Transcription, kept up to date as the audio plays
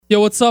Yo,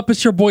 what's up?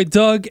 It's your boy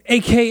Doug,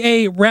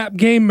 aka Rap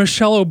Game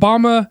Michelle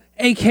Obama,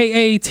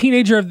 aka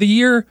Teenager of the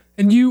Year,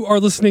 and you are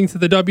listening to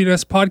the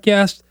WNS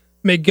Podcast.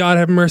 May God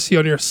have mercy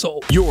on your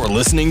soul. You're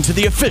listening to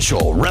the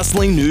official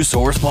Wrestling News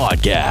Source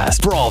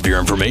podcast. For all of your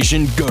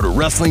information, go to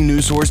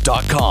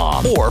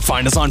WrestlingNewsSource.com or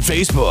find us on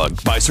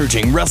Facebook by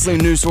searching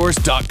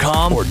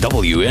WrestlingNewsSource.com or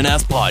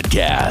WNS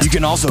Podcast. You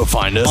can also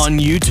find us on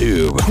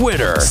YouTube,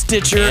 Twitter,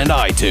 Stitcher, and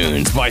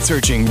iTunes by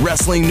searching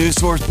Wrestling News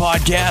Source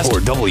Podcast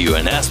or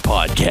WNS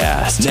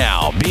Podcast.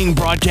 Now, being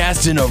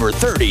broadcast in over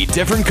 30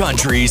 different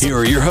countries, here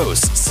are your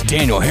hosts,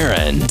 Daniel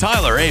Herron,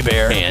 Tyler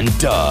Abear, and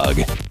Doug.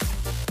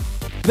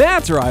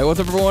 That's right. What's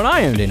up, everyone? I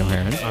am Daniel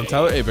Herron. I'm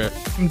Tyler Abear.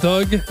 I'm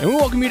Doug. And we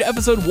welcome you to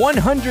episode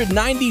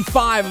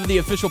 195 of the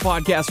official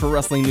podcast for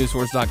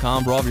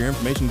WrestlingNewsSource.com. For all of your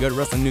information, go to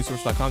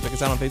WrestlingNewsSource.com. Check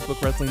us out on Facebook,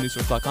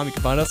 WrestlingNewsSource.com. You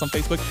can find us on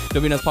Facebook,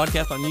 WNS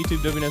Podcast, on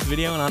YouTube, WNS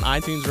Video, and on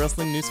iTunes,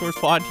 Wrestling News Source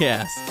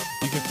Podcast.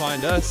 You can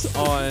find us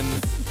on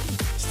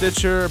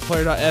Stitcher,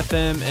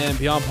 Player.fm, and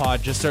Beyond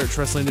Pod. Just search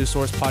Wrestling News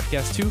Source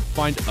Podcast to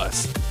find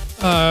us.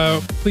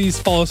 Please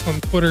follow us on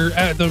Twitter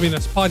at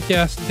WNS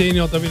Podcast,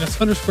 Daniel,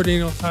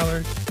 WNS_Daniel,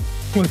 Tyler.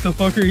 What the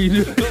fuck are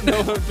you doing? I don't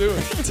know what I'm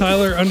doing.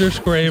 Tyler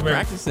 _Abear.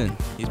 Practicing.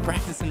 He's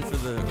practicing for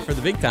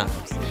the big times.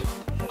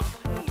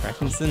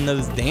 Practicing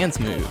those dance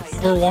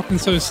moves. We're walking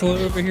so slow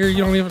over here, you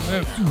don't even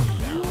know.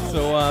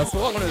 So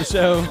welcome to the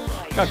show.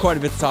 Got quite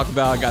a bit to talk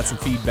about. Got some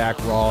feedback,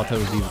 Raw,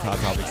 Total Divas, Hot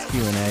Topics,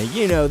 Q&A.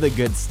 You know, the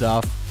good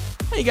stuff.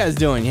 How you guys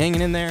doing? You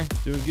hanging in there?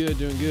 Doing good.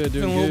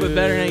 Feeling a little bit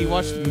better now. You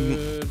watched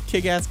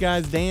kick-ass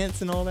guys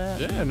dance and all that?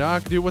 Yeah, now I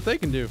can do what they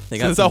can do. They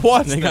got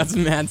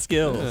some mad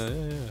skills.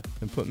 Yeah.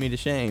 And put me to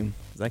shame,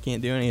 because I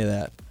can't do any of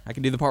that. I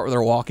can do the part where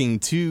they're walking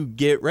to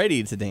get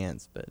ready to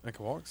dance, but I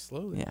can walk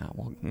slowly.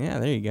 yeah,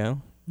 there you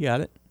go. You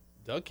got it.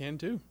 Doug can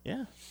too.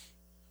 Yeah.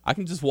 I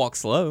can just walk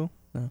slow.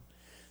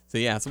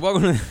 So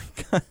welcome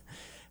to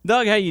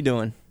Doug, how you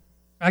doing?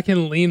 I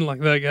can lean like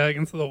that guy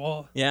against the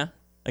wall. Yeah?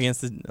 Against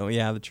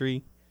the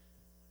tree?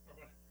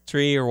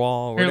 Tree or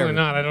wall or Apparently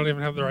whatever. not. I don't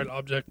even have the right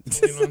object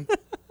to lean on.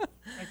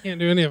 I can't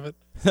do any of it.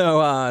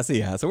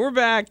 So we're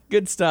back.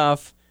 Good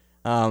stuff.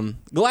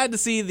 Glad to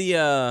see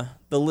the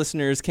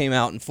listeners came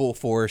out in full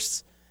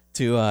force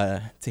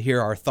to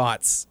hear our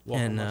thoughts.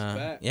 Welcome us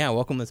back. Yeah,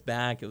 welcome us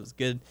back. It was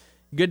good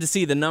to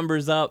see the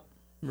numbers up.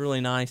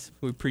 Really nice.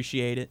 We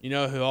appreciate it. You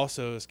know who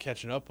also is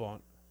catching up on?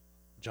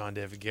 John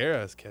David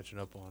Guerra is catching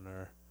up on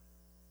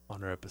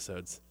our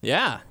episodes.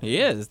 Yeah, he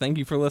is. Thank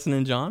you for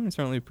listening, John. We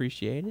certainly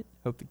appreciate it.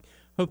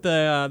 Hope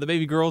the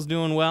baby girl's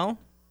doing well.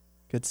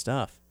 Good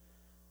stuff.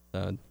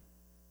 So,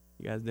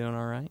 you guys doing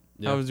all right?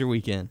 Yeah. How was your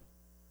weekend?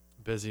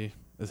 Busy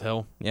as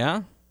hell.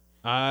 Yeah?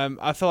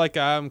 I feel like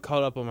I'm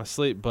caught up on my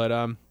sleep, but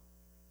I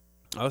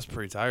was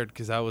pretty tired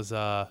because I was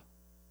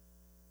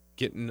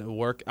getting to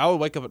work. I would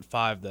wake up at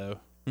 5 though,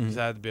 because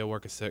I had to be at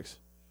work at 6.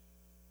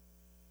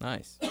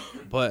 Nice.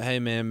 But hey,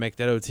 man, make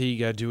that OT. You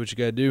gotta do what you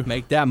gotta do.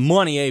 Make that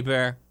money,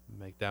 A-Bear.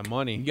 Make that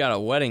money. You got a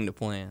wedding to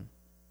plan.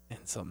 And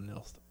something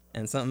else.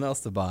 And something else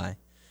to buy.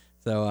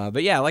 So,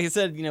 but yeah, like I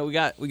said, we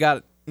got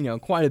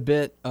quite a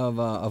bit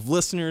of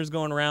listeners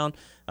going around.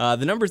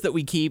 The numbers that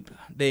we keep,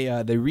 they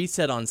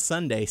reset on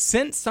Sunday.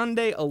 Since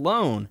Sunday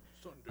alone,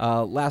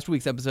 last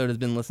week's episode has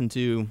been listened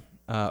to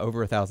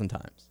over 1,000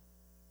 times.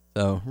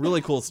 So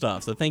really cool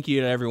stuff. So thank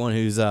you to everyone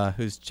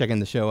who's checking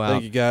the show out.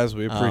 Thank you guys.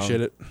 We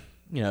appreciate it.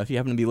 If you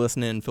happen to be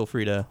listening, feel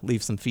free to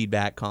leave some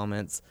feedback,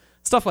 comments,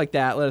 stuff like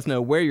that. Let us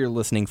know where you're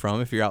listening from.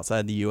 If you're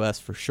outside the U.S.,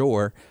 for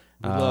sure.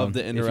 We love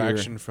the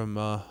interaction from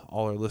all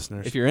our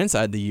listeners. If you're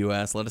inside the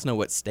U.S., let us know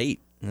what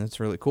state. That's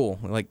really cool.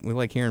 We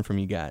like hearing from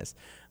you guys.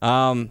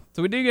 So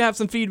we do have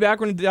some feedback.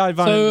 We're going to dive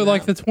on. So,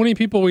 like, the 20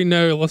 people we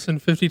know listen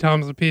 50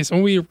 times a piece,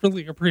 and we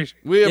really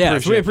appreciate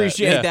it. We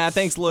appreciate that.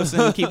 Thanks,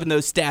 listen, keeping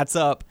those stats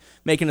up,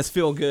 making us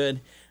feel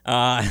good.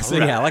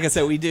 Yeah, like I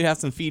said, we do have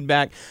some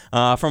feedback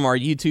from our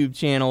YouTube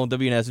channel,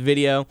 WNS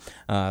Video.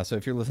 So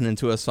if you're listening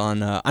to us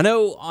on, I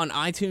know on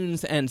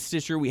iTunes and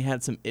Stitcher, we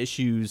had some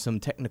issues, some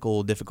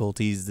technical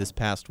difficulties this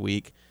past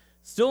week.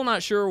 Still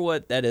not sure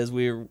what that is.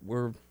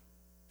 We're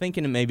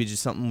thinking it may be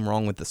just something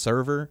wrong with the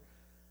server.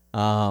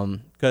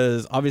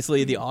 Because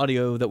obviously the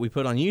audio that we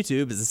put on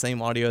YouTube is the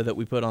same audio that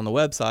we put on the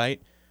website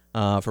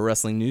for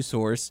Wrestling News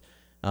Source.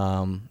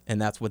 And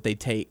that's what they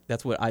take.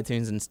 That's what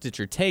iTunes and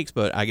Stitcher takes.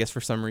 But I guess for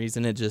some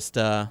reason it just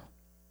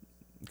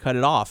cut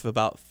it off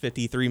about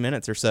 53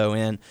 minutes or so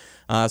in.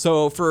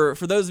 So for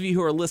those of you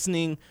who are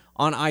listening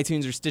on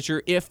iTunes or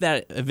Stitcher, if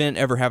that event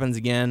ever happens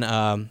again,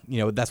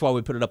 that's why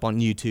we put it up on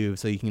YouTube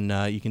so you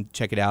can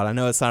check it out. I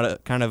know it's not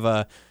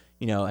a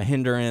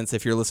hindrance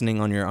if you're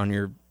listening on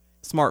your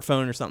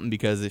smartphone or something,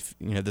 because if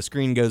the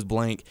screen goes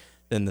blank,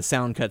 then the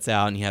sound cuts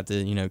out and you have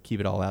to keep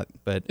it all out.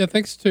 But yeah,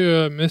 thanks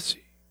to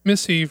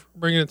Missy for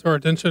bringing it to our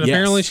attention. Yes.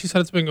 Apparently, she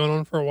said it's been going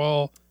on for a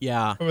while.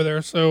 Yeah. Over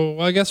there. So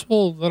I guess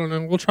we'll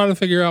try to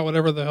figure out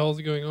whatever the hell is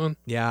going on.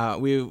 Yeah,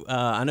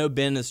 I know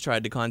Ben has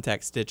tried to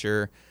contact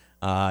Stitcher.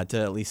 to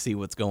at least see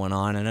what's going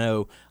on. I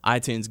know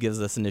iTunes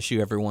gives us an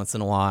issue every once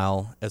in a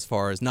while as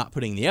far as not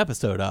putting the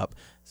episode up.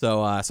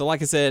 So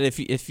like I said,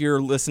 if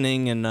you're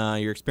listening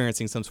and you're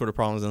experiencing some sort of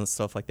problems and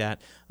stuff like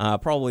that,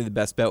 probably the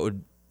best bet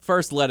would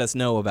first let us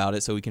know about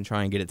it so we can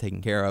try and get it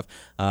taken care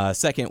of.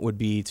 Second would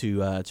be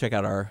to check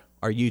out our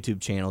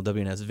YouTube channel,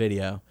 WNS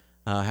Video.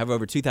 Have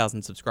over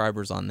 2,000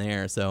 subscribers on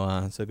there,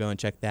 so go and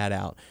check that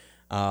out.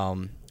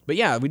 But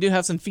yeah, we do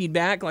have some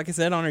feedback, like I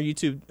said, on our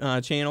YouTube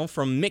channel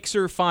from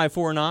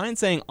Mixer549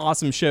 saying,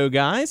 awesome show,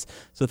 guys.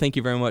 So thank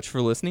you very much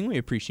for listening. We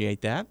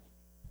appreciate that.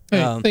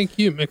 Hey, thank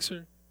you,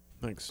 Mixer.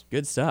 Thanks.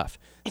 Good stuff.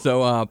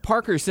 So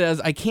Parker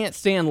says, I can't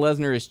stand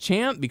Lesnar as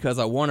champ because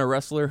I want a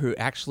wrestler who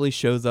actually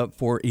shows up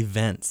for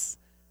events.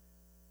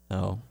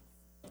 So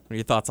what are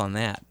your thoughts on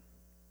that?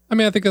 I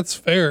mean, I think that's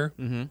fair.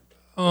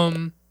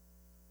 Mm-hmm.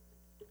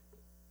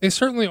 They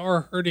certainly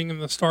are hurting in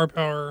the star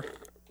power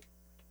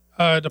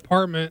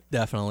department.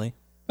 Definitely.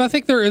 I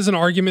think there is an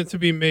argument to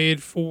be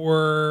made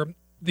for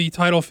the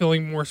title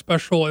feeling more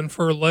special, and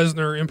for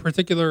Lesnar in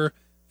particular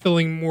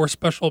feeling more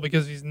special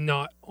because he's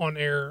not on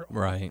air,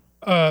 Right.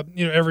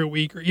 Every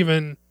week or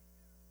even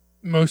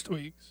most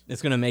weeks.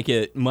 It's going to make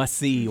it must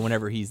see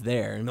whenever he's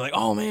there and be like,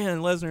 oh man,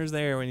 Lesnar's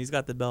there when he's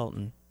got the belt.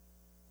 And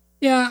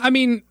Yeah, I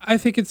mean, I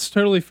think it's a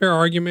totally fair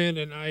argument,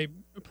 and I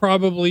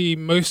probably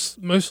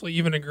mostly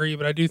even agree,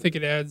 but I do think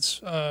it adds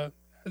to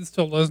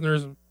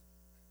Lesnar's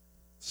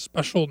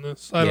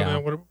specialness. I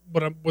don't know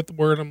what the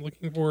word I'm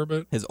looking for,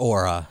 but his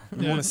aura.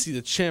 You want to see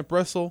the champ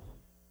wrestle?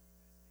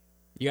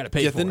 You got to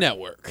pay Get for the it.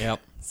 network. Yep.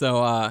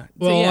 So,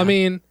 well, yeah. I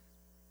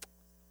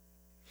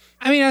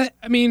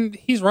mean,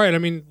 he's right. I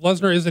mean,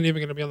 Lesnar isn't even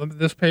going to be on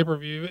this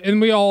pay-per-view, and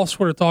we all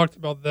sort of talked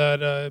about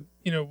that.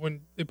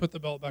 When they put the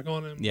belt back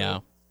on him. Yeah.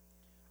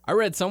 I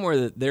read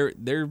somewhere that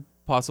they're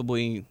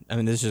possibly. I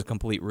mean, this is just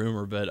complete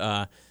rumor,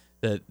 but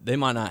that they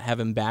might not have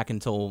him back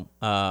until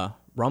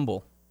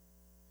Rumble.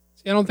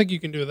 See, I don't think you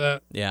can do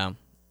that. Yeah,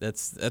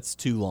 that's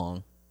too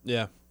long.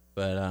 Yeah.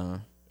 But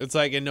It's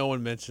like, and no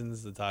one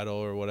mentions the title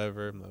or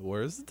whatever. I'm like,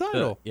 where's the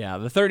title? the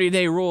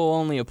 30-day rule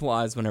only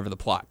applies whenever the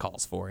plot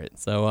calls for it.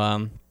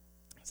 So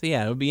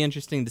yeah, it'll be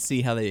interesting to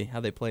see how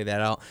they play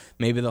that out.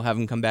 Maybe they'll have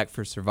him come back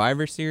for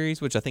Survivor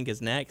Series, which I think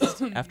is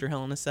next after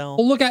Hell in a Cell.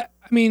 Well,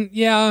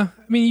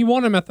 you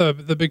want him at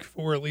the big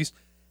four at least.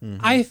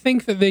 Mm-hmm. I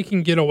think that they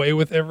can get away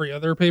with every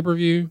other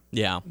pay-per-view.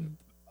 Yeah.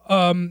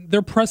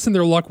 They're pressing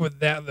their luck with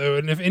that though,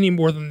 and if any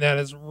more than that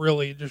is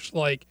really just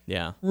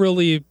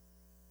really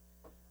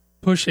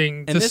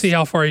pushing to see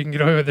how far you can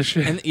get away with this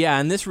shit.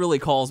 And this really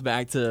calls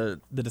back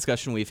to the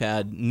discussion we've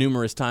had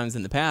numerous times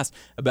in the past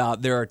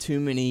about there are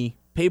too many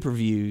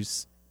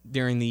pay-per-views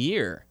during the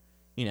year.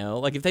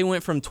 Like if they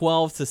went from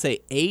 12 to say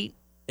 8,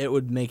 it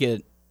would make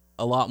it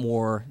a lot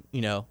more,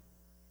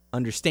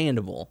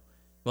 understandable.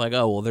 Like,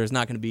 oh, well, there's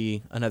not going to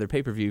be another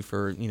pay-per-view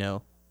for,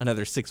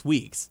 another 6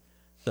 weeks.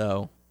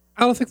 So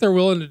I don't think they're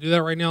willing to do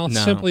that right now, No.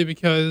 simply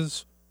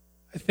because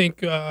I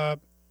think a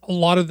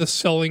lot of the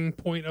selling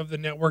point of the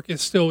network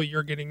is still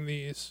you're getting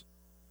these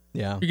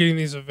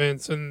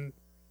events, and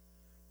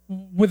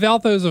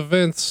without those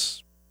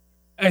events,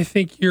 I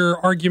think your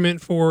argument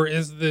for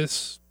is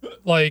this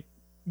like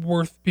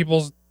worth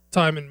people's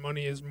time and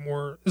money is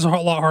a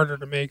lot harder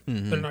to make.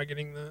 Mm-hmm. They're not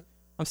getting that.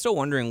 I'm still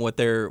wondering what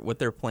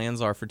their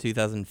plans are for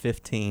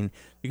 2015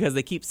 because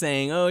they keep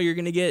saying, "Oh, you're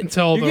gonna get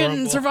Until you're the getting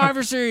Rumble.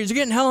 Survivor Series, you're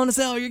getting Hell in a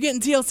Cell, you're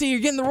getting TLC, you're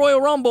getting the Royal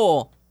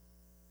Rumble,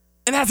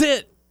 and that's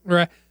it."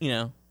 Right.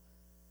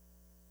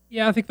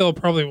 Yeah, I think they'll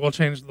probably will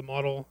change the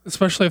model,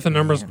 especially if the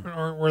numbers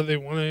aren't where they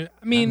want it.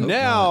 I mean,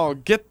 Now,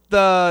 get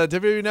the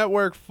WWE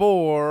Network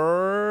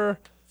for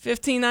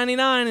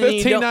 $15.99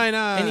 $15.99.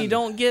 and you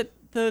don't get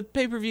the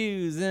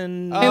pay-per-views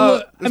and hey,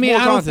 look, I there's mean,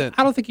 more I don't, content.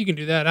 I don't think you can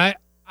do that.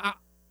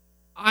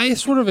 I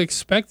sort of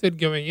expected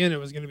going in it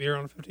was going to be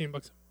around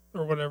 $15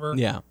 or whatever.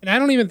 yeah, And I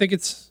don't even think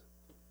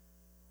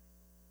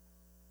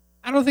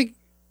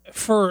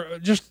for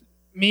just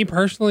me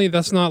personally,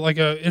 that's not like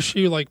a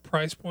issue, like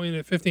price point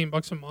at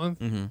 $15 a month.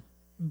 mm-hmm.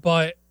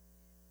 But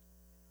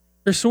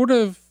there's sort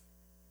of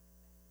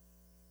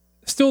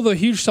still the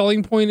huge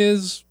selling point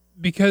is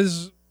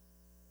because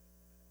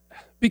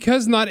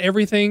not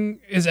everything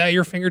is at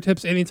your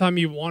fingertips anytime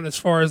you want as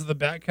far as the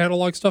back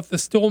catalog stuff.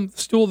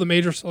 Still the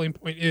major selling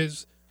point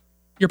is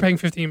you're paying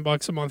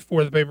 $15 a month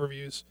for the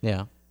pay-per-views.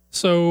 yeah,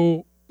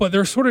 So, but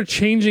they're sort of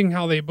changing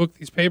how they book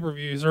these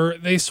pay-per-views, or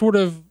they sort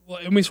of,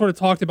 and we sort of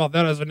talked about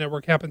that as the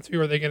network happened too.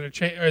 Are they going to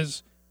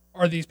change?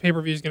 Are these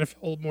pay-per-views going to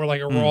feel more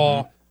like a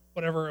Raw,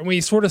 whatever? And we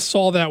sort of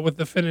saw that with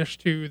the finish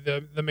to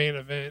the main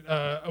event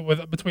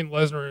between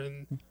Lesnar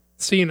and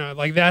Cena.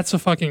 Like that's a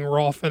fucking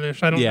Raw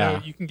finish. I don't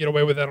know you can get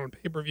away with that on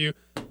pay-per-view.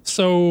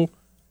 So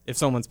if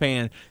someone's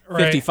paying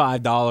Right.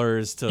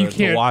 $55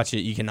 to watch it,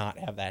 you cannot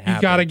have that happen.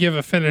 you got to give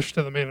a finish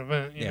to the main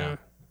event. You Yeah. know?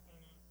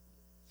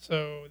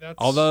 So that's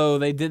Although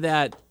they did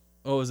that,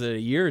 what was it, a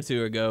year or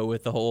two ago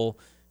with the whole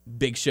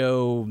Big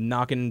Show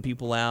knocking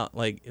people out,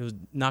 like it was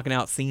knocking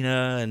out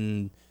Cena,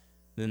 and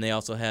then they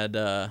also had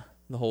the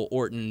whole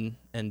Orton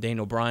and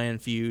Daniel Bryan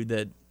feud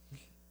that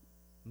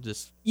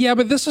just Yeah,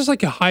 but this is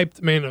like a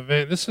hyped main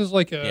event. This is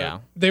like a Yeah.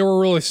 They were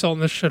really selling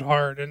this shit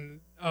hard, and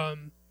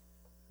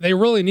they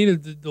really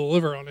needed to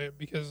deliver on it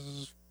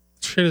because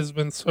shit has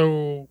been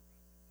so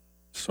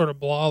sort of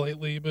blah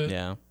lately. But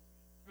yeah.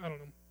 I don't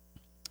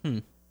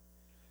know.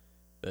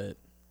 But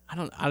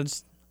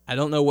I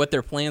don't know what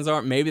their plans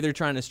are. Maybe they're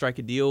trying to strike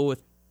a deal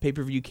with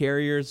pay-per-view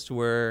carriers to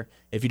where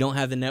if you don't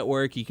have the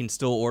network, you can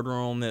still order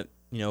them at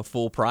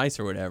full price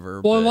or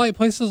whatever. Well, in but- like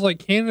places like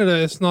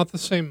Canada, it's not the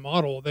same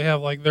model. They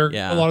have like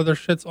Yeah. a lot of their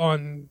shits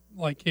on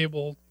like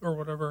cable or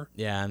whatever,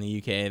 yeah, in the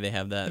UK they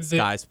have that They-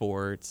 Sky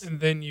Sports. and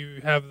then you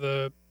have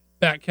the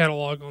back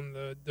catalog on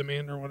the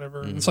demand or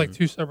whatever. It's like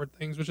two separate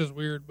things, which is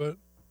weird. But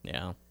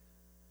Yeah,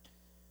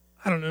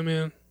 I don't know,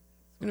 man.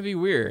 it's gonna be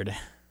weird.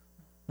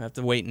 I have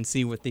to wait and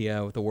see what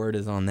the word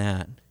is on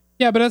that.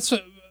 Yeah, but that's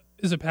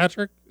is it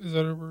Patrick? Is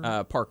that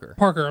a Parker.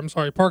 Parker? I'm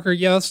sorry, Parker.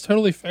 Yeah, that's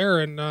totally fair,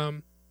 and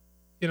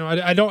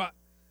I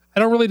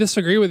don't really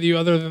disagree with you,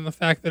 other than the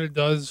fact that it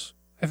does,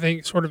 I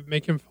think, sort of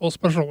make him feel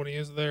special when he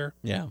is there,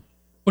 Yeah,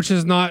 which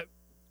is not.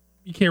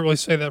 You can't really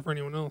say that for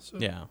anyone else. So.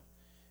 yeah.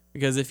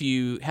 Because if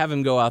you have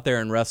him go out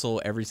there and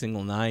wrestle every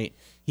single night,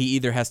 he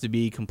either has to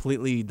be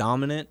completely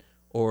dominant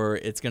or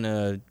it's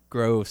gonna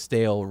grow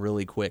stale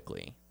really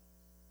quickly.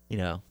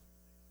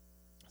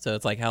 So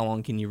it's like, how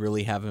long can you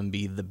really have him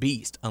be the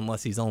beast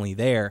unless he's only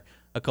there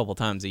a couple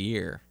times a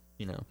year?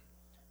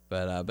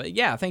 But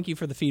yeah, thank you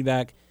for the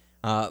feedback.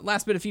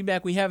 Last bit of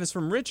feedback we have is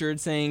from Richard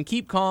saying,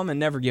 keep calm and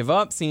never give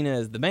up. Cena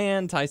is the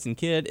man. Tyson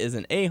Kidd is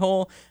an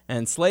a-hole.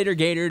 And Slater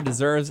Gator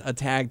deserves a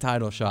tag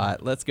title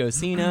shot. Let's go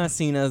Cena.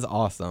 Cena's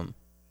awesome.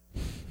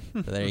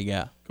 So there you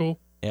go. Cool.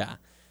 Yeah.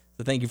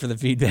 So thank you for the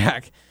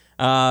feedback.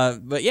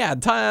 But yeah,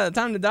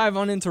 time to dive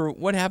on into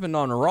what happened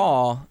on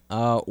Raw.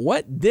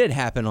 What did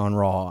happen on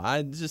Raw?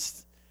 I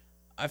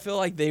feel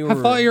like they were... I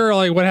thought you were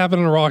like, what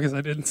happened on Raw, because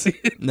I didn't see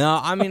it. No,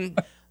 I mean,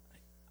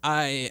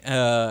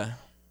 I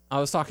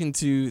was talking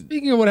to...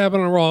 Speaking of what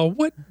happened on Raw,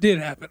 what did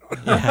happen on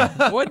Raw?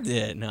 Yeah, what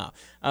did? No.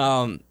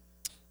 I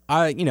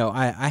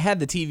had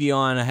the TV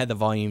on. I had the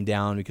volume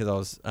down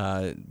because I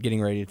was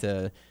getting ready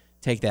to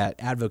take that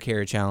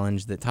Advocare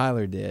challenge that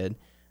Tyler did.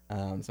 So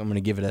I'm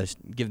gonna give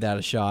that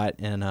a shot.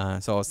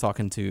 And so I was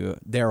talking to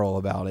Daryl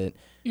about it.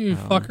 You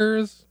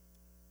fuckers.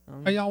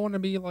 Why y'all want to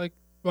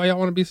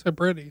be so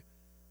pretty?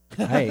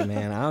 Hey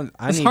man,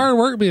 It's hard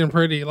work being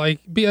pretty. Like,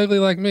 be ugly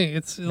like me.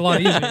 It's a lot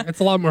easier. It's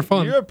a lot more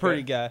fun. You're a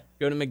pretty guy.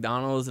 go to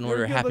McDonald's and You're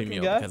order a a Happy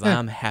good-looking Meal guy. because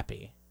I'm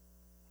happy.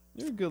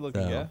 You're a good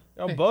looking So- guy.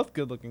 Y'all Hey. both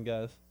good looking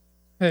guys.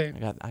 Hey,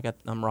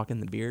 I'm rocking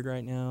the beard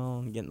right now.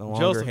 I'm getting the longer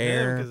Jealous of him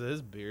hair. because of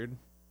his beard.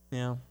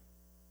 Yeah.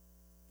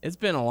 It's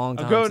been a long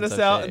time. I'm growing since this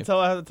I've out shaved. until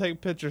I have to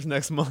take pictures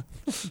next month.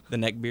 The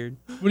neck beard.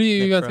 what do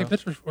you Nick got to Pro. take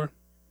pictures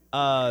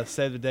for?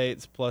 Save the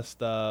dates plus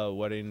the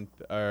wedding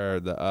or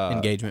the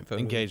Engagement photo.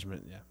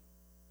 Engagement, yeah.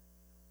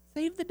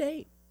 Save the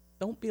date.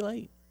 Don't be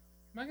late.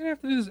 Am I going to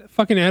have to do this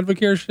fucking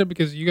Advocare shit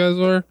because you guys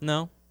are?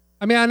 No.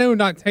 I mean, I know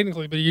not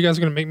technically, but you guys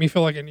are going to make me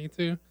feel like I need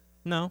to.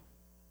 No.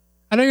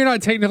 I know you're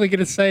not technically going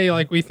to say,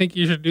 like, we think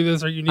you should do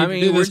this or you need I to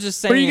mean, do we're this.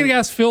 just But are you saying- going to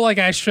guys feel like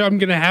I'm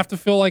going to have to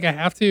feel like I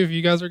have to if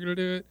you guys are going to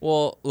do it?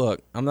 Well,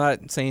 look, I'm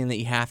not saying that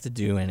you have to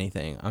do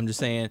anything. I'm just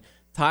saying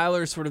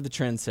Tyler's sort of the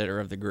trendsetter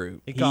of the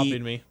group. He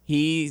copied me.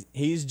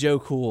 He's Joe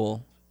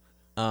Cool.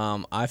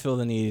 I feel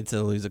the need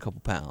to lose a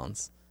couple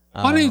pounds.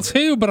 I do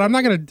too, but I'm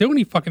not going to do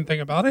any fucking thing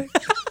about it.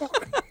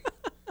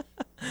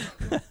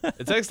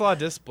 It takes a lot of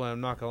discipline,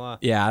 I'm not gonna lie.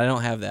 Yeah, I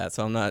don't have that,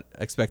 so I'm not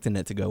expecting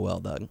it to go well,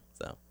 Doug.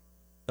 So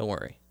don't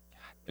worry.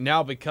 And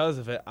now because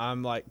of it,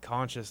 I'm like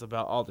conscious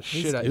about all the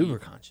He's shit I uber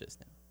eat. conscious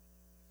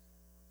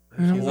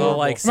now. He's all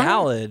like Come on.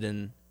 salad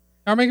and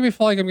You're making me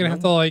feel like I'm going to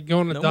have to, like, go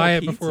on a No more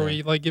diet before pizza.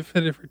 we, like, get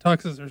fitted for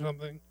tuxes or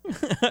something.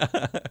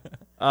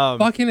 Um,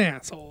 Fucking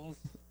assholes.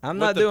 I'm with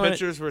not the doing it.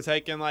 pictures we're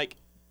taking, like,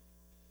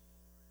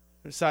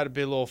 we decided to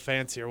be a little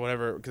fancy or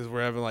whatever because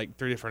we're having like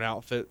 3 different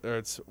outfits. Or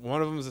it's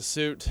one of them is a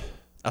suit.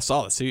 I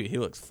saw the suit. He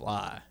looks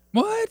fly.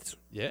 What?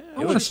 Yeah, I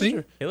want to see.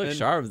 He looks And-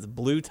 sharp with the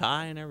blue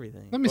tie and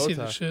everything. Let me Bow see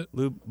tie. this shit.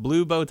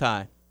 Blue bow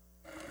tie.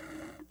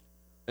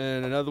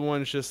 And another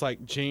one's just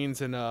like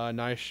jeans and a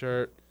nice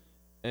shirt.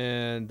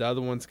 And the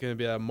other one's gonna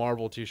be a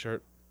Marvel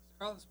T-shirt.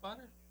 Scarlet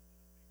Spider?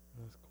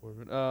 That's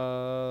Corbin.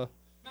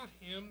 Not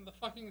him. The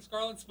fucking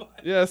Scarlet Spider.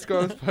 Yeah,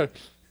 Scarlet Spider.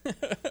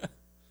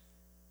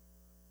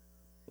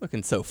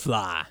 Looking so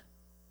fly.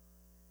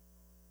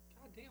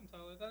 God damn,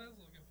 Tyler, that is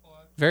looking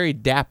fly. Very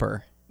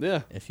dapper,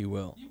 Yeah, if you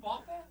will. You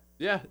bought that?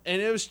 yeah,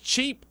 and it was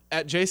cheap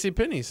at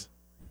JCPenney's.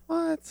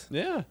 What?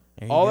 Yeah,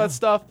 There you all go. that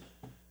stuff.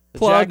 The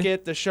Plug.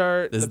 jacket, the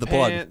shirt, This the is the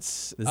plug.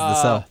 pants, This is the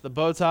sell. the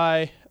bow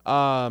tie.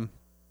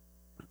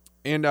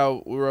 And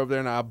we were over there,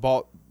 and I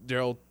bought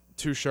Daryl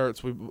 2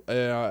 shirts.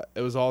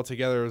 It was all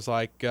together. It was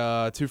like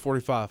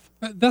 $245.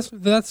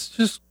 That's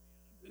just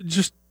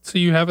so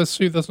you have a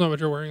suit. That's not what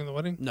you're wearing in the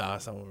wedding. No,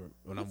 that's not what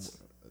I'm.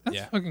 That's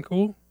Yeah, fucking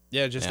cool.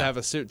 yeah, just to Yeah. have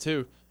a suit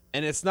too.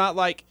 And it's not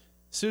like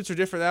suits are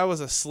different. That was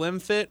a slim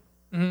fit,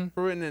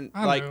 for winning in,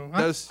 I like know.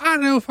 those. I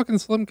know, fucking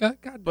slim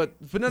cut. God, But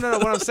no.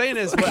 What I'm saying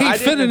is, I what can't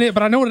fit in it,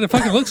 but I know what it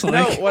fucking looks like.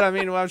 No, what I'm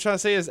trying to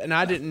say is, and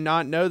I did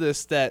not know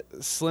this,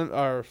 that slim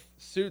or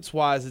suits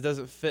wise, it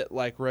doesn't fit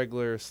like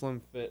regular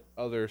slim fit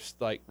other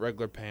like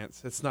regular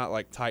pants. It's not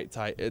like tight.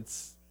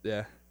 It's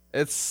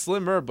it's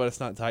slimmer, but it's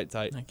not tight.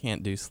 I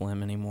can't do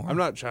slim anymore. I'm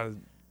not trying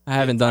to. I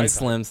haven't done tight.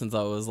 slim since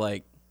I was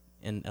like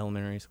in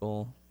elementary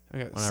school. I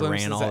got When I slim ran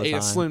since all I the ate a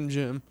time. Slim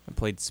Jim. I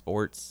played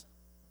sports.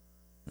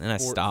 And then I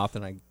Sports. stopped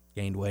and I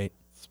gained weight.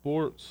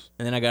 Sports.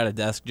 And then I got a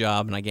desk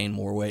job and I gained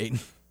more weight.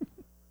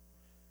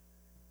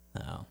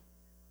 Oh.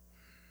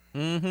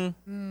 I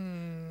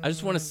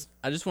just want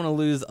to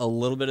lose a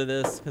little bit of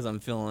this because I'm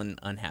feeling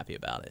unhappy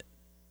about it.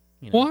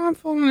 You know? Well, I'm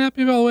feeling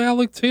happy about the way I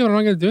look too. I'm not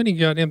gonna do any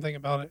goddamn thing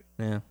about it.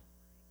 Yeah.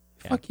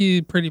 Fuck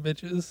you, pretty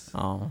bitches.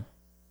 Oh.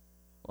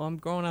 Well, I'm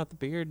growing out the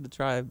beard to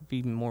try to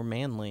be more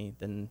manly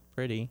than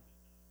pretty.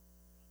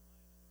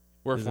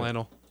 Wear Is it-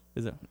 flannel.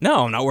 Is it?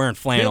 No, I'm not wearing Be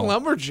a flannel.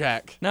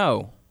 lumberjack.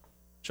 No.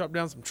 Chop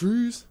down some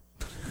trees.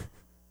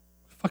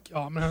 Fuck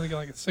y'all. I'm gonna have to get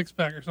like a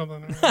 6-pack or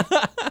something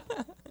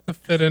to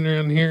fit in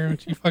around here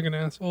with you fucking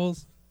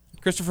assholes.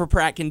 Christopher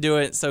Pratt can do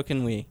it, so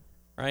can we.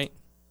 Right?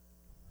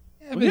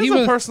 Yeah, Well, but he's he a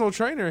was personal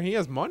trainer. He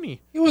has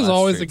money. he was That's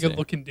always true, a good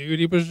looking dude.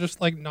 He was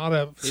just like not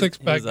a He's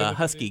 6-pack. a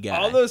husky guy.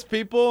 All those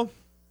people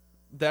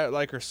that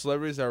like are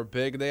celebrities that are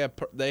big, they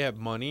have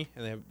money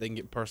and they can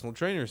get personal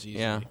trainers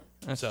easily. Yeah,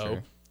 that's So-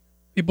 true.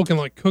 People can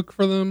like cook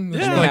for them.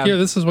 It's Yeah. like Have here,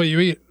 this is what you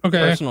eat. Okay,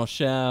 Personal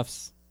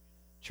chefs,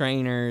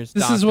 trainers.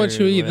 this is what you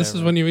doctors, eat. This is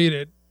whatever. when you eat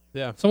it.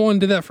 Yeah. If someone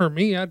did that for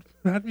me, I'd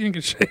be in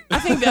good shape. I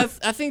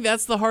think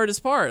that's the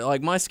hardest part.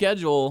 Like my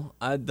schedule,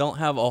 I don't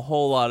have a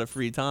whole lot of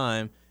free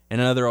time. And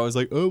they're always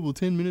like, "Oh, well,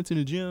 10 minutes in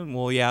the gym."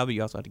 Well, yeah, but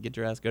you also have to get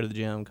dressed, go to the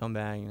gym, come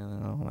back. You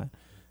know, all that.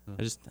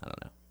 I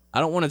don't know.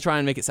 I don't want to try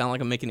and make it sound like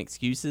I'm making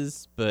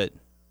excuses, but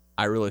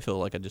I really feel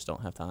like I just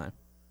don't have time.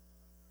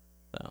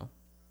 So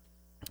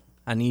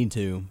I need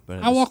to,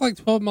 but I walk like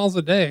 12 miles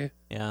a day,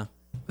 yeah.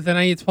 but then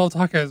I eat 12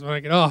 tacos when I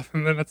get off,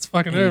 and then it's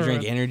fucking And you over.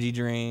 drink energy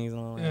drinks and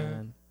all Yeah.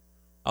 that.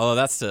 Although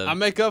that's to I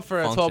make up for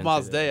it 12 function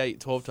miles a through day. I eat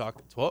 12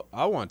 tacos. 12?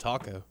 I want a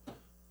taco.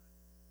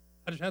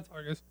 I just had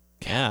tacos.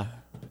 yeah,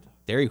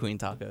 Dairy Queen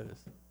tacos,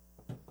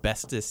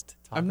 bestest.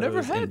 Tacos I've never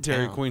in had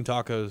Dairy town. Queen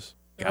tacos.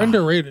 They're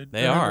underrated.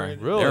 They They're are.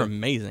 underrated. Really? They're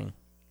amazing.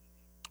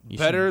 You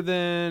Better should-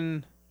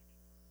 than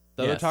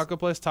the other Yes. taco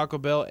place, Taco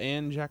Bell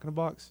and Jack in the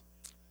Box.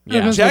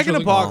 Yeah, That's Jack in the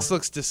really Box cool.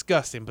 looks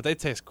disgusting, but they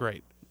taste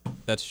great.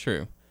 that's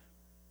true.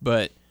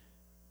 But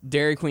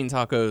Dairy Queen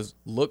tacos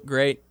look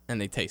great and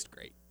they taste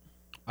great.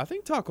 I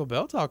think Taco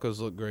Bell tacos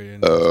look great.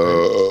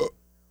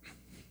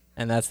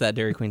 And that's that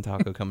Dairy Queen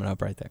taco coming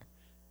up right there.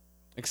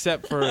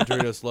 Except for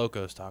Doritos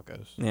Locos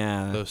tacos.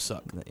 Yeah. Those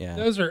suck. Yeah.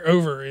 Those are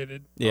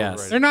overrated. Yes.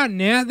 overrated. They're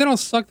not They don't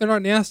suck. They're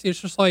not nasty. It's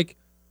just like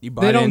You They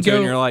bite don't into it go-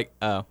 and you're like,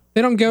 oh.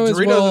 they don't go as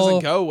Doritos well. doesn't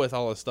go with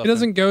all this stuff. It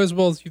doesn't go as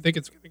well as you think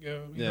it's gonna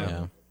go. you Yeah. know?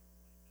 Yeah.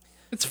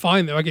 It's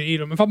fine though. I can eat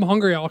them. If I'm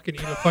hungry, I can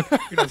eat a fucking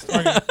Doritos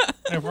taco.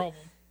 No problem.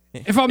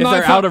 If I'm If not,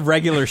 they're out of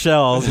regular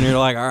shells and you're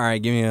like, all right,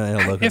 give me a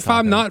local if taco.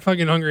 I'm not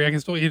fucking hungry, I can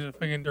still eat a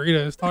fucking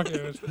Doritos taco.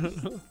 It's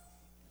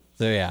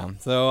So yeah.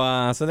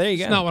 So there you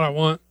go. not what I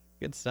want.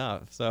 Good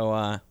stuff.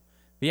 So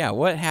yeah,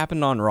 what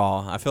happened on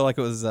Raw? I feel like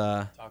it was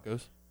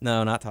Tacos.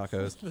 no, not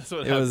tacos. That's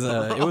what It was happened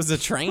on it Raw. was a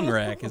train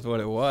wreck is what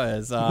it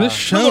was. This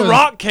So show, The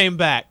Rock came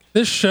back.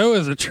 this show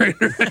is a train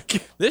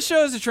wreck. This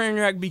show is a train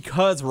wreck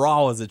because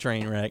Raw was a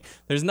train wreck.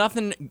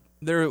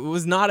 There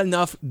was not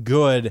enough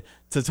good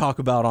to talk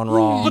about on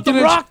Raw. But The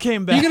gonna- Rock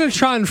came back. You're gonna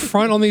try and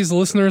front on these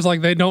listeners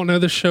like they don't know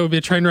this show would be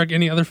a train wreck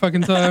any other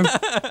fucking time.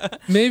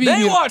 Maybe They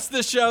you watch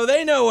the show.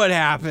 They know what they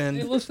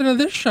happened. listen to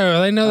this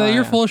show. They know that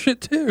you're yeah. full of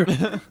shit too.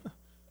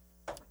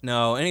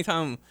 No,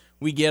 anytime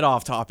we get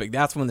off topic,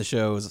 that's when the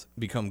shows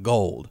become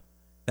gold.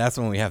 That's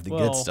when we have the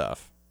Well- good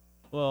stuff.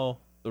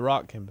 Well, The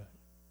Rock came back.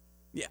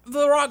 Yeah,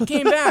 The Rock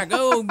came back.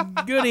 Oh,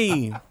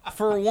 goody.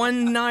 For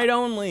one night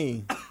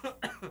only.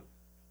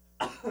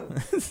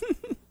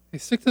 They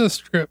stick to the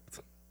script.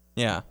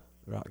 Yeah.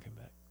 The Rock came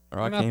back. The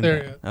Rock We're not came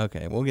there back.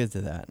 Okay, we'll get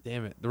to that.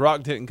 Damn it. The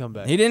Rock didn't come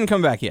back. He didn't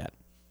come back yet.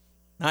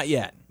 Not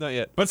yet. Not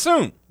yet. But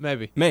soon.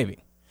 Maybe.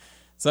 Maybe.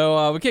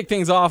 So we kick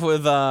things off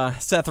with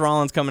Seth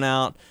Rollins coming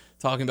out,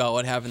 talking about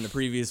what happened the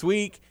previous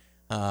week.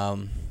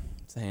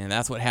 Saying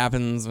that's what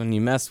happens when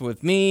you mess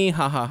with me.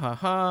 Ha ha ha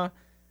ha.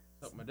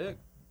 Suck my dick.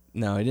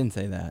 No, he didn't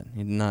say that.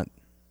 He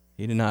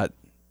did not,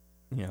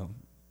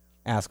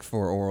 ask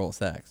for oral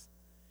sex.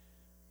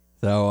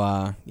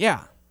 So,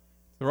 yeah.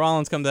 So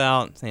Rollins comes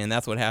out saying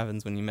that's what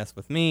happens when you mess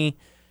with me.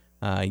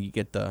 You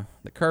get the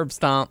curb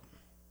stomp.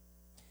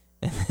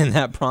 And then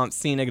that prompts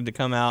Cena to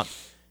come out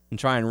and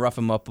try and rough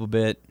him up a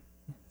bit.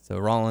 So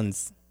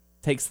Rollins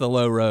takes the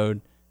low road,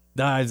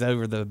 dives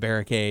over the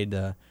barricade,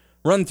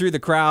 run through the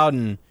crowd,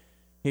 and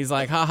he's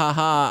like, ha ha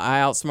ha, I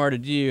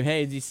outsmarted you.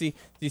 Hey, did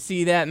you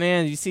see that,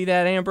 man? Did you see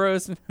that,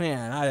 Ambrose?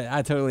 Man,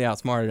 I totally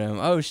outsmarted him.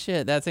 Oh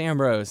shit, that's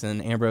Ambrose.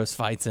 And Ambrose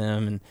fights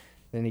him, and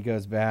then he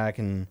goes back,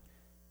 and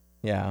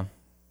yeah,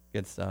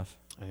 good stuff.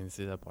 I didn't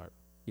see that part.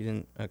 You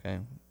didn't? Okay.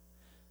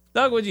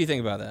 Doug, what do you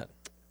think about that?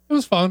 It It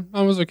was fun.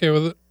 I was okay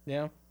with it.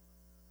 Yeah.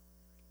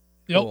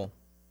 Yep. Cool.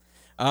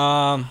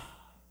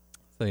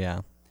 So yeah.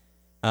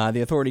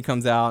 The Authority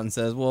comes out and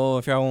says, well,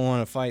 if y'all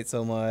want to fight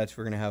so much,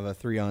 we're going to have a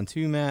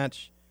 3-on-2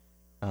 match.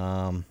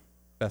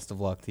 Best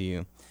of luck to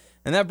you.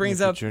 And that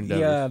brings up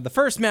the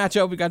first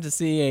matchup. We got to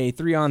see a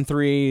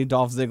 3-on-3,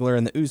 Dolph Ziggler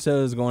and the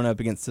Usos going up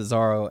against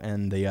Cesaro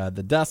and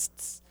the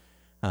Dusts,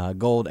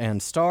 Gold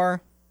and Star.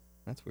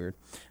 That's weird.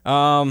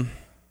 How's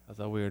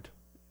that weird?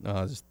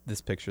 Just this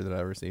picture that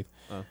I received.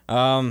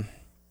 Oh.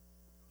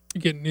 You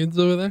getting nudes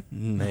over there?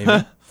 Maybe.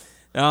 Is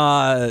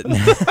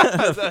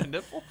that a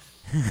nipple?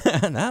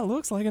 That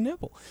looks like a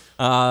nipple.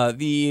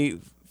 The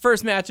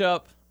first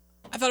matchup,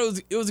 I thought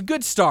it was a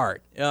good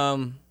start.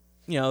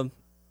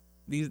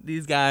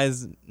 These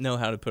guys know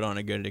how to put on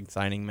a good,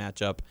 exciting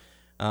matchup.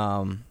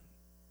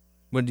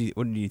 What do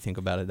you think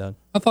about it, Doug?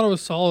 I thought it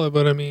was solid,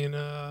 but I mean,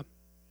 I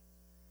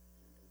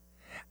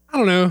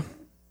don't know.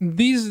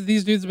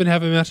 These dudes have been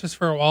having matches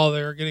for a while.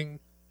 They're getting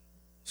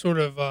sort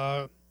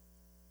of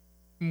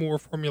more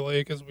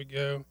formulaic as we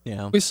go.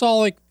 Yeah. We saw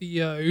like the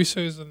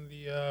Usos and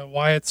the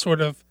Wyatt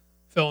sort of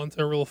fell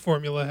into a real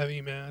formula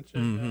heavy match.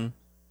 And,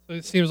 so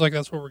it seems like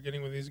that's what we're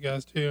getting with these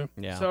guys too.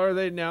 Yeah. So are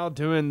they now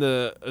doing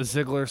the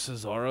Ziggler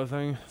Cesaro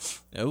thing?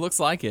 It looks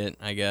like it,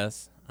 I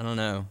guess. I don't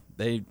know.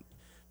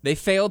 They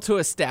failed to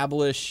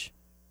establish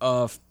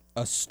a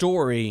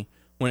story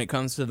when it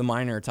comes to the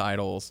minor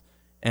titles.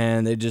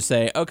 And they just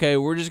say, okay,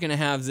 we're just going to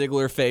have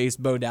Ziggler face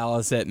Bo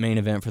Dallas at main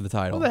event for the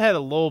title. Well, they had a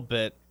little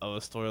bit of a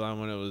storyline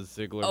when it was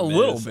Ziggler. A Miz,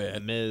 little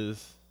bit.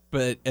 Miz.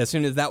 But as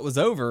soon as that was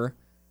over,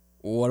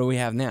 what do we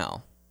have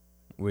now?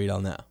 We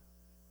don't know.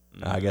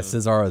 I guess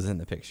Cesaro's in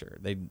the picture.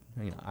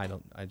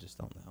 I just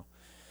don't know.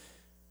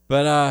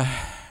 But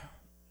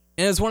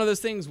and it's one of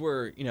those things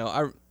where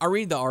I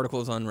read the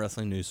articles on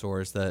Wrestling News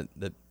Source that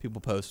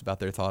people post about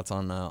their thoughts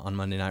on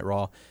Monday Night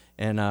Raw,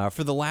 and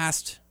for the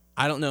last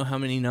I don't know how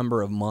many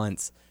number of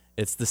months,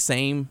 it's the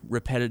same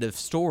repetitive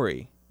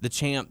story. The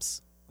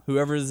champs,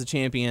 whoever is the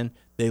champion,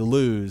 they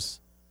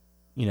lose,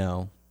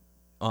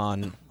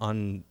 on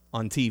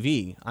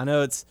TV. I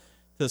know it's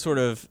to sort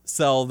of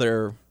sell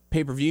their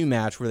pay-per-view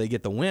match where they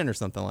get the win or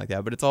something like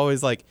that, but it's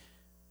always like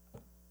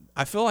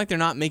I feel like they're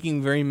not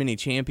making very many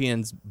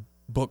champions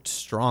booked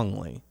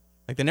strongly.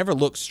 Like they never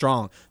look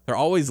strong. They're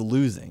always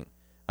losing.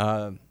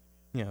 The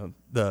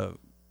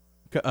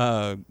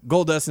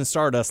Goldust and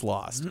Stardust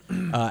lost.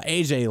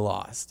 AJ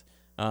lost.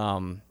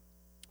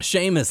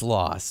 Sheamus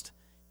lost.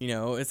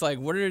 It's like,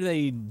 what are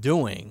they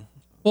doing?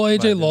 Well,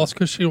 AJ lost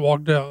because she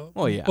walked out.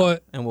 Well, yeah,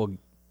 but and we'll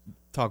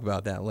talk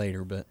about that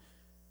later. But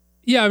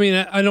yeah, I mean,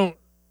 I'm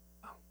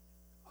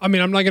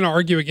not going to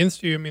argue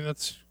against you. I mean,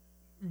 that's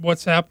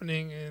what's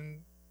happening, and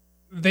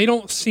they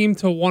don't seem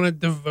to want to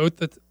devote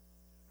the.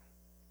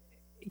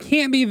 It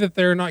can't be that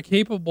they're not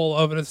capable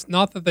of it. It's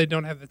not that they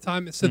don't have the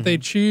time. It's that they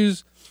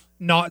choose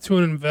not to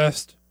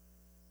invest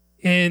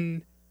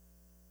in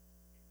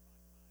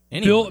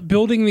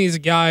building these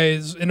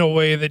guys in a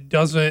way that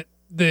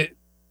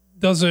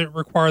doesn't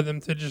require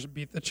them to just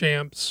beat the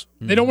champs.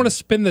 They don't want to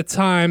spend the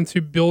time to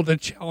build a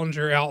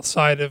challenger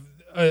outside of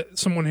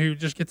someone who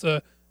just gets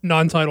a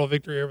non-title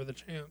victory over the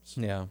champs.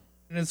 yeah,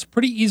 And it's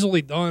pretty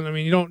easily done. I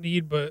mean, you don't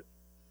need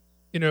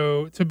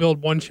to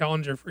build one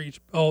challenger for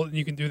each belt, and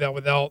you can do that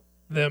without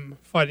them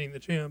fighting the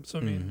champs. I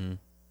mean,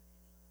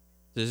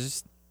 there's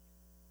just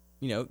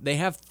they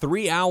have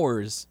 3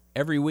 hours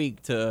every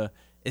week to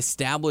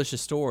establish a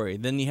story.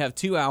 Then you have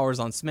 2 hours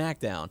on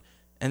SmackDown,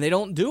 and they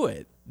don't do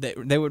it.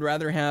 They would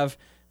rather have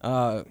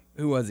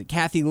who was it,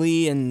 Kathy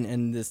Lee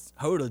and this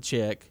Hoda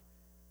chick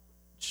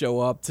show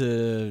up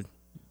to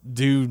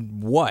do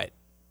what?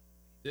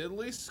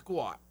 Diddly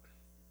squat.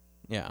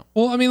 Yeah.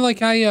 well, I mean, like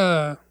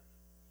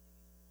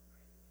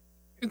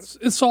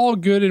it's all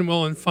good and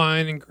well and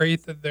fine and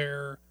great that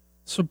they're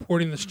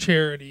supporting this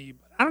charity,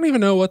 but I don't even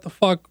know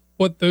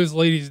what those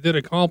ladies did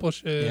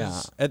accomplish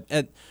is.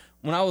 Yeah.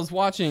 When I was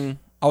watching,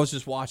 I was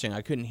just watching.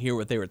 I couldn't hear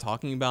what they were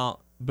talking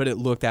about, but it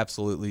looked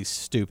absolutely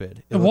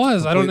stupid. It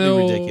was. I don't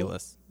know.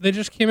 Ridiculous. They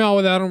just came out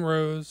with Adam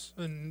Rose,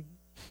 and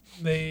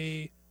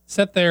they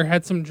sat there,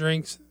 had some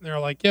drinks, and they're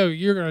like, "Yo,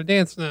 you're gonna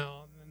dance now."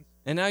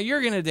 And now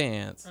you're gonna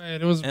dance.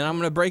 Right, it was. And I'm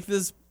gonna break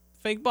this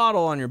fake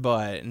bottle on your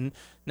butt, and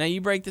now you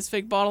break this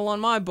fake bottle on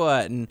my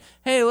butt, and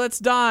hey, let's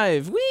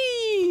dive.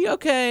 Whee!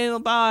 Okay,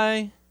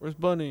 bye. Where's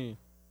Bunny?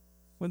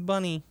 With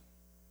Bunny.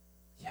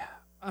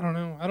 I don't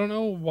know. I don't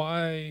know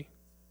why.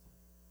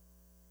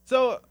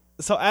 So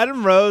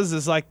Adam Rose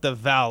is like the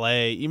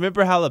valet. You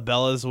remember how the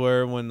Bellas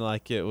were when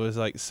like it was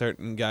like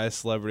certain guys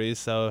celebrities?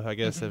 So I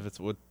guess if it's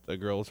with the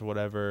girls or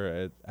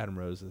whatever, Adam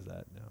Rose is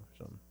that now.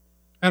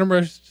 Adam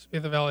Rose should just be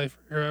the valet for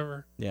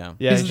whoever. Yeah.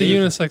 He's the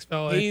unisex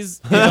valet.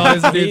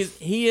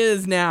 He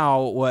is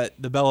now what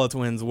the Bella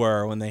Twins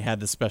were when they had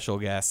the special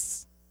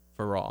guests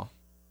for Raw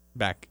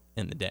back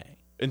in the day.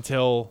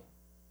 Until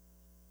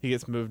he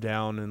gets moved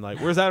down and like,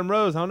 where's Adam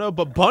Rose? I don't know,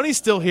 but Bunny's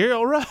still here.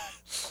 All right.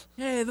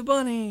 Hey, the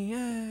Bunny.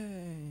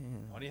 Yay.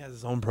 Bunny has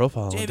his own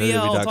profile on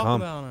JBL, talk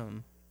WWE.com. about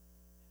him.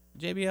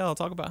 JBL,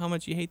 talk about how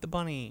much you hate the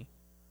Bunny,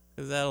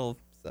 because that'll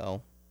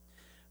sell.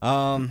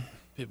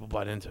 People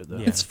bought into it though.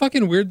 Yeah. It's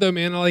fucking weird though,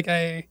 man.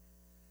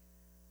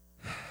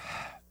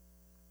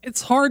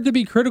 It's hard to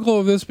be critical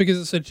of this because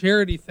it's a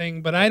charity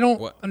thing, but I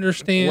don't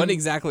understand. What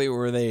exactly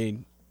were they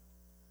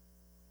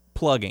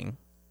plugging?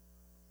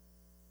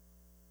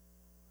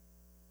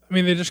 I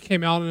mean, they just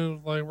came out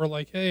and were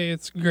like, "Hey,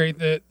 it's great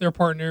that they're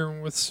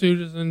partnering with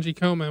Sudas and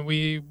G-Coma, and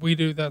we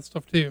do that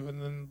stuff too." And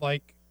then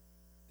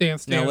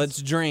dance. Now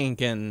let's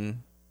drink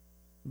and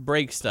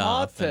break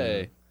stuff.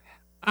 Latte.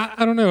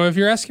 I don't know. If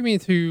you're asking me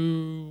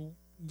to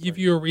give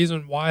you a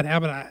reason why it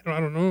happened, I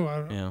don't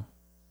know. Yeah.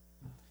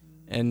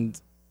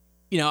 And,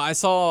 I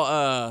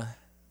saw,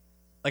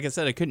 like I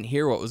said, I couldn't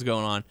hear what was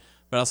going on,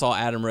 but I saw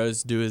Adam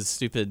Rose do his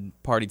stupid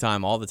party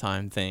time all the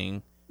time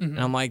thing. Mm-hmm. And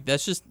I'm like, it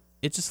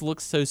just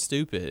looks so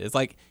stupid. It's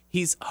like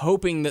he's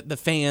hoping that the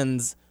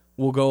fans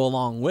will go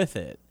along with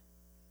it.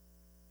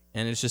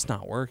 And it's just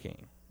not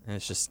working. And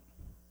it's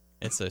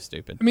so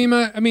stupid. I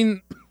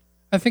mean,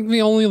 I think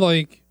the only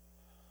are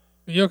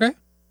you okay?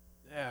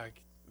 Yeah, I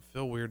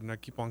feel weird and I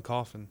keep on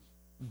coughing.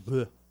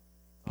 Blech.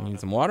 You need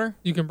some water?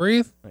 You can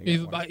breathe.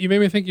 You made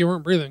me think you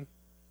weren't breathing.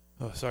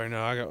 Oh, sorry.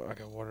 No, I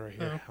got water right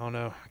here. I don't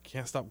know. I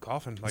can't stop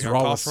coughing. It's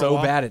raw so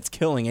bad it's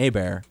killing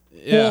A-Bear.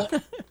 Yeah.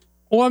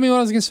 Well, I mean, what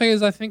I was gonna say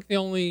is I think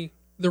the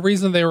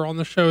reason they were on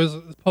the show is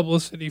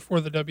publicity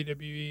for the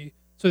WWE,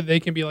 so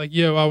they can be like,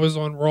 "Yo, I was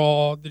on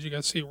Raw. Did you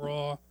guys see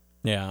Raw?"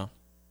 Yeah.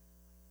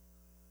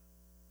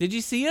 Did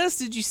you see us?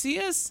 Did you see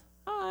us?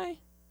 Hi.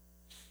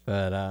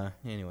 But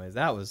anyways,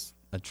 that was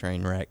a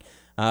train wreck.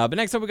 But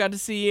next up, we got to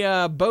see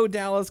Bo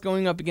Dallas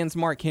going up against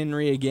Mark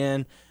Henry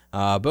again.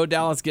 Bo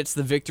Dallas gets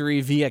the victory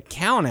via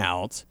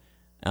countout,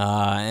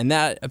 and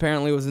that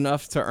apparently was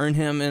enough to earn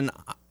him an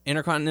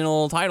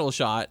Intercontinental title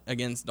shot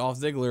against Dolph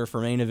Ziggler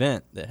for main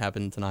event that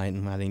happened tonight,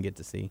 and I didn't get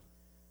to see.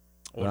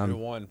 Who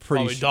won?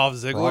 Pretty Probably Dolph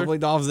Ziggler. Probably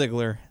Dolph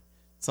Ziggler,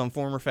 some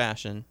form or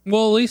fashion.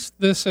 Well, at least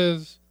this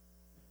is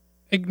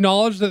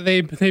acknowledge that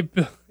they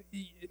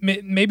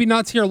maybe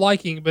not to your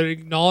liking, but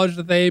acknowledge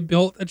that they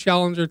built a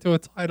challenger to a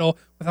title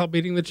without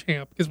beating the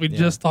champ, because we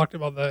just talked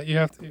about that. You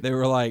have to. They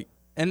were like,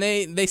 and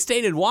they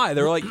stated why.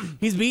 They were like,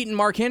 he's beaten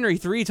Mark Henry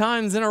 3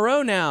 times in a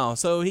row now,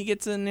 so he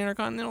gets an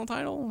Intercontinental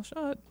title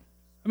shot.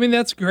 I mean,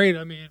 that's great.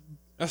 I mean,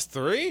 That's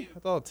 3? I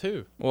thought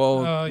 2.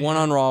 Well, one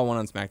on Raw, one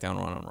on SmackDown,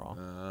 one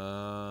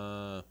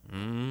on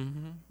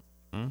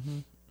Raw.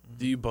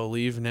 Do you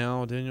believe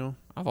now, Daniel?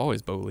 I've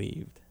always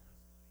believed.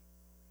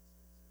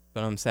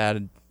 But I'm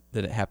sad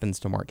that it happens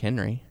to Mark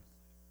Henry.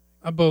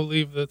 I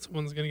believe that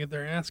someone's gonna get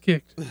their ass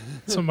kicked.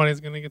 Somebody's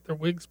gonna get their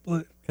wig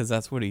split. Because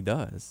that's what he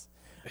does.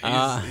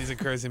 He's a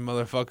crazy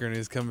motherfucker, and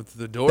he's coming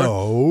through the door.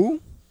 Oh?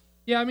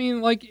 Yeah, I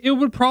mean, it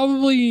would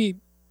probably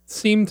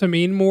seem to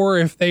mean more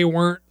if they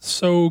weren't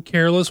so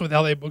careless with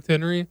how they booked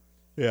Henry.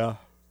 Yeah.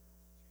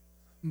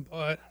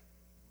 But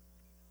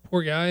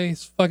poor guy,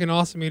 he's fucking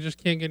awesome. He just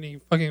can't get any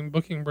fucking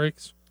booking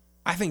breaks.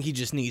 I think he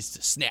just needs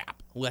to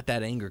snap. Let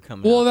that anger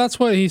come Well, out. that's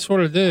what he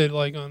sort of did.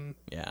 Yeah.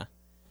 That's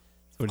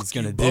what he's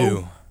going to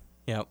do.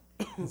 Yep.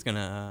 He's going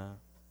to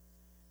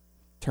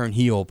turn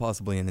heel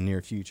possibly in the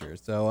near future.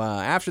 So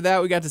after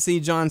that, we got to see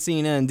John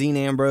Cena and Dean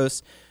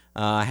Ambrose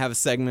have a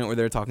segment where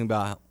they're talking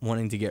about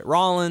wanting to get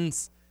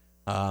Rollins.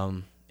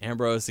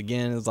 Ambrose,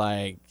 again, is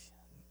like,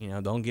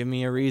 don't give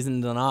me a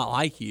reason to not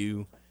like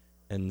you.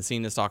 And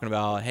Cena's talking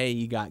about, hey,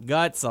 you got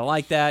guts. I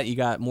like that. You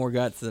got more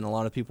guts than a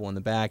lot of people in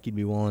the back. You'd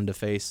be willing to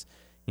face,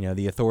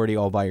 the authority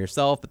all by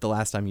yourself. But the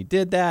last time you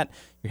did that,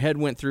 your head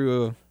went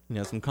through,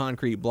 some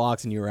concrete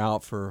blocks and you were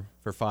out for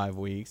 5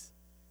 weeks.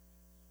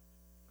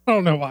 I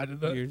don't know why I did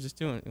that. You're just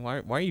doing. Why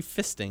are you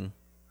fisting?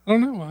 I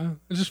don't know why.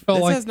 It just felt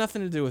This like has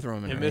nothing to do with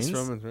Roman You Reigns.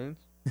 missed Roman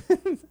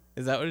Reigns?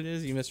 Is that what it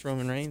is? You missed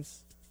Roman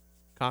Reigns?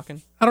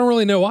 Cocking? I don't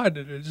really know why I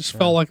did it. It just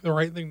felt like the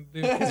right thing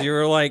to do. Because you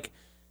were like,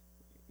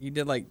 you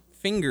did like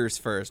fingers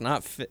first,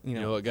 not You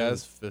know what,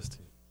 guys? Fisting.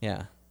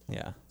 Yeah.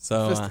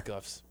 So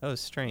Fisticuffs. that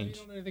was You strange.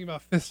 don't know anything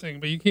about fisting,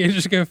 but you can't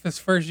just go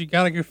fist first. You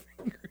gotta go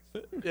fingers.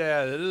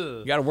 Yeah, it You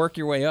is. got to work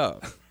your way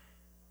up.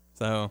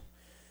 So,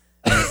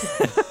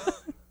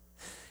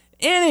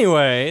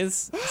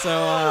 anyways,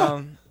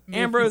 so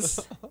Ambrose.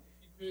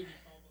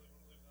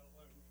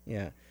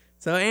 Yeah.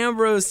 So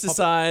Ambrose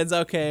decides,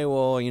 okay,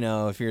 well,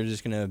 if you're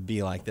just gonna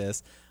be like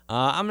this,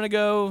 I'm gonna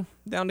go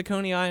down to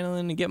Coney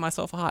Island and get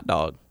myself a hot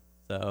dog.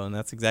 So, and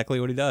that's exactly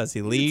what he does.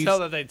 He You leaves, can tell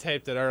that they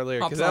taped it earlier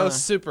Hops because that on was a-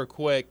 super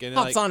quick. And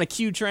hops on a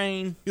Q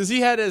train. because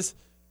he had his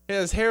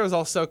hair was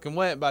all soaking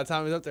wet. By the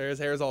time he was up there, his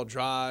hair was all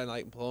dry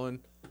and blowing.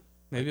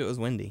 Maybe it was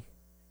windy.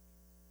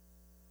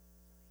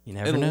 You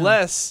never know.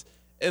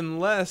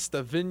 Unless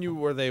the venue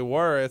where they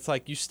were, it's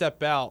like you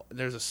step out, and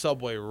there's a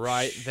Subway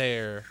right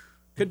there.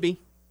 Could be.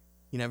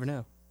 You never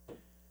know.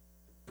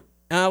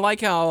 And I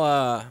like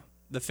how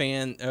the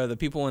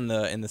people in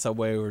the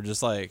subway were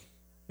just like,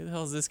 "Who the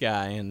hell is this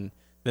guy?" And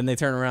then they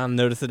turn around and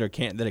notice that a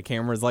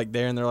camera's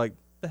there, and they're like,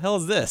 "The hell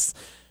is this?"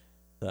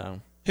 So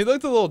He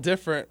looked a little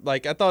different. I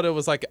thought it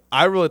was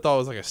I really thought it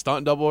was like a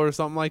stunt double or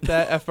something like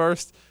that at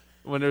first.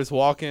 When it was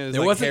walking, it was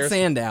there like wasn't hair.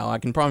 Sandow. I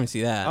can promise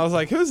you that. I was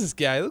like, "Who's this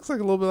guy? He looks like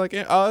a little bit like."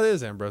 Oh, it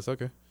is Ambrose.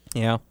 Okay.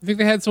 Yeah. I think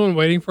they had someone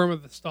waiting for him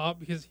at the stop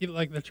because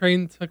the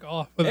train took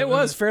off. It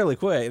was fairly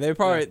quick. They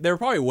were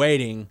probably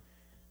waiting,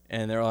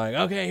 and they were like,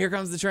 "Okay, here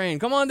comes the train.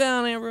 Come on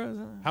down, Ambrose."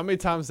 How many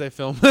times they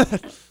film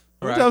that?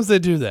 How many times they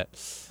do that?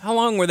 How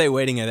long were they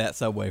waiting at that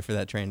subway for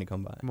that train to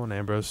come by? Come on,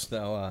 Ambrose.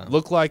 So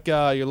Look like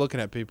you're looking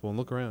at people and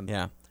look around.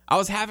 yeah, I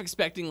was half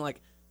expecting like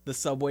the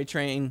subway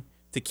train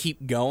to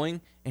keep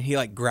going, and he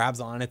like grabs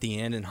on at the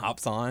end and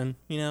hops on.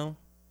 You know.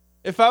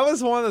 If I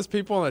was one of those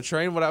people on a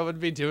train, what I would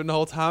be doing the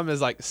whole time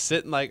is like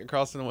sitting like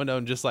across from the window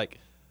and just like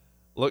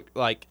look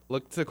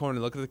to the corner,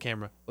 look at the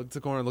camera, look to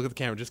the corner, look at the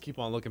camera, just keep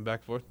on looking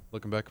back and forth,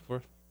 looking back and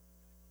forth.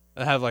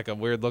 I have like a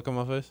weird look on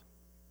my face.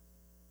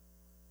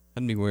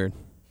 That'd be weird.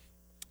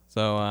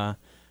 So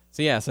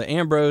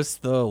Ambrose,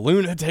 the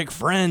lunatic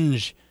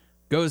fringe,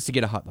 goes to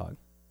get a hot dog.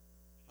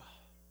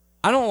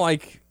 I don't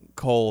like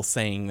Cole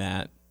saying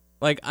that.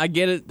 Like, I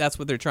get it. That's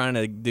what they're trying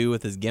to do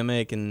with his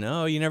gimmick, and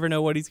you never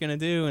know what he's gonna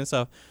do and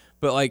stuff.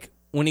 But like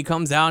when he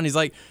comes out and he's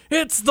like,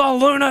 "It's the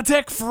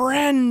lunatic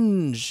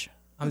fringe,"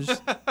 I'm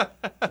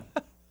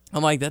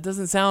like, that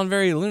doesn't sound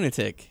very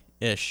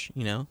lunatic-ish,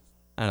 you know?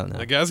 I don't know.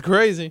 That guy's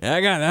crazy.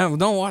 That guy,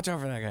 don't watch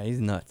out for that guy. He's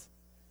nuts.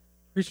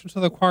 Reaching to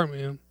the choir,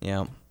 man.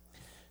 Yeah.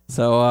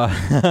 So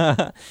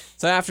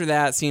so after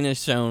that,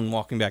 Cena's shown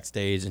walking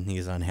backstage, and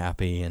he's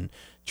unhappy, and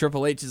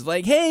Triple H is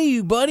like, "Hey,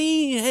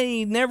 buddy,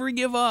 hey, never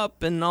give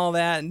up," and all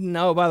that.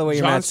 No, by the way,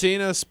 John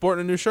Cena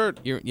sporting a new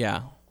shirt.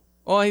 Yeah.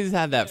 Well, he's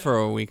had that for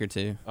a week or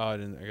two. Oh, I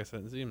guess I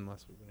didn't see him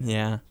last week.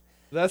 Yeah.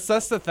 That's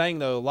the thing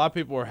though. A lot of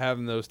people are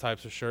having those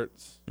types of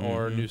shirts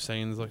or new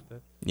sayings like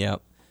that.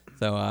 Yep.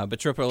 So, but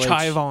Triple H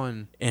Chive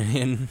on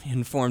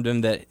informed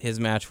him that his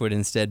match would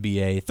instead be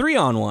a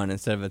 3-on-1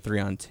 instead of a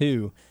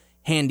 3-on-2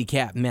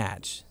 handicap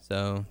match.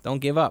 So don't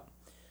give up.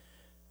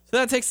 So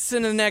that takes us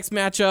into the next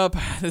matchup.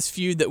 This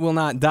feud that will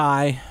not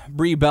die.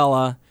 Brie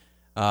Bella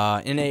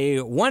in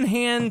a one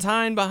hand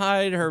tied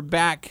behind her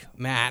back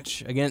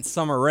match against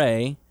Summer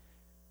Rae.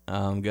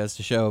 Goes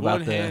to show about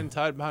one hand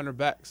tied behind her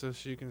back so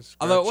she can scratch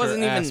although it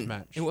wasn't her ass even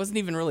match. It wasn't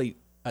even really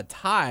a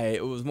tie.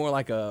 It was more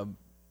like a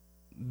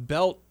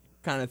belt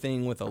kind of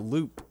thing with a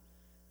loop.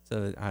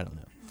 So I don't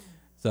know.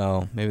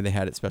 So maybe they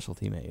had it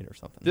specialty made or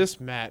something. This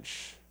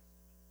match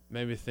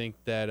made me think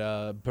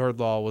that Bird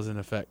Law was in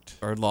effect.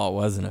 Bird Law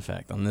was in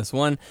effect on this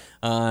one.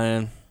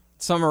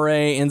 Summer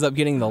Rae ends up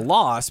getting the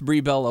loss.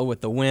 Brie Bella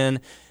with the win.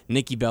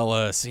 Nikki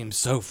Bella seems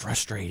so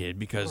frustrated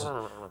because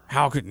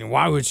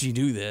why would she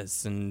do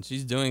this? And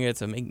she's doing it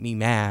to make me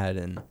mad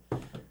and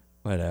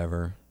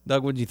whatever.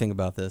 Doug, what do you think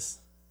about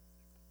this?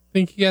 I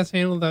think you guys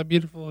handled that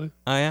beautifully.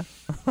 Oh, yeah?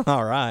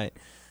 All right.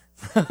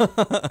 I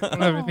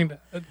don't have anything to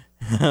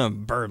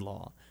add. Bird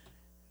Law.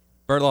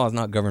 Bird Law is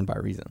not governed by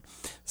reason.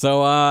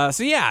 So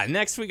yeah,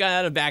 next we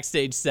got a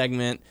backstage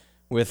segment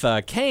with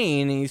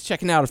Kane, and he's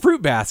checking out a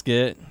fruit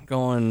basket,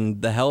 going,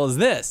 "The hell is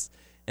this?"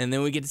 And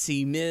then we get to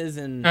see Miz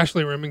and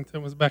Ashley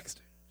Remington was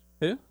backstage.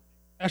 Who?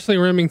 Ashley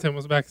Remington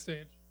was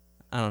backstage.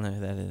 I don't know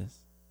who that is.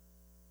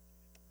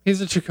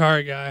 He's a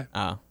Chikara guy.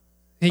 Oh,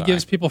 He sorry.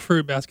 gives people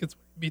fruit baskets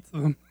when he beats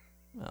them.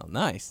 Oh,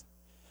 nice.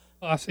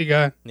 Classy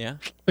guy. Yeah,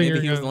 Finger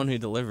maybe he was the guns. one who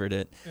delivered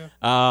it. Yeah.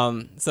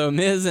 So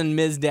Miz and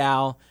Ms.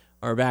 Dow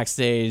are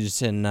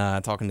backstage and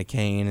talking to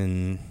Kane,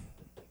 and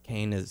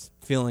Kane is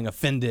feeling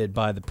offended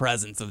by the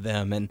presence of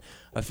them and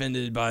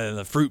offended by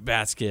the fruit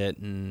basket,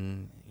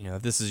 and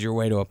if this is your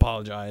way to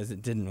apologize,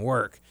 it didn't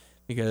work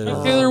because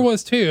Taylor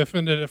was too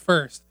offended at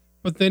first,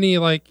 but then he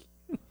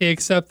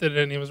accepted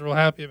it and he was real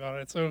happy about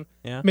it. So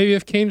yeah. maybe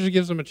if Kane just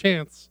gives him a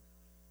chance.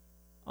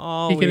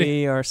 All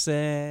we are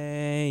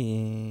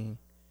saying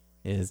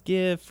is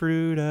give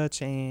fruit a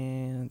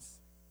chance.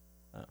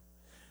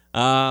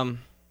 So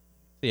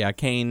yeah,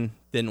 Kane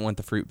didn't want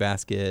the fruit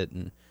basket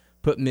and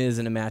put Miz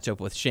in a matchup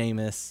with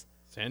Sheamus.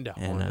 Sandow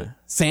And wanted it.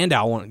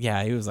 Sandow wanted,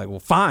 yeah, he was like, "Well,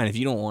 fine, if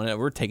you don't want it,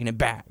 we're taking it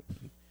back."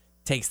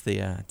 Takes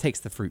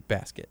the fruit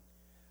basket.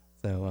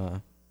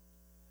 So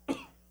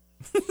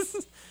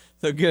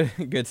so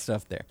good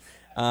stuff there.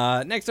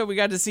 Next up, we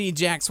got to see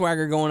Jack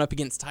Swagger going up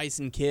against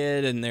Tyson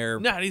Kidd and their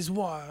Natty's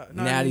wife.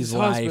 Natty's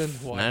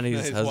wife,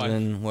 Natty's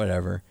husband,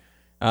 whatever.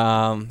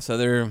 So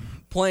they're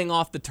playing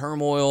off the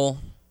turmoil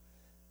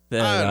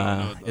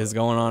that is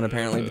going on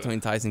apparently between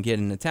Tyson Kidd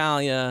and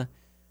Natalya.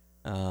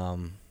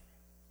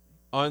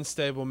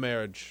 Unstable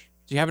marriage.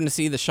 Did you happen to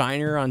see the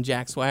shiner on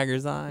Jack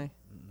Swagger's eye?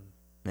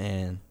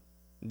 Man,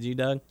 did you,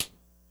 Doug?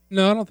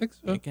 No, I don't think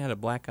so. He had a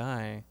black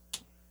eye.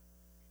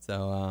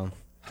 So,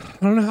 I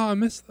don't know how I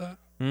missed that.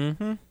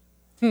 And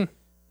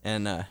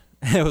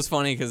it was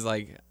funny because,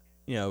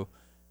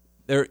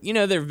 there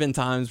have been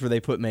times where they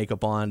put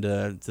makeup on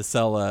to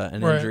sell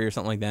an Right. injury or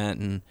something like that,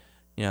 and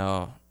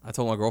I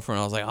told my girlfriend,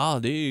 I was like, "Oh,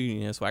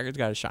 dude, Swagger's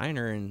got a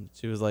shiner," and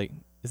she was like,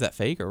 "Is that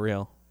fake or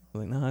real?" I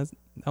was like, "No,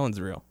 that one's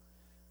real."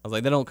 I was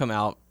like, "They don't come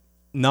out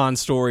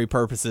non-story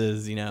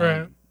purposes,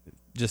 Right.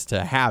 just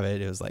to have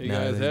it." It was like, You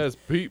no, guys they- has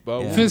Pete,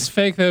 Bo. Yeah. If it's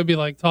fake, they would be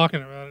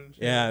talking about it. And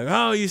shit. yeah.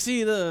 Oh, you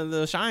see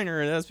the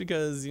shiner? That's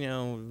because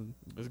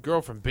His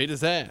girlfriend beat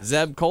his ass.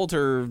 Zeb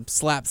Coulter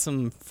slapped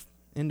some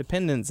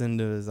independence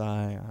into his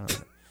eye. I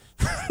don't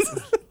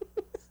know.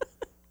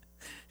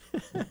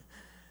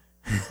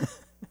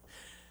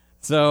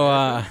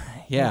 So,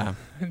 yeah.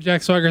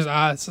 Jack Swagger's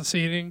eyes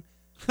seceding.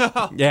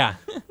 Yeah.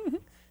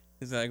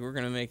 He's like, we're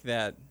going to make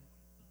that.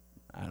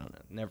 I don't know.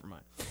 Never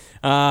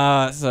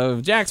mind.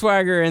 So Jack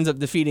Swagger ends up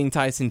defeating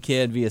Tyson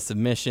Kidd via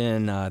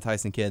submission.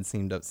 Tyson Kidd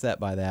seemed upset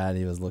by that.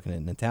 He was looking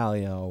at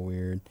Natalia all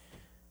weird.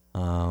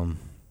 I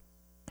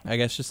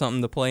guess just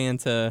something to play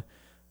into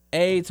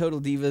A,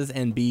 Total Divas,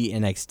 and B,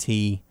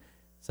 NXT.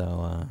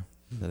 So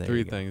there Three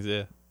you go. things,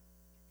 yeah.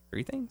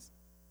 3 things?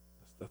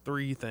 That's the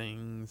 3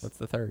 things. What's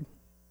the third?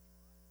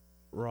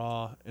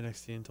 Raw,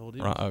 NXT, and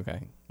Total Divas. Raw,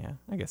 okay. Yeah,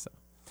 I guess so.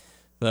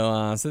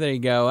 So there you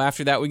go.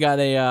 After that, we got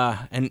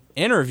an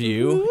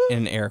interview,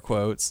 in air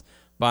quotes,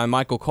 by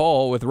Michael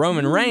Cole with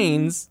Roman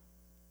Reigns.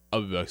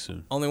 I'll be back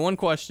soon. Only one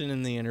question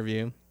in the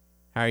interview.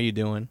 How are you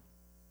doing?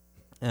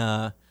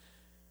 And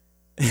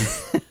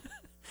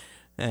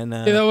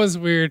Yeah, that was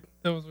weird.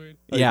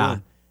 yeah.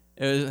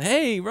 It was,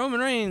 hey, Roman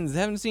Reigns,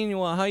 haven't seen you in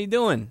a while. How you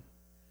doing?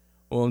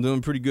 Well, I'm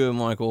doing pretty good,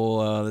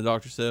 Michael. The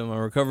doctor said my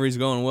recovery's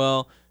going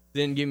well.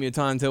 Didn't give me a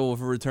timetable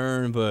for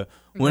return, but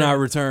when I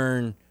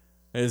return,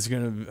 I'm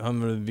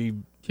gonna be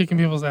Kicking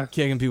people's ass.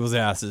 kicking people's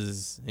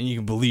asses, and you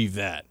can believe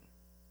that.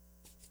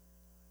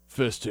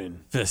 Fisting.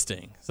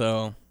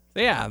 So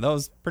yeah, that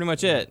was pretty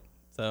much it.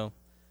 So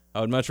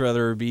I would much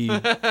rather be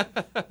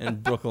in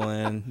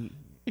Brooklyn.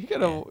 You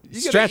gotta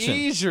Stretching.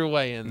 ease your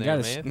way in You there,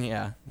 gotta, man.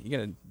 yeah, you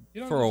gotta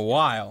You don't for a just-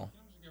 while,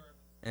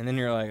 and then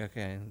you're like,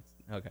 okay.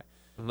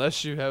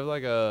 Unless you have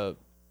like a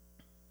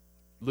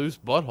loose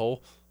butthole.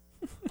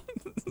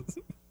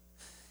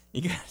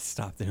 You gotta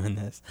stop doing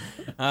this.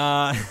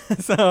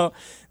 So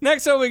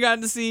next up, we got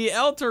to see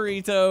El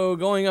Torito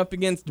going up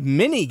against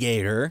Mini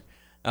Gator.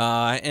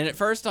 And at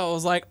first, I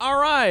was like, "All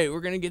right, we're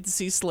gonna get to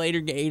see Slater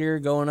Gator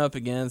going up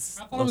against."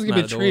 I thought it was Los gonna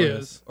be Matadores.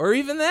 trios. or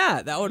even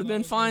that. That would have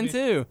been fine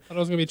too. I thought it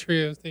was gonna be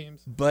trios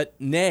teams. But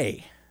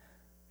nay,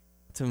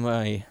 to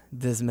my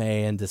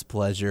dismay and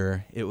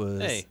displeasure, it was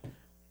Hey.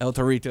 El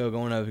Torito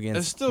going up It's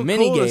against still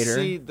Mini cool Gator. to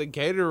see the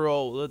Gator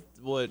roll.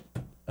 What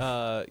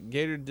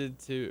Gator did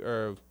to,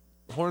 or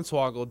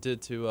Hornswoggle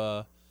did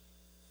to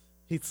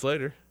Heath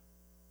Slater.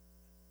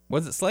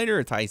 Was it Slater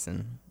or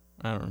Tyson?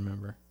 I don't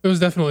remember. It was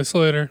definitely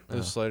Slater. It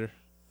was Slater.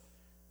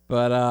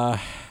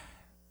 But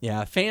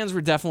yeah, fans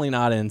were definitely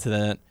not into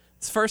that.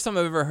 It's the first time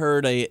I've ever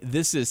heard a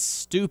 "this is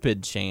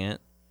stupid"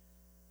 chant.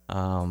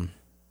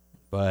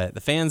 But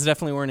the fans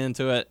definitely weren't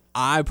into it.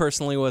 I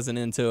personally wasn't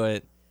into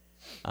it.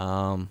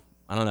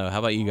 I don't know. How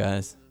about you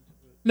guys?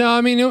 No,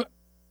 I mean,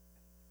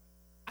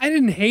 I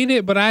didn't hate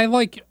it, but I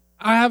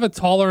have a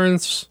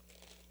tolerance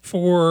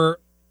for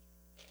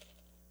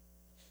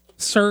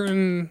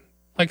certain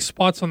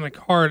spots on the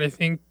card. I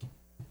think,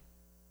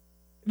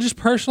 just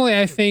personally,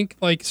 I think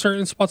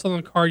certain spots on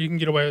the card you can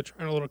get away with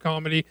trying a little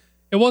comedy.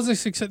 It was a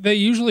success. They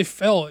usually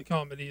fail at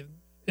comedy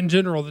in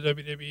general. The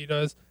WWE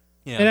does,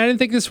 Yeah. and I didn't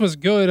think this was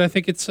good. I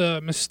think it's a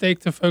mistake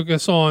to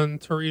focus on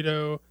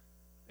Torito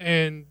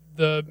and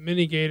the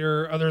Mini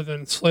Gator, other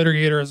than Slater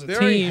Gator as a They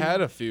team. already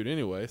had a feud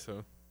anyway,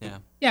 so.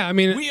 Yeah, I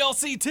mean, We all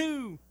see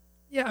too.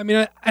 yeah, I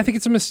mean, I think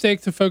it's a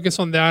mistake to focus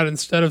on that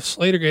instead of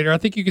Slater Gator. I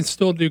think you can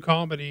still do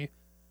comedy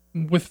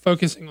with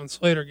focusing on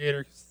Slater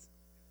Gator 'cause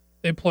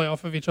they play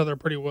off of each other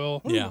pretty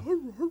well. Yeah.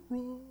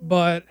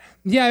 But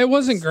yeah, it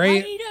wasn't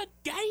great.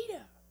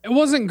 It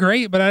wasn't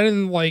great, but I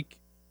didn't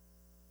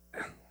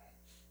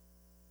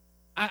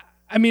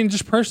I mean,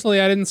 just personally,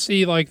 I didn't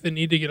see the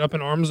need to get up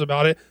in arms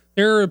about it.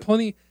 There are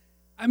plenty.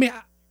 I mean,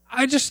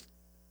 I just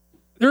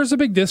there's a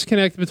big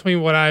disconnect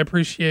between what I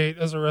appreciate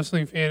as a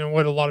wrestling fan and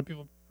what a lot of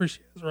people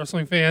appreciate as a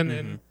wrestling fan,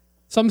 and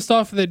some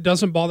stuff that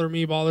doesn't bother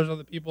me bothers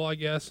other people, I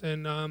guess,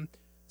 and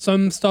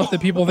some stuff that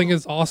people think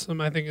is awesome,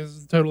 I think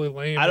is totally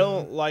lame. I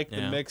don't like the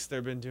Yeah. mix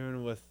they've been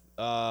doing with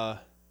all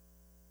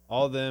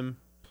them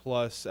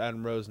plus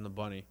Adam Rose and the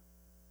Bunny.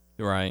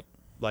 You're right.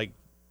 Like,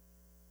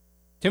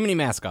 Too many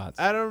mascots.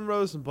 Adam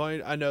Rose and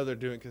Bunny, I know they're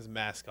doing it because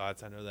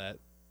mascots, I know that.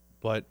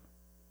 But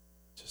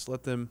just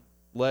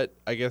let,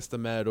 I guess, the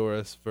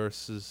Matadores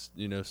versus,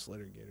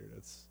 Slater Gator.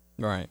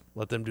 Right.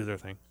 Let them do their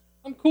thing.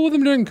 I'm cool with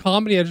them doing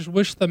comedy. I just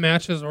wish the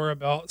matches were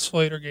about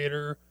Slater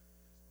Gator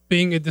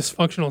being a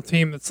dysfunctional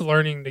team that's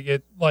learning to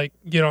get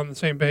on the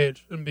same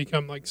page and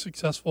become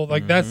successful.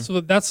 That's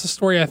the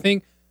story. I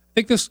think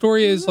the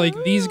story is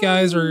these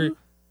guys are,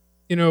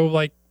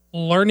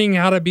 learning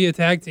how to be a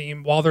tag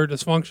team while they're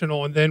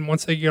dysfunctional, and then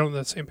once they get on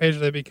the same page,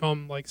 they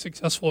become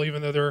successful,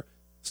 even though they're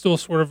still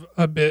sort of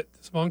a bit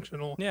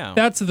dysfunctional. Yeah.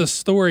 That's the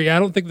story. I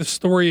don't think the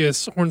story is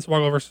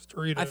Hornswoggle versus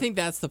Torito. I think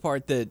that's the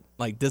part that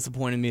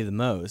disappointed me the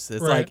most. It's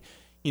Right.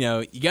 you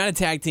got a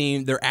tag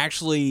team. They're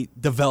actually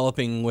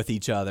developing with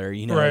each other.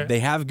 Right. They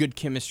have good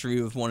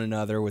chemistry with one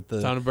another. With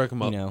the Time to break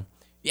them up.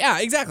 Yeah,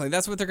 exactly.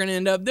 That's what they're going to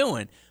end up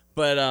doing.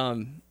 But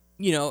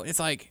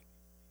it's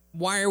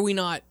why are we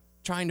not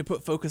trying to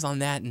put focus on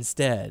that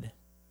instead?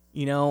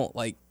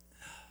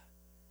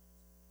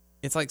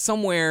 It's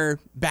somewhere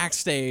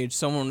backstage,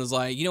 someone was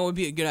like, it would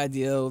be a good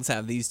idea. Let's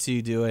have these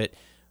two do it.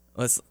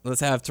 Let's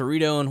have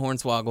Torito and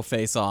Hornswoggle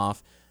face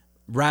off,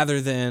 rather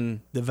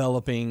than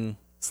developing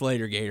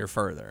Slater Gator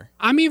further.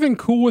 I'm even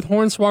cool with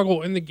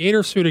Hornswoggle in the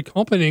gator suit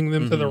accompanying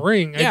them to the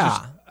ring.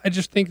 I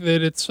just think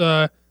that it's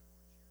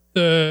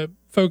the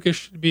focus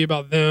should be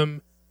about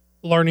them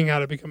learning how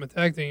to become a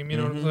tag team. You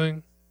know what I'm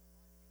saying?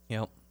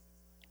 Yep.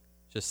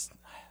 Just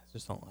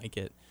don't like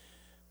it.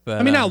 But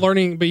I mean, not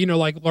learning, but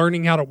like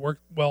learning how to work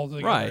well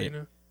together. Right. You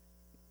know?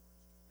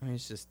 I mean,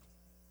 it's just,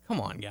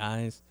 come on,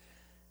 guys.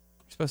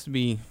 You're supposed to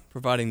be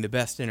providing the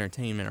best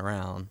entertainment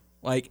around.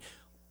 Like,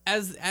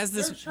 as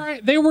this,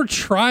 they were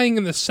trying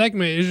in the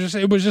segment.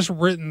 It was just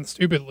written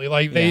stupidly.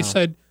 Like they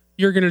said,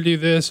 you're going to do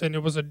this, and it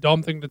was a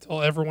dumb thing to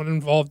tell everyone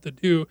involved to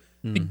do.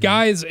 The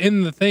guys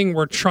in the thing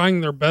were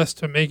trying their best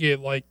to make it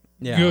like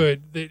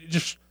good.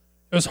 It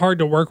was hard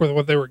to work with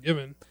what they were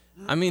given.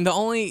 I mean, the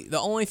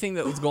only thing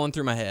that was going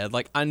through my head,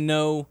 like, I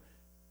know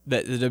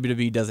that the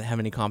WWE doesn't have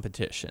any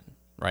competition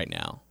right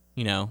now.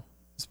 You know,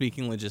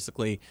 speaking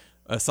logistically,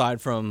 aside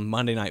from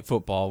Monday Night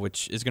Football,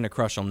 which is going to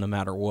crush them no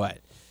matter what.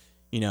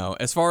 You know,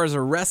 as far as a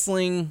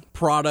wrestling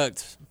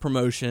product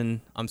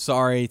promotion, I'm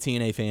sorry,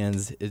 TNA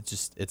fans,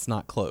 it's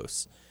not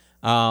close.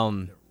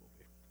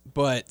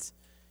 But,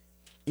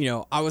 you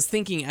know, I was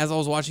thinking as I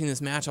was watching this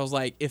match, I was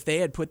like, if they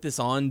had put this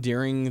on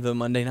during the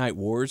Monday Night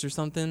Wars or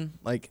something,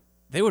 like,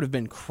 they would have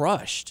been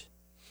crushed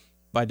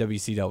by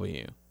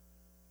WCW.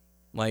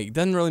 Like,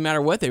 doesn't really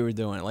matter what they were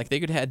doing. Like,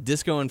 they could have had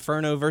Disco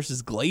Inferno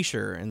versus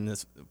Glacier, and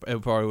it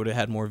probably would have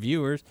had more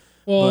viewers.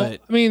 Well, but,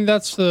 I mean,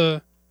 that's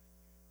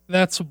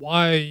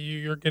why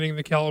you're getting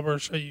the caliber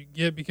show you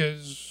get,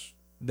 because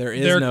there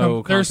is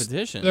no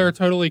competition. They're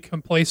totally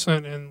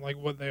complacent in like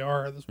what they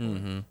are at this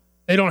point.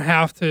 They don't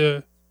have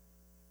to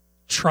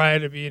try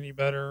to be any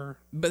better.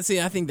 But see,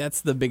 I think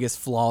that's the biggest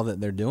flaw that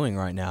they're doing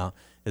right now,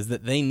 is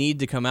that they need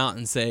to come out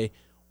and say,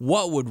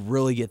 what would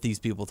really get these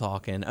people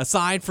talking,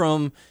 aside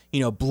from,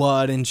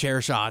 blood and chair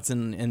shots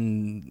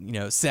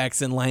and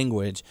sex and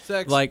language.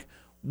 Like,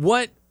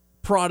 what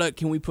product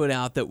can we put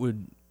out that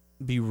would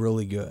be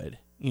really good?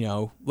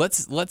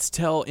 Let's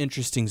tell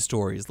interesting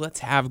stories.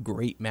 Let's have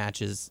great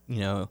matches.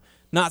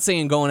 Not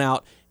saying going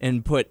out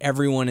and put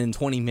everyone in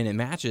 20-minute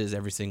matches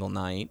every single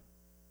night,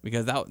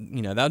 because that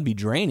would be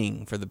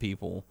draining for the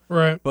people.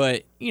 Right.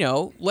 But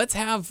let's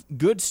have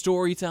good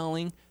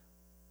storytelling.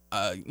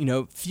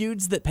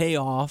 Feuds that pay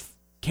off,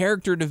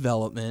 character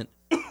development.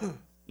 I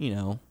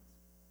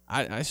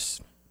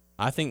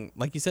think,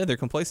 like you said, they're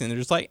complacent. They're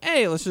just like,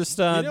 hey, let's just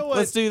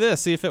let's do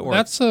this, see if it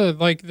works. That's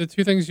like the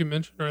two things you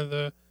mentioned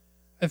are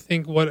I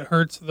think what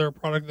hurts their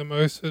product the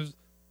most is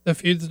the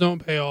feuds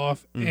don't pay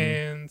off,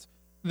 and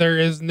there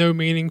is no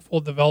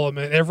meaningful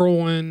development.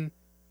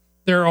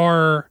 There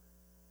are,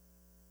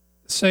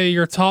 say,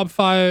 your top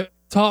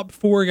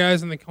 4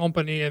 guys in the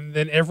company, and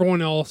then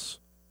everyone else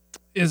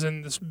is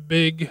in this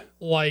big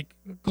like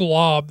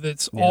glob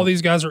that's all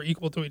these guys are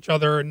equal to each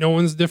other, and no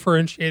one's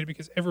differentiated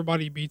because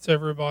everybody beats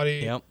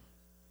everybody. Yep.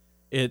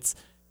 It's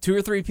 2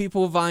 or 3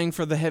 people vying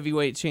for the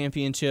heavyweight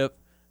championship,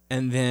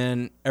 and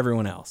then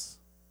everyone else.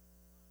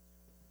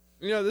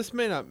 This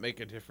may not make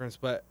a difference,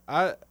 but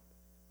I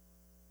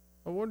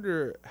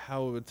wonder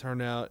how it would turn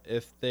out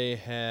if they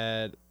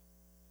had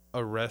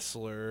a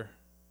wrestler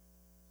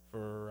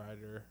for a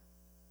writer.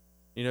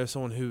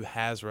 Someone who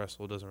has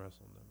wrestled, doesn't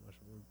wrestle that much,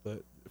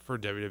 but for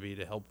WWE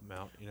to help them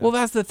out. Well,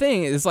 that's the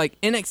thing. It's like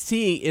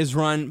NXT is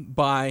run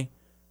by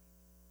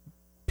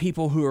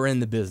people who are in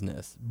the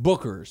business,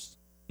 bookers,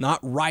 not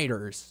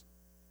writers.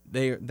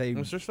 Their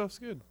stuff's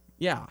good.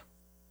 Yeah.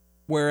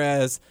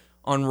 Whereas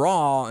on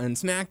Raw and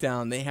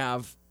SmackDown, they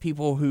have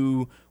people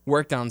who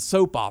worked on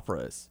soap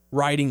operas,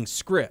 writing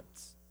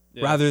scripts,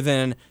 rather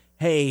than,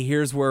 hey,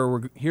 here's where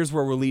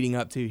we're leading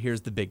up to.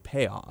 Here's the big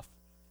payoff.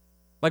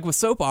 Like with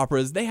soap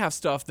operas, they have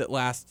stuff that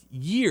lasts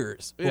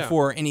years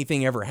before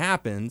anything ever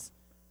happens.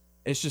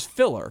 It's just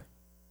filler,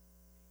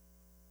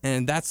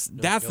 and that's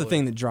the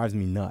thing that drives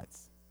me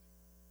nuts.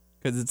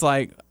 Because it's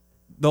like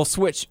they'll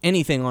switch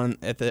anything on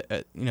at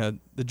the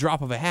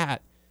drop of a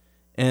hat,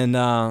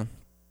 and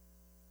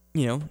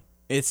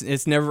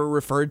it's never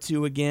referred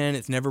to again.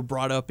 It's never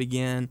brought up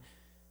again.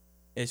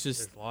 It's just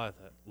there's a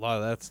lot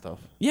of that stuff.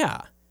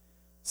 Yeah,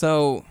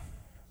 so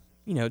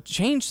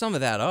change some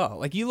of that up.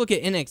 Like you look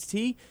at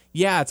NXT,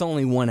 it's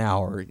only 1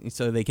 hour,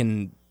 so they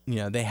can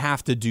they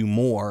have to do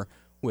more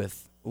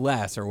with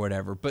less or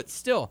whatever. But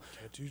still,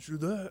 can't teach you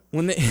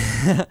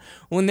that.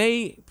 When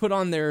they put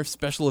on their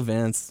special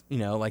events,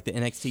 like the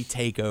NXT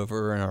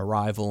Takeover and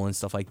Arrival and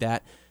stuff like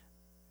that,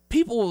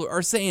 people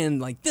are saying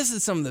like this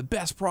is some of the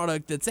best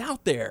product that's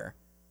out there.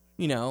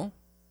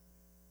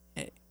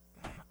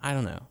 I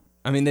don't know.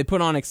 I mean, they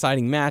put on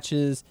exciting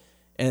matches,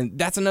 and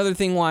that's another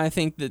thing why I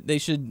think that they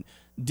should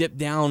dip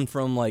down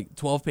from like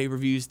 12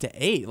 pay-per-views to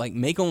 8. Like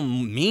make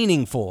them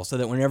meaningful so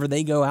that whenever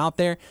they go out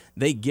there,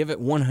 they give it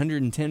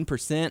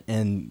 110%,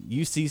 and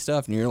you see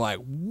stuff and you're like,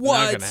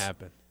 what? Not gonna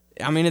happen.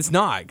 I mean, it's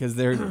not, because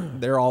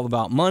they're all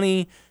about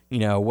money.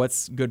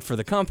 What's good for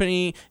the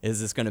company?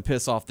 Is this going to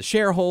piss off the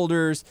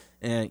shareholders?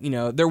 And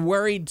they're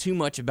worried too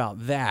much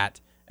about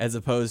that as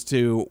opposed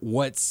to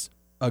what's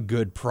a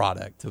good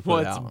product to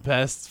put out. What's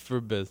best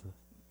for business?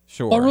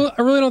 Sure. Well,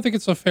 I really don't think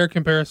it's a fair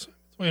comparison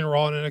between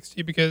Raw and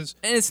NXT because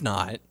And it's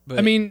not. But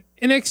I mean,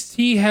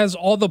 NXT has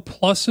all the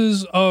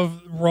pluses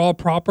of Raw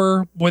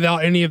proper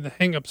without any of the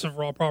hangups of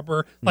Raw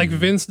proper. Like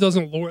Vince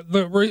doesn't lord.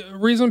 The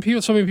reason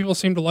so many people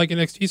seem to like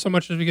NXT so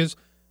much is because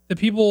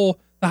the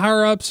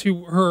higher ups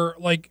who are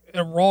like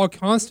at Raw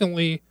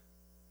constantly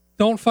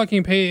don't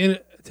fucking pay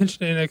attention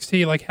to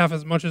NXT like half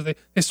as much as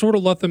they sort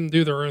of let them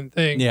do their own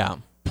thing. yeah.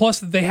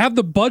 Plus, they have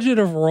the budget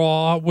of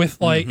Raw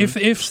with like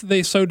if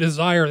they so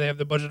desire, they have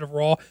the budget of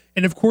Raw,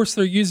 and of course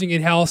they're using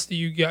in-house.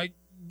 You got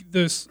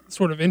those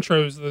sort of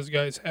intros those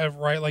guys have,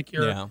 right? Like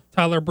your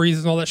Tyler Breeze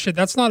and all that shit.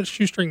 That's not a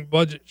shoestring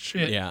budget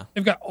shit. Yeah.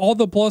 They've got all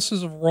the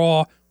pluses of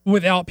Raw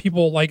without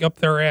people like up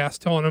their ass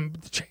telling them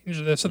to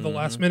change this at the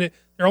last minute.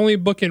 They're only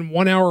booking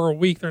 1 hour a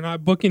week. They're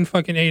not booking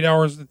fucking 8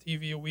 hours of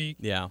TV a week.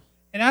 Yeah.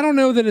 And I don't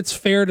know that it's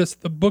fair to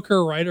the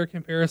Booker-Writer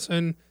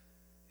comparison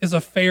is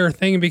a fair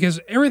thing because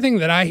everything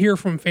that I hear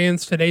from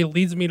fans today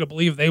leads me to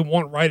believe they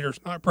want writers,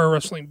 not pro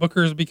wrestling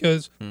bookers,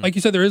 because like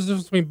you said, there is a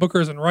difference between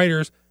bookers and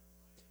writers.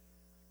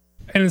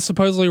 And it's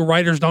supposedly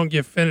writers don't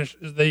give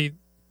finishes.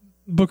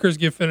 Bookers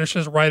give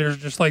finishes, writers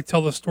just like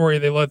tell the story.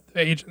 They let the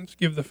agents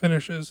give the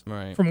finishes.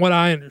 Right. From what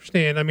I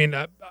understand. I mean,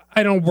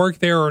 I don't work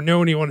there or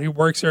know anyone who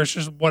works there. It's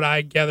just what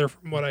I gather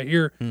from what I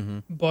hear.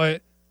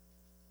 But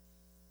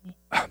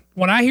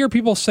when I hear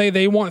people say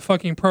they want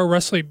fucking pro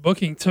wrestling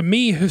booking, to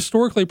me,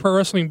 historically, pro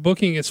wrestling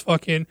booking is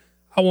fucking,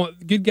 I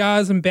want good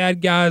guys and bad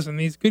guys, and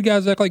these good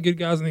guys act like good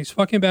guys, and these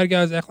fucking bad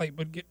guys act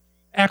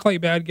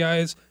like bad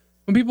guys.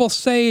 When people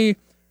say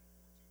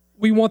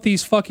we want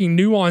these fucking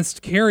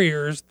nuanced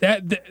carriers,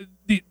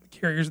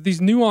 these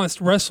nuanced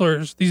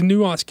wrestlers, these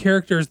nuanced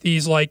characters,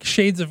 these like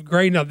shades of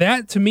gray. Now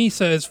that to me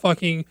says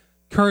fucking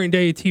current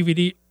day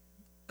TV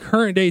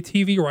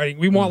writing.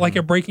 We want like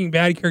a Breaking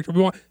Bad character.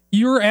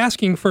 You're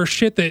asking for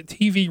shit that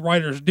TV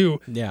writers do.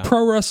 Yeah.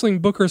 Pro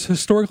wrestling bookers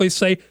historically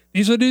say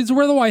these are dudes who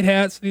wear the white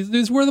hats, these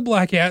dudes wear the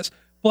black hats.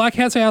 Black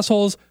hats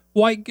assholes,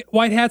 white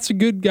hats are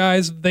good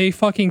guys. They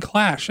fucking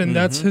clash, and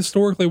that's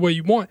historically what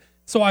you want.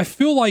 So I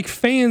feel like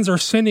fans are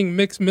sending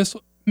mixed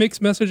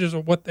messages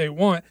of what they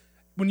want.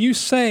 When you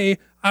say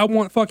I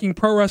want fucking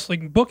pro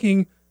wrestling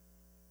booking,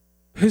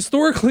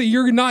 historically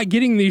you're not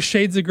getting these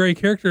shades of gray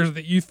characters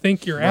that you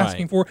think you're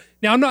asking for.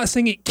 Now I'm not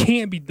saying it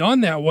can't be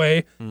done that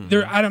way.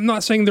 I'm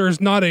not saying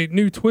there's not a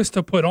new twist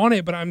to put on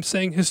it, but I'm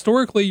saying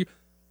historically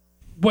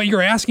what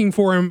you're asking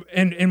for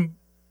and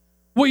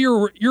what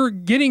you're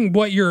getting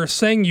what you're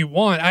saying you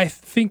want. I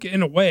think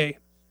in a way,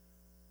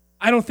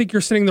 I don't think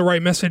you're sending the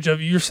right message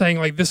of you're saying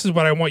like this is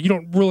what I want. You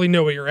don't really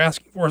know what you're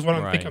asking for is what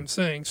I think I'm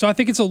saying. So I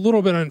think it's a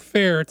little bit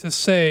unfair to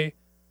say.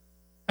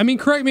 I mean,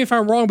 correct me if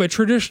I'm wrong, but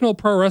traditional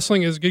pro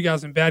wrestling is good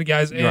guys and bad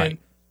guys, and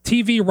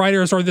TV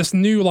writers are this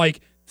new like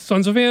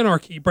Sons of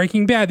Anarchy,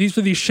 Breaking Bad. These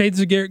are these shades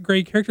of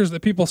gray characters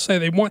that people say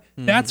they want.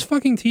 That's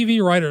fucking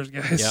TV writers,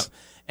 guys. Yep.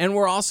 And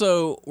we're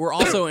also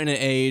in an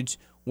age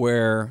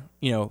where,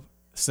 you know,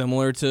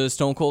 similar to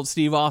Stone Cold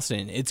Steve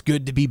Austin, it's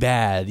good to be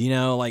bad. You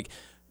know, like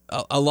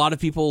a lot of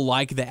people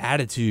like the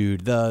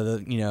attitude,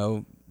 the you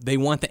know, they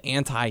want the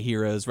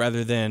anti-heroes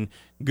rather than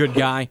good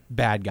guy,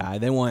 bad guy.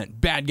 They want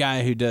bad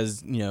guy who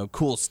does, you know,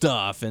 cool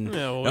stuff and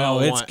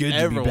it's good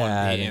to be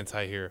bad. The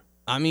anti-hero.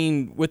 I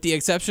mean, with the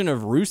exception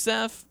of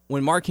Rusev,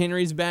 when Mark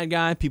Henry's bad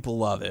guy, people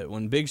love it.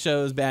 When Big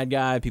Show's bad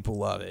guy, people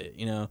love it.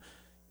 You know,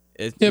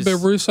 but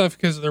Rusev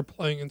because they're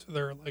playing into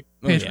their like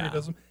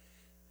patriotism.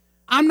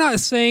 I'm not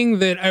saying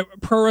that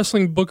pro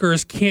wrestling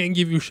bookers can't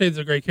give you shades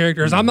of gray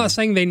characters. I'm not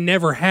saying they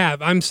never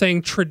have. I'm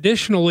saying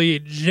traditionally,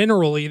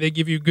 generally, they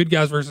give you good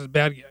guys versus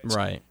bad guys.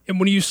 Right.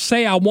 And when you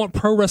say I want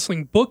pro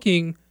wrestling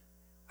booking,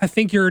 I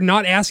think you're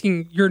not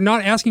asking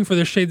for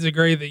the shades of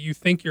gray that you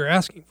think you're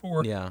asking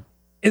for. Yeah.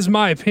 Is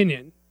my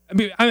opinion.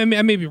 I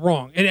may be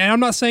wrong, and I'm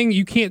not saying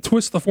you can't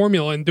twist the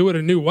formula and do it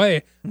a new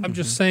way. I'm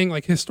just saying,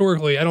 like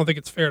historically, I don't think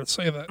it's fair to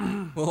say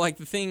that. Well, like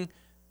the thing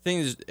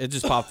is, it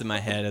just popped in my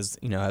head as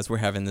you know, as we're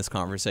having this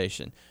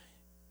conversation.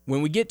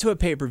 When we get to a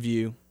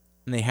pay-per-view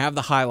and they have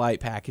the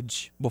highlight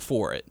package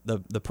before it, the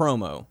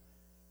promo,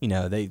 you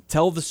know, they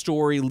tell the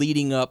story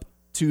leading up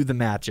to the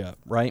matchup,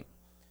 right?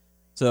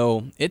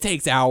 So it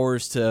takes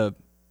hours to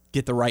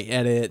get the right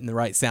edit and the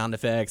right sound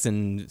effects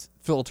and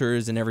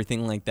filters and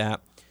everything like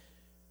that.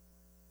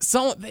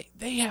 So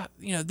they have,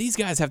 you know, these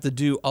guys have to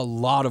do a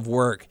lot of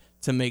work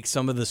to make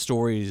some of the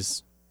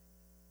stories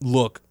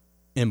look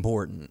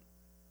important.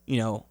 You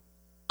know,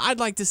 I'd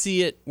like to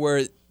see it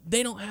where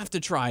they don't have to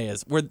try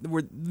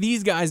where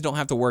these guys don't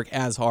have to work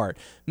as hard.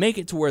 Make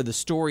it to where the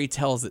story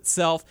tells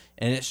itself,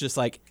 and it's just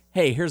like,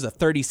 hey, here's a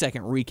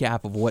 30-second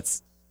recap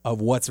of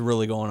what's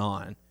really going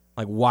on,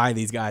 like why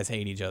these guys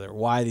hate each other,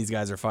 why these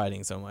guys are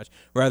fighting so much,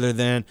 rather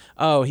than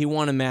he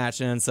won a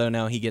match and so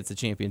now he gets a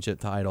championship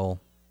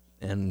title,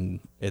 and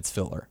it's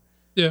filler.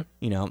 Yeah,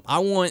 you know, I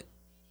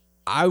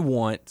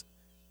want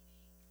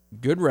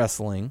good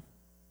wrestling,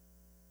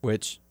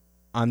 which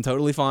I'm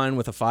totally fine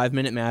with a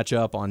 5-minute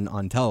matchup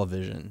on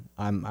television.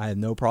 I have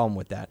no problem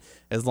with that,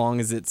 as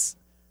long as it's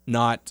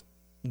not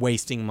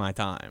wasting my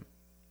time.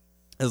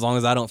 As long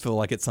as I don't feel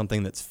like it's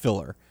something that's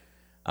filler,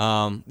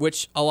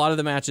 which a lot of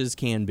the matches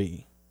can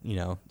be.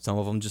 some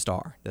of them just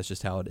are. That's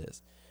just how it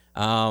is.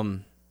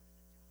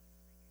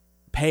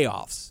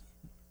 Payoffs.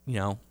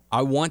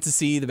 I want to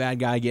see the bad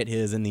guy get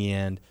his in the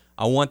end.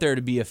 I want there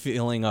to be a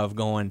feeling of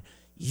going,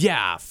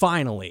 yeah,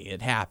 finally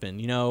it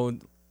happened,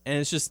 and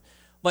it's just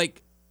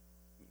like,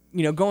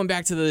 going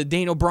back to the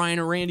Daniel Bryan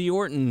and Randy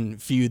Orton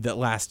feud that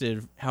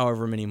lasted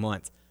however many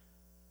months.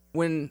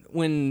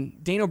 When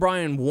Daniel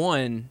Bryan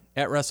won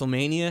at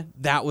WrestleMania,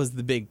 that was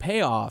the big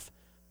payoff.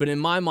 But in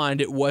my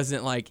mind, it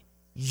wasn't like,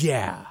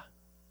 yeah.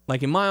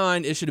 Like, in my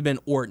mind, it should have been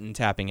Orton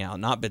tapping out,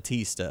 not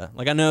Batista.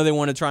 Like, I know they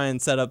want to try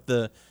and set up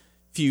the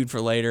feud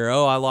for later.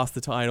 Oh, I lost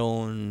the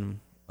title and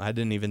I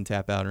didn't even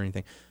tap out or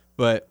anything.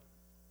 But,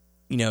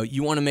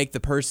 you want to make the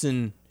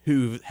person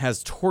who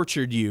has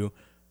tortured you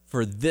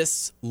for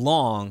this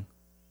long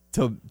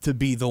to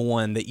be the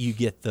one that you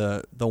get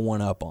the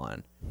one up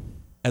on,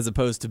 as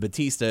opposed to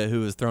Batista, who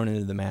was thrown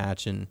into the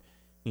match and,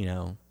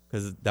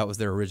 because that was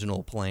their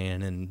original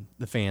plan and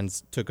the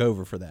fans took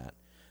over for that.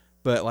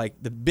 But, like,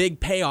 the big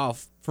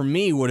payoff for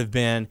me would have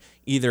been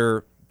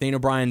either Daniel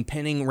Bryan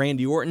pinning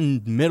Randy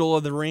Orton middle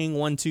of the ring,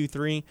 1, 2,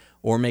 3,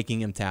 or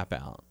making him tap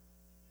out.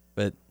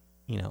 But,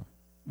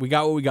 we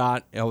got what we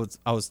got. I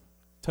was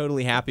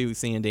totally happy with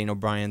seeing Daniel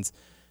Bryan's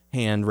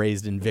hand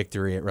raised in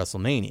victory at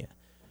WrestleMania.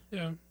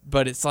 Yeah.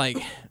 But it's like,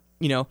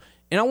 and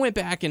I went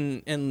back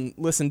and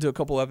listened to a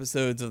couple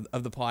episodes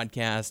of the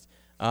podcast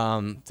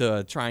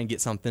to try and get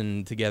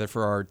something together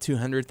for our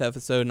 200th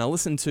episode. And I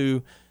listened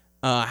to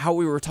how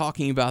we were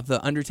talking about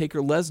the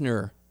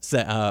Undertaker-Lesnar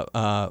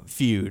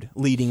feud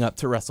leading up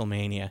to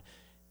WrestleMania.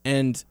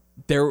 And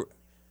the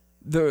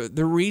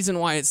reason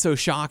why it's so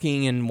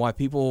shocking and why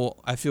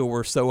people, I feel,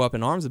 were so up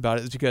in arms about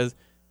it is because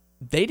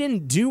they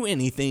didn't do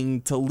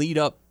anything to lead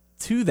up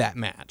to that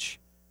match.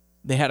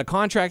 They had a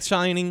contract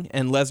signing,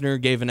 and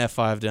Lesnar gave an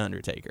F5 to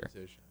Undertaker.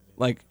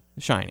 Like,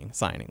 signing,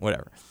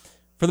 whatever.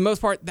 For the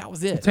most part, that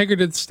was it. Taker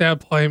did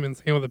stab Heyman's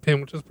hand with a pin,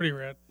 which was pretty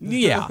rad.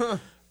 Yeah.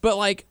 But,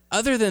 like,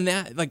 other than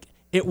that, like,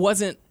 it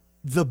wasn't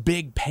the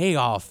big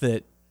payoff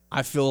that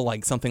I feel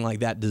like something like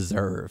that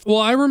deserved. Well,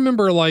 I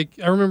remember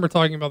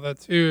talking about that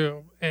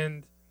too,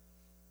 and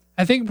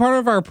I think part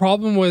of our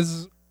problem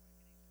was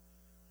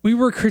we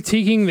were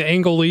critiquing the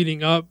angle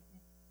leading up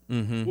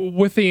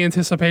with the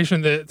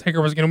anticipation that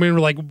Taker was going to win. We're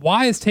like,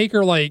 why is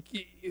Taker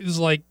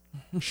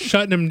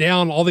shutting him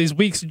down all these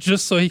weeks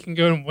just so he can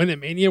go and win at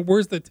Mania?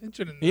 Where's the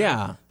tension in that?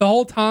 Yeah. The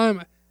whole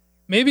time,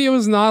 maybe it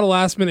was not a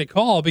last minute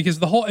call because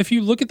if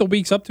you look at the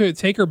weeks up to it,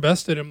 Taker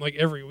bested him like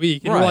every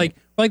week. And you're like,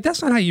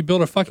 that's not how you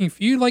build a fucking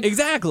feud. Like,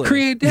 exactly.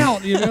 Create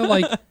doubt,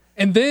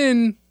 and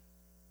then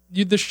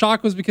the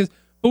shock was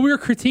but we were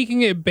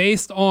critiquing it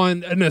based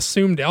on an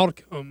assumed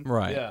outcome.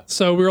 Right. Yeah.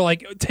 So we were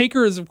like,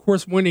 Taker is, of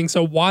course, winning.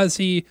 So why is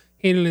he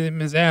handling him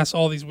his ass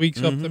all these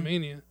weeks up to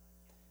Mania?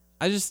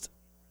 I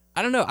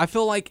don't know. I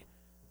feel like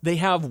they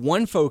have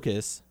one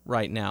focus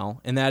right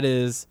now, and that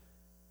is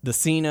the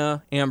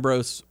Cena,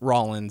 Ambrose,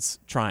 Rollins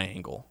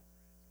triangle.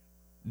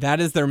 That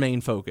is their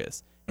main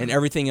focus, and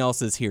everything else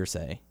is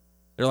hearsay.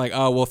 They're like,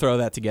 oh, we'll throw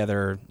that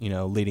together,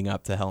 leading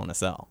up to Hell in a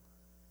Cell.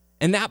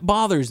 And that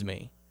bothers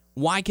me.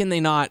 Why can they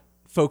not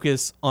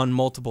focus on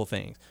multiple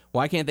things?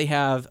 Why can't they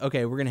have,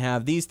 okay, we're going to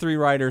have these 3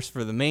 writers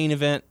for the main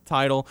event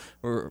title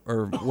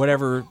or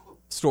whatever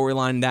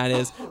storyline that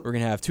is. We're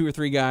going to have 2 or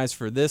 3 guys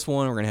for this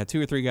one. We're going to have 2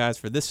 or 3 guys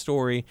for this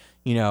story,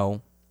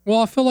 Well,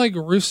 I feel like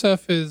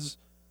Rusev is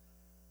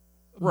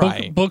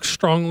booked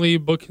strongly,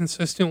 booked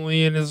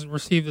consistently, and has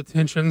received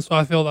attention. So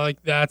I feel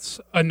like that's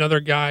another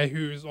guy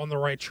who's on the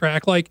right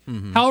track. Like,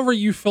 however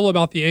you feel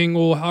about the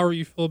angle, however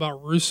you feel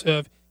about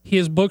Rusev, he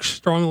is booked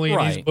strongly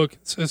and he's booked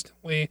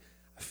consistently.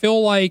 I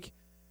feel like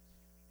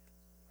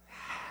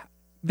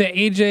the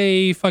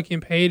AJ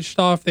fucking Page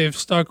stuff they've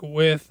stuck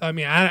with. I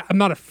mean, I'm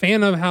not a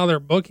fan of how they're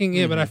booking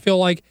it, but I feel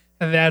like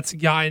that's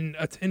gotten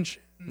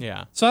attention.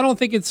 Yeah. So I don't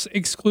think it's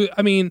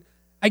I mean,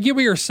 I get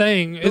what you're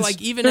saying. It's,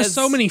 like, even there's as-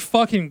 so many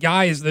fucking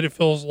guys that it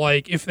feels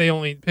like if they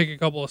only pick a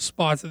couple of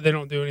spots that they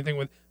don't do anything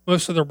with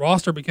most of their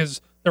roster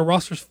because their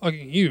roster's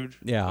fucking huge.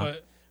 Yeah.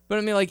 But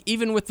I mean, like,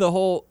 even with the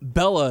whole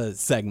Bella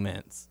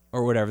segments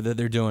or whatever that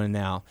they're doing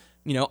now,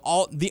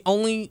 the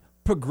only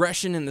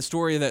progression in the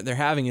story that they're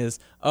having is,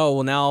 oh,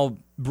 well, now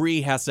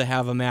Brie has to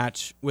have a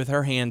match with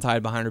her hand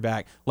tied behind her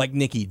back like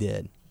Nikki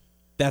did.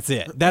 That's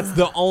it. That's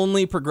the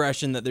only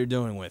progression that they're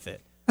doing with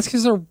it. That's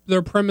because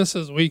their premise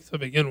is weak to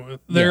begin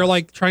with. They're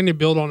like trying to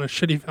build on a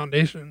shitty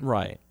foundation.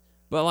 Right.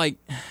 But like,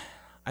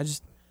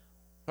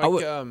 I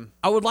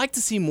would like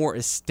to see more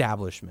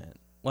establishment.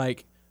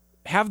 Like,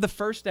 have the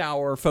first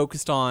hour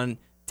focused on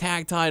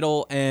tag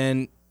title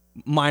and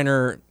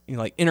minor,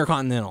 like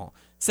Intercontinental.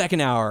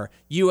 Second hour,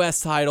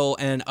 U.S. title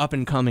and up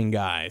and coming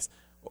guys.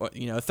 Or,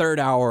 third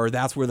hour,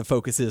 that's where the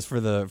focus is for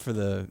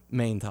the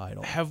main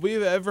title. Have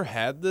we ever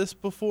had this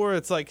before?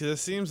 It's like, 'cause it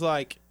seems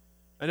like,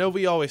 I know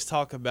we always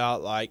talk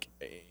about, like,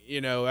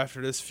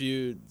 after this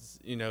feud's,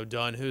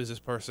 done, who's this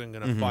person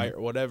going to fight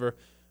or whatever.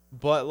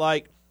 But,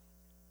 like,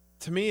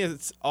 to me,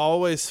 it's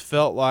always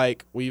felt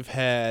like we've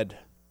had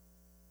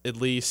at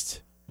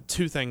least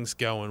 2 things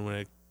going when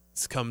it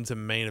come to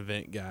main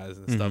event guys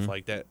and stuff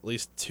like that. At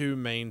least 2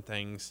 main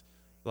things.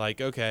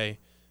 Like, okay,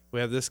 we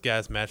have this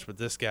guy's match with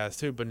this guy's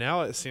too, but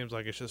now it seems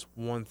like it's just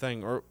one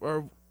thing.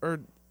 Or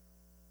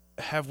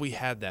have we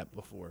had that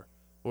before?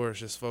 Or it's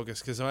just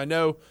focused? Because I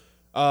know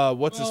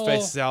what's his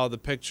face is out of the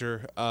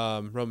picture,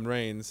 Roman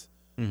Reigns,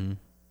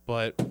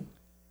 but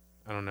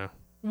I don't know.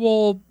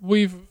 Well,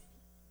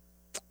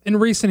 in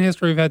recent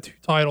history, we've had 2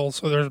 titles,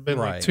 so there's been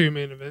like 2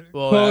 main events,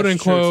 quote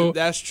unquote.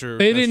 That's true.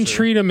 They didn't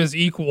treat them as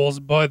equals,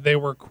 but they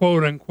were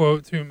quote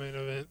unquote 2 main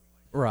event.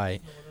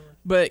 Right.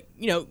 But,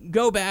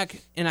 go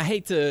back, and I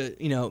hate to,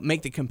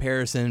 make the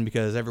comparison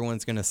because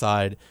everyone's going to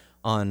side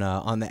on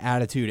the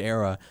Attitude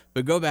Era,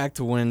 but go back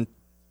to when,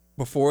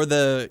 before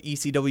the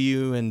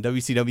ECW and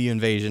WCW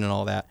invasion and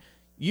all that,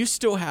 you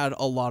still had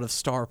a lot of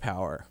star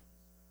power.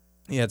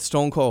 You had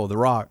Stone Cold, The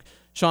Rock,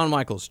 Shawn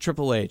Michaels,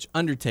 Triple H,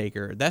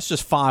 Undertaker. That's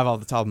just 5 off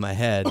the top of my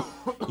head,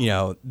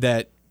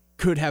 that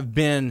could have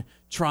been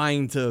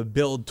trying to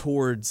build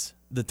towards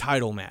the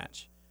title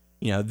match.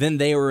 Then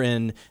they were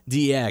in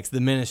DX,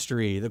 the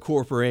Ministry, the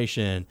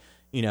Corporation.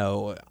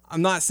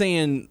 I'm not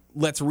saying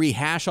let's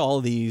rehash all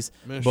of these,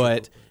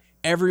 but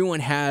everyone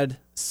had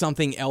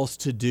something else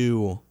to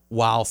do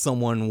while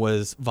someone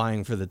was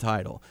vying for the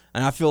title.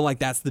 And I feel like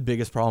that's the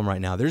biggest problem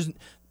right now. There's,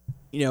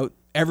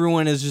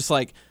 everyone is just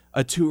like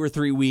a 2 or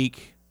 3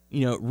 week,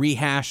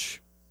 rehash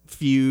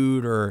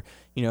feud or,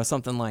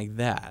 something like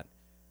that.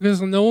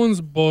 Because no one's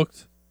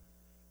booked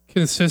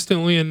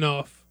consistently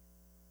enough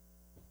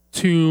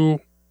to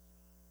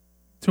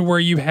where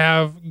you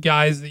have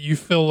guys that you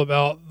feel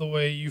about the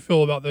way you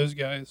feel about those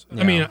guys.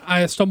 Yeah. I mean,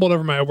 I stumbled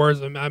over my words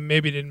and I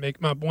maybe didn't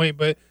make my point,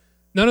 but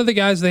none of the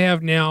guys they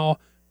have now,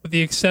 with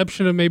the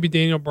exception of maybe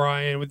Daniel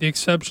Bryan, with the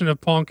exception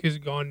of Punk, who's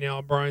gone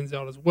now, Bryan's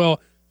out as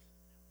well,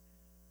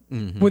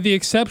 with the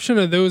exception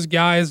of those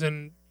guys,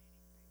 and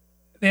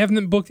they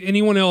haven't booked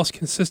anyone else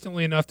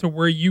consistently enough to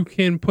where you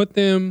can put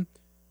them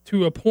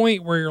to a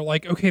point where you're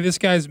like, okay, this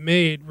guy's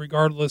made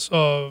regardless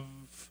of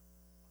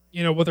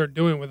what they're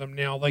doing with him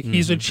now. Like,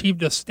 he's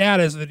achieved a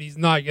status that he's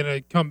not going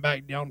to come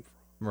back down from.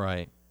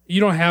 Right.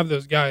 You don't have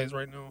those guys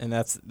right now. And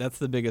that's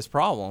the biggest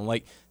problem.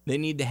 Like, they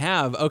need to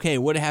have, okay,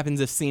 what happens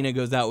if Cena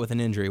goes out with an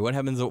injury? What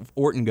happens if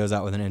Orton goes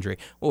out with an injury?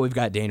 Well, we've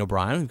got Daniel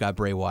Bryan, we've got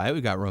Bray Wyatt,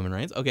 we've got Roman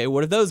Reigns. Okay,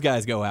 what if those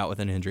guys go out with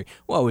an injury?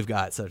 Well, we've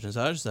got such and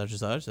such, such and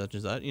such, such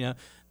and such.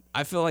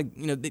 I feel like,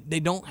 they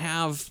don't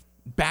have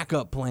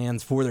backup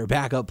plans for their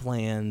backup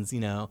plans,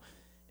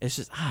 It's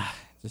just,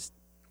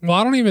 Well,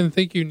 I don't even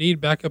think you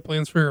need backup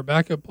plans for your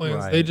backup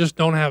plans. Right. They just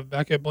don't have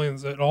backup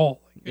plans at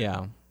all.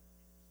 Yeah.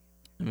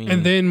 I mean,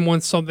 and then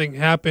once something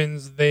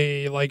happens,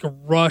 they like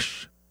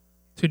rush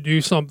to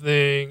do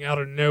something out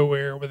of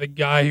nowhere with a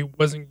guy who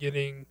wasn't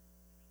getting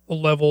the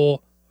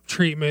level of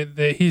treatment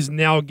that he's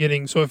now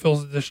getting. So it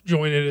feels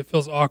disjointed. It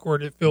feels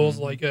awkward. It feels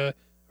like a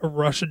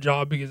rush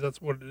job because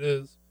that's what it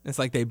is. It's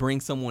like they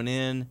bring someone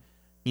in,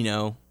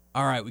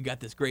 all right, we got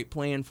this great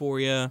plan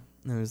for you. And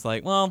it's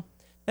like, well,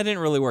 that didn't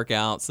really work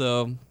out,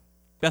 so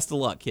best of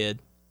luck, kid.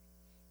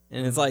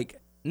 And it's like,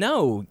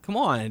 no, come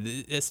on,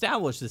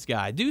 establish this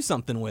guy. Do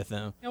something with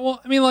him. Yeah,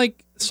 well, I mean,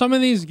 like, some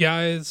of these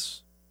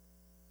guys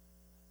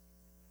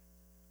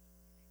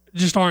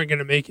just aren't going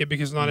to make it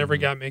because not every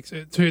guy makes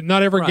it.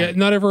 Not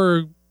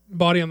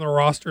everybody on the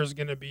roster is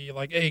going to be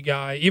like a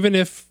guy. Even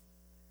if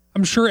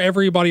I'm sure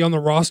everybody on the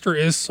roster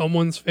is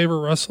someone's favorite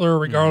wrestler,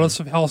 regardless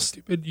of how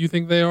stupid you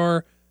think they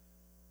are.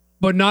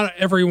 But not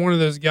every one of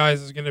those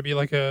guys is going to be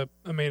like a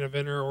main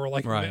eventer or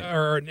like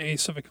or an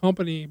ace of a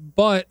company.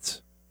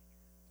 But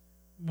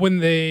when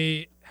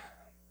they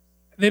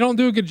don't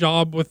do a good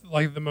job with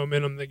like the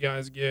momentum that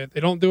guys get. They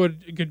don't do a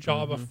good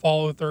job of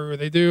follow through.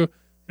 They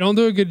don't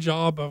do a good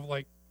job of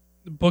like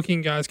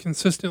booking guys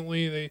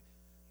consistently. They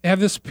have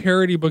this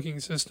parity booking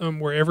system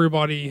where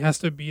everybody has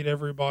to beat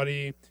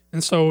everybody,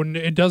 and so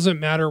it doesn't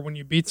matter when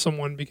you beat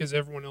someone because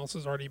everyone else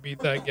has already beat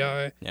that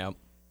guy. Yep.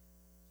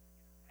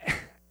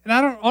 And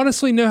I don't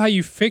honestly know how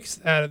you fix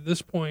that at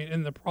this point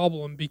in the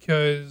problem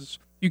because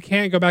you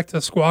can't go back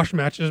to squash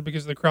matches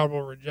because the crowd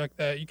will reject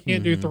that. You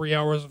can't do 3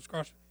 hours of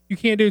squash. You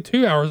can't do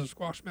 2 hours of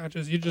squash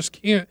matches. You just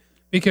can't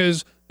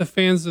because the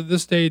fans of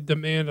this day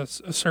demand a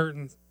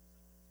certain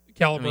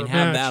caliber of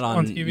have match that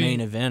on TV.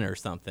 main event or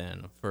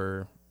something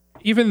for.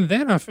 Even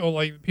then, I feel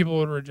like people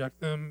would reject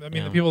them. I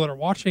mean, the people that are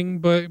watching,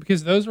 but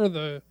because those are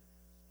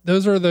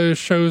the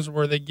shows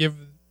where they give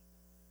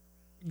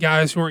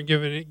guys who aren't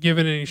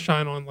given any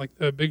shine on like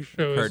the big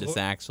shows. Curtis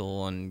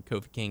Axel and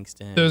Kofi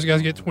Kingston. Those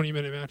guys get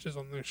 20-minute matches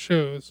on those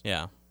shows.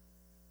 Yeah.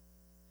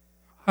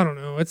 I don't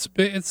know.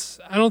 It's.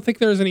 I don't think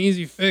there's an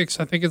easy fix.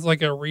 I think it's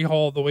like a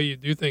rehaul of the way you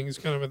do things,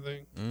 kind of a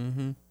thing.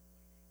 Mm-hmm.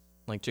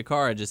 Like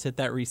Chikara, just hit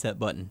that reset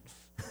button.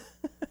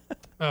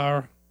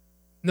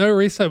 No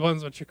reset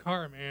buttons with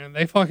Chikara, man.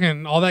 They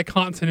fucking all that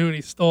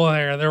continuity's still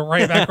there. They're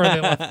right back where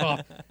they left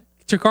off.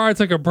 Chikara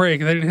took a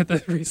break. They didn't hit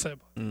the reset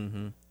button.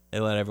 Mm-hmm. They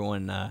let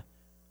everyone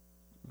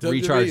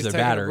recharge their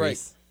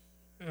batteries.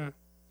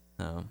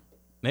 Yeah.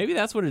 Maybe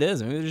that's what it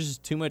is. Maybe there's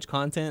just too much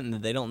content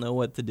and they don't know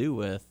what to do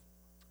with.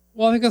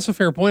 Well, I think that's a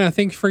fair point. I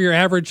think for your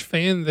average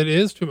fan, that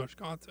is too much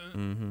content.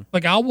 Mm-hmm.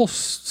 Like, I will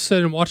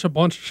sit and watch a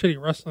bunch of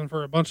shitty wrestling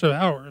for a bunch of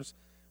hours.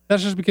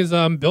 That's just because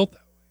I'm built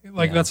that way.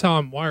 Like, Yeah. that's how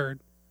I'm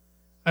wired.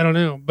 I don't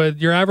know. But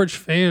your average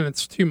fan,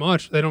 it's too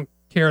much. They don't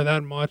care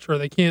that much, or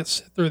they can't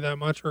sit through that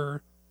much,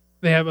 or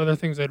they have other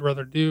things they'd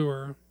rather do.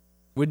 Or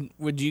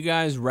Would you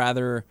guys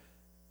rather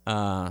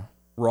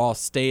Raw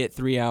stay at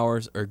 3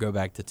 hours or go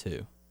back to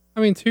 2?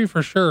 I mean, 2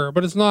 for sure.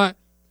 But it's not.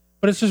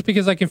 But it's just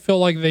because I can feel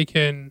like they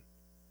can.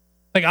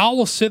 Like, I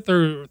will sit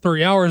through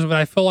 3 hours, but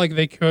I feel like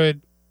they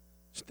could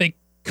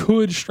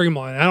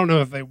streamline it. I don't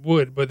know if they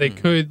would, but they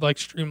could like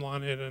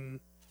streamline it.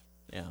 And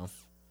Yeah.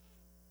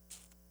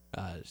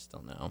 I just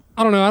don't know.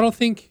 I don't know. I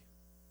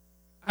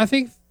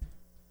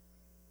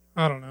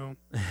don't know.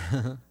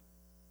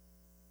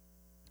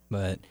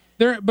 But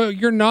But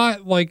you're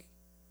not like,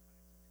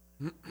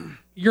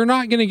 you're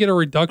not going to get a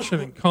reduction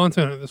in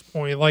content at this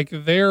point. Like,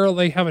 they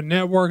have a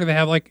network. They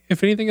have, like,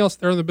 if anything else,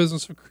 they're in the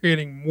business of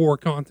creating more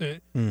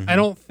content. I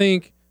don't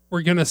think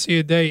we're going to see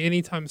a day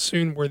anytime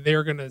soon where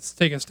they're going to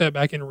take a step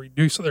back and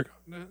reduce their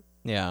content.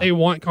 yeah. They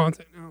want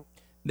content now.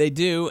 They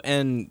do,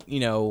 and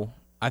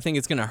I think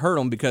it's going to hurt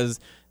them because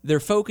their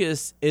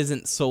focus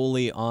isn't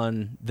solely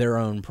on their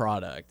own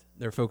product.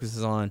 Their focus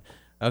is on,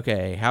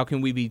 okay, how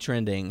can we be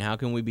trending? How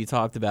can we be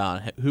talked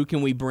about? Who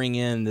can we bring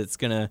in that's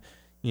going to,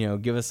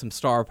 give us some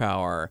star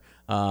power?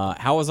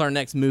 How is our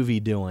next movie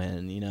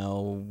doing?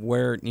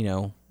 Where,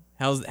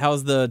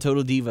 how's the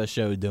Total Diva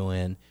show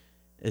doing?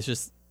 It's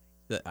just,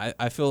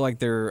 I feel like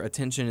their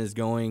attention is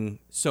going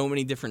so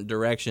many different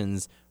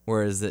directions,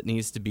 whereas it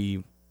needs to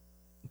be.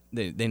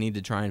 They need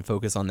to try and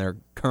focus on their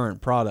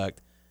current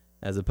product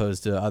as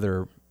opposed to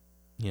other,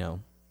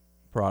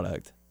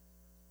 product.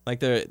 Like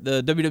the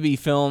WWE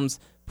Films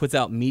puts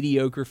out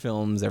mediocre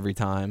films every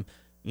time.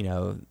 I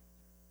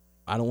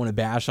don't want to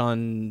bash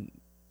on,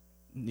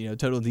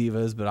 Total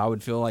Divas, but I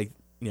would feel like,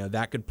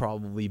 that could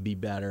probably be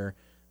better.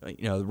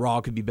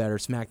 Raw could be better,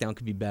 SmackDown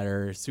could be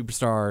better,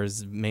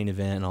 Superstars, main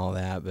event, and all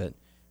that. But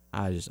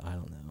I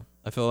don't know.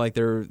 I feel like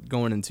they're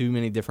going in too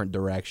many different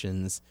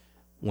directions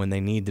when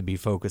they need to be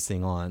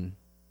focusing on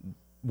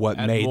what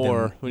Add made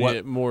more. them. We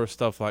need more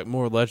stuff like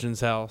more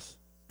Legends House.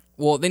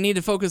 Well, they need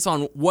to focus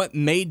on what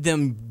made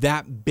them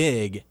that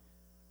big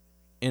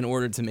in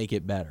order to make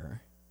it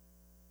better.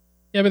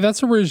 Yeah, but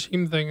that's a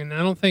regime thing, and I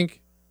don't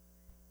think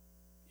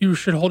you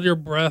should hold your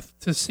breath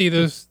to see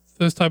those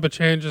type of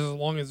changes as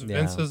long as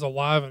Vince is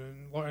alive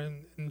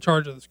and in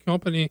charge of this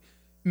company.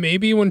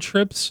 Maybe when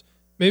Trips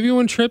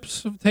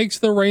takes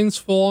the reins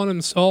full on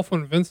himself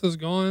when Vince is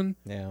gone,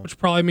 which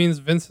probably means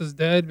Vince is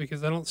dead,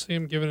 because I don't see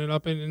him giving it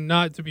up. And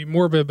not to be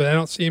morbid, but I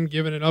don't see him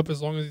giving it up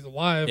as long as he's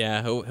alive.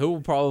 Yeah,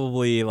 he'll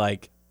probably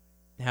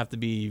have to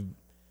be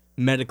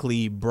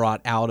medically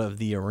brought out of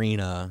the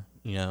arena,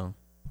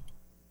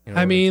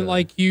 I mean,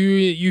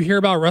 you hear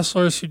about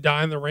wrestlers who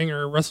die in the ring,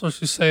 or wrestlers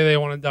who say they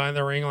want to die in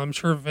the ring. I'm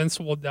sure Vince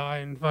will die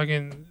in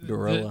fucking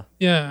Gorilla.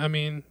 Yeah, I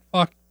mean,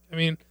 fuck. I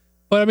mean,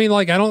 but I mean,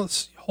 like, I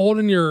don't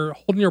holding your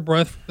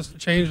breath for this to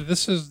change.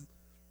 This is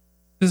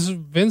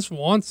Vince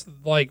wants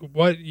like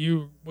what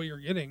you're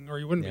getting, or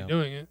you wouldn't be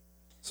doing it.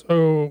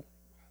 So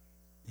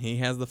he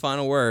has the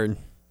final word.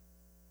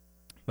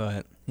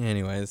 But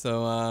anyway, so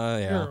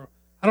sure.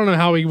 I don't know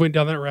how we went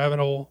down that rabbit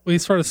hole. We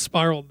sort of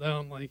spiraled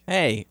down. Like,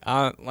 hey,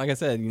 like I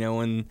said,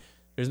 when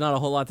there's not a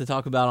whole lot to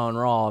talk about on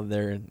Raw,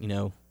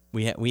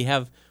 we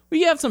have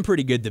some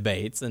pretty good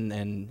debates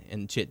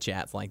and chit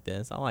chats like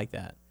this. I like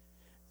that.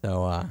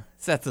 So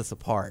sets us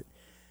apart.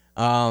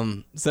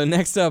 So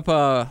next up,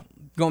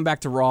 going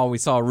back to Raw, we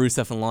saw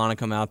Rusev and Lana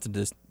come out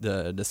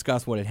to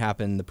discuss what had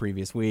happened the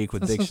previous week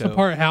with Big Show. That's the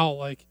part how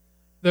like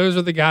those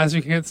are the guys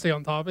who can't stay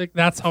on topic.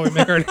 That's how we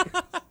make our.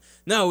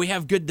 No, we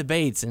have good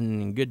debates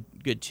and good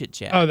chit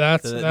chat. Oh,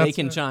 that's they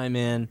can chime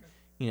in.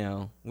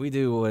 We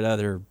do what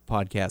other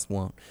podcasts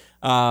won't.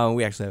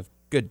 We actually have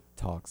good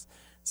talks.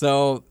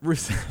 So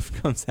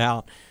Rusev comes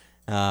out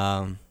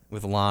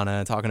with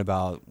Lana talking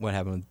about what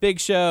happened with Big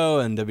Show,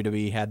 and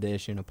WWE had to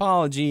issue an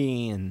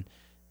apology, and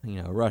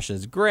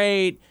Russia's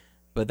great,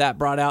 but that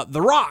brought out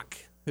The Rock,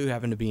 who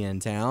happened to be in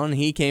town.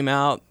 He came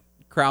out,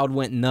 crowd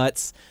went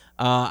nuts.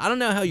 I don't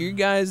know how your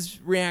guys'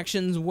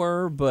 reactions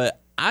were, but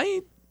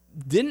I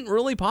didn't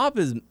really pop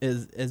as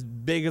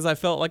big as I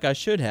felt like I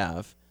should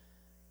have.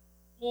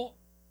 Well,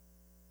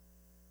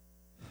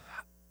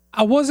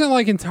 I wasn't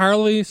like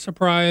entirely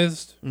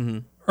surprised,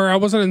 or I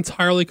wasn't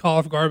entirely caught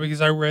off guard, because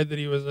I read that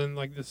he was in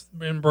like this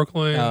in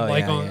Brooklyn,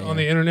 on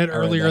the internet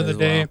earlier in the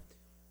day, well.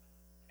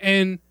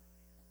 And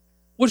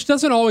which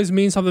doesn't always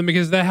mean something,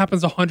 because that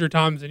happens 100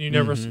 times and you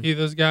never see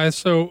those guys.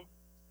 So,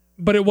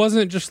 but it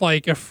wasn't just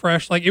like a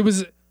fresh, like it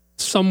was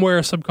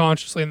somewhere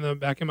subconsciously in the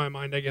back of my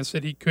mind, I guess,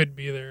 that he could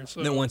be there.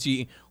 So then once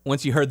you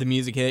heard the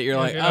music hit, you're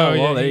like,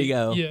 there you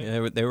go.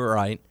 Yeah, they were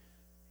right.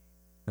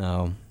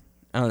 I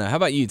don't know. How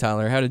about you,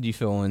 Tyler? How did you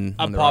feel when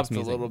I the popped Rock's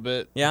music? A little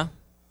bit. Yeah.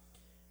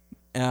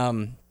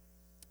 So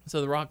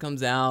The Rock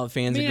comes out,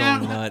 fans are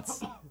going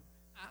nuts.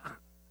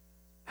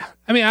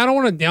 I mean, I don't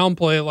want to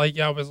downplay it. Like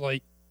I was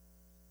like,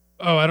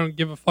 oh, I don't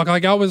give a fuck.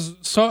 Like I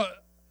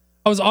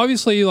I was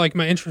obviously like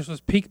my interest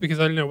was piqued because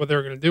I didn't know what they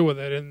were going to do with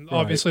it, and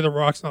obviously The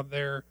Rock's not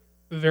there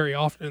very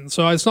often,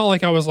 so it's not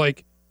like I was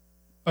like,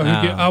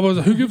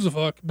 who gives a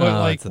fuck? But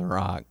like it's The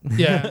Rock.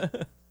 yeah,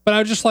 but I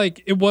was just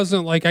like, it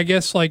wasn't like, I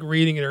guess like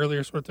reading it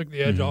earlier sort of took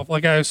the edge off.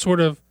 Like I sort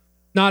of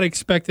not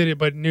expected it,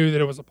 but knew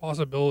that it was a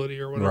possibility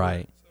or whatever.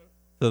 Right.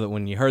 So that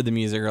when you heard the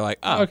music, you're like,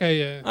 oh, Okay,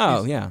 yeah.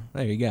 oh yeah,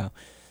 there you go.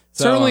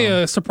 So, Certainly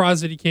a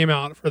surprise that he came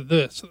out for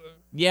this.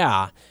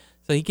 yeah.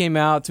 So he came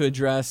out to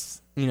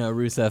address,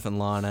 Rusev and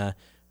Lana,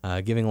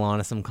 giving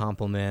Lana some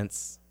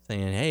compliments,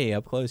 saying, "Hey,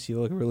 up close, you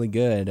look really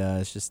good.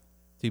 It's just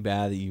too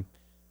bad that you."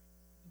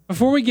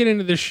 Before we get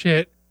into this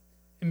shit,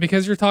 and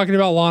because you're talking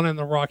about Lana and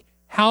The Rock,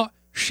 how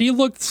she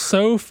looked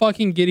so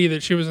fucking giddy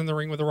that she was in the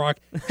ring with The Rock.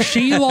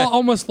 She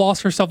almost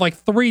lost herself like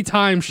 3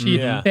 times. They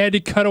had to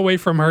cut away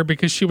from her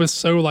because she was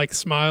so like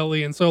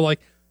smiley and so like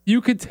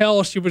you could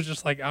tell she was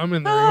just like, I'm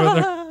in the ring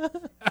with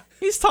her.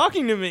 He's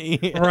talking to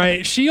me.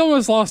 Right. She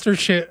almost lost her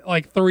shit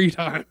like 3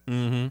 times.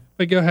 Mm-hmm.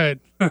 But go ahead.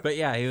 But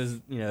yeah, he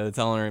was,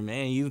 telling her,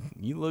 "Man,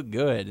 you look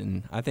good,"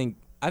 and I think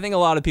a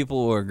lot of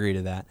people will agree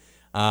to that.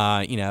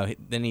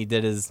 Then he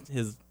did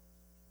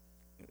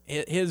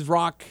his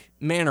Rock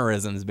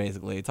mannerisms,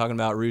 basically talking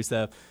about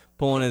Rusev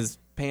pulling his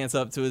pants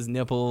up to his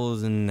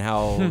nipples and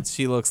how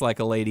she looks like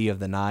a lady of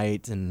the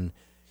night, and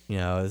you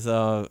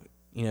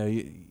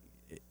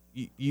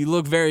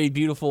look very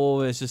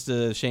beautiful. It's just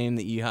a shame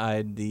that you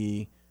hide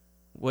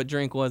what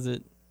drink was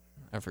it?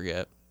 I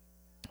forget.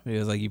 It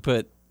was like you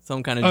put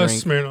some kind of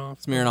drink,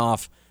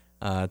 Smirnoff,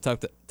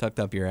 tucked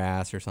up your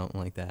ass or something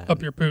like that.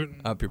 Up your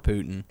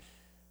Putin.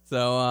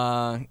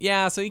 So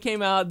so he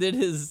came out, did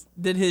his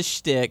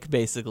shtick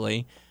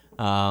basically,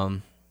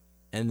 and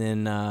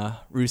then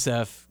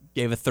Rusev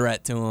gave a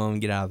threat to him,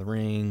 get out of the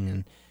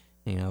ring,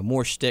 and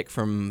more shtick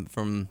from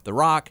The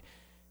Rock.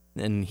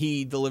 And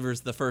he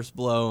delivers the first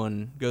blow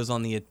and goes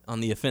on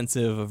the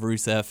offensive of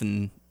Rusev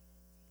and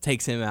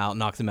takes him out,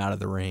 knocks him out of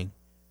the ring.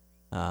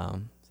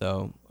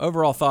 So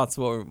overall thoughts,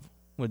 what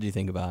do you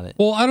think about it?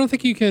 Well, I don't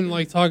think you can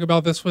like talk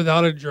about this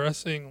without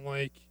addressing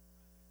like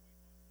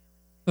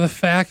the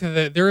fact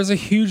that there is a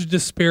huge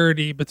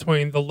disparity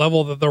between the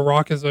level that The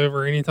Rock is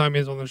over anytime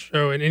he's on the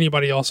show and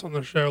anybody else on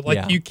the show.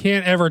 Like you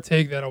can't ever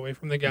take that away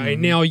from the guy.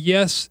 Mm-hmm. Now,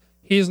 yes,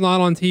 he's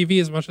not on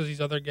TV as much as these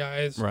other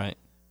guys. Right.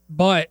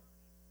 But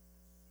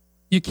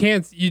you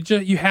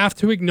have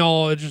to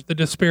acknowledge the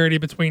disparity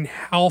between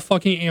how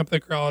fucking amped the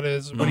crowd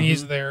is when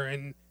he's there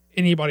and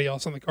anybody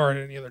else on the card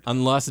at any other time.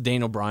 Unless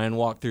Daniel Bryan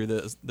walked through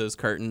those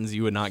curtains,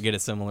 you would not get a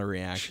similar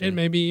reaction. Shit,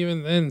 maybe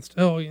even then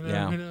still, who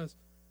knows?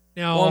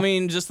 Now, well, I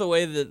mean, just the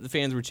way that the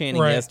fans were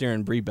chanting yes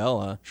during Brie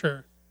Bella.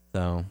 Sure.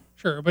 So.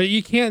 Sure, but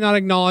you can't not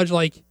acknowledge,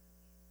 like,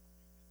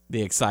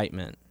 the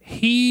excitement.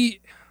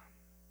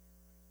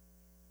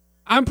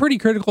 I'm pretty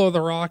critical of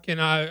The Rock, and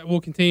I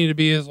will continue to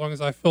be as long as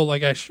I feel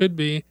like I should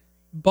be,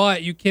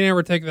 but you can't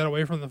ever take that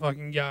away from the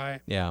fucking guy.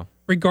 Yeah.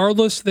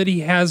 Regardless that he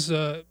has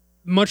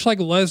much like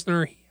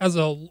Lesnar, he has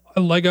a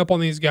leg up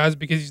on these guys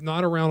because he's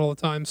not around all the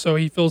time, so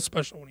he feels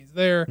special when he's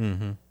there.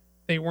 Mm-hmm.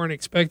 They weren't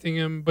expecting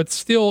him, but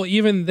still,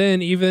 even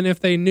then, even if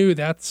they knew,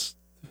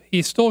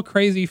 he's still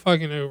crazy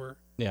fucking over.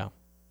 Yeah.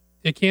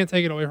 You can't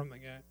take it away from the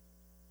guy.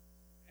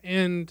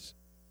 And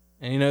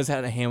he knows how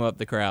to ham up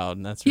the crowd,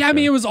 and that's I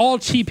mean, it was all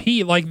cheap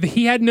heat. Like,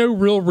 he had no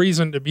real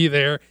reason to be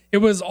there. It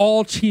was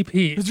all cheap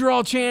heat. Because you're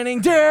all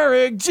chanting,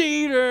 Derek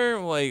Jeter.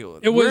 Like,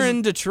 we're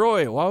in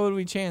Detroit. Why would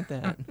we chant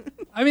that?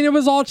 I mean, it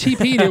was all cheap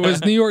heat. It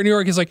was New York. New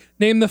York is like,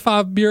 name the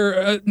 5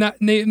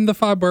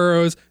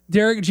 boroughs,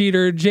 Derek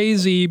Jeter,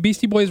 Jay-Z,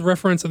 Beastie Boys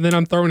reference, and then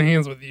I'm throwing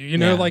hands with you.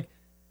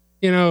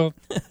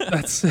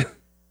 That's...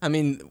 I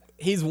mean,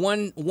 he's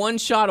one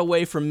shot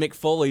away from Mick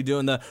Foley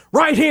doing the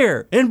right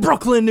here in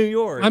Brooklyn, New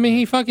York. I mean,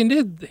 he fucking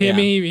did. I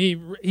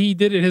mean, he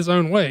did it his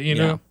own way, you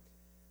know? Yeah.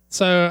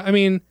 So, I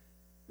mean,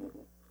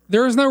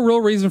 there was no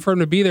real reason for him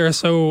to be there.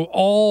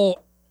 So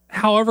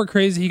however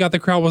crazy he got the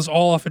crowd was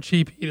all off of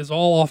cheap heat. Is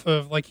all off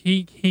of, like,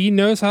 he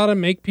knows how to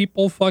make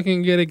people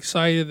fucking get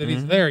excited that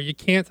he's there. You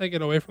can't take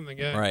it away from the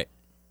guy. Right.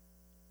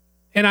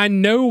 And I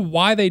know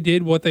why they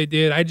did what they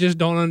did. I just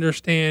don't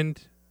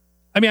understand.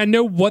 I mean, I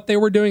know what they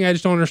were doing. I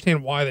just don't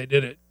understand why they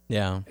did it.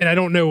 Yeah. And I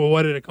don't know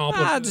what it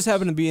accomplished. I just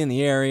happened to be in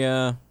the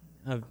area.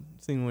 I've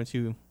seen what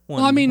you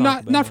want. Well, I mean,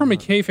 not from a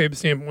kayfabe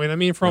standpoint. I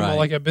mean, from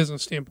a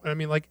business standpoint. I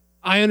mean, like,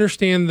 I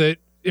understand that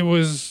it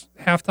was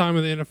halftime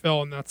of the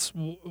NFL, and that's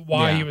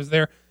why he was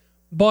there.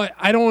 But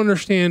I don't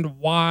understand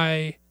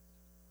what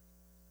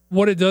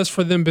it does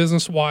for them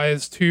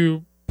business-wise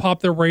to pop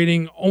their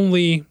rating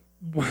only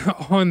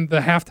on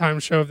the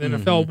halftime show of the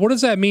NFL. What does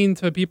that mean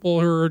to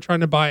people who are trying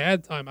to buy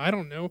ad time? I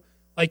don't know.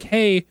 Like,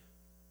 hey,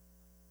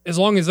 as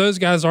long as those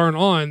guys aren't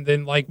on,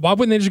 then, like, why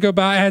wouldn't they just go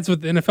buy ads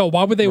with the NFL?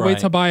 Why would they wait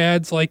to buy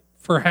ads, like,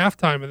 for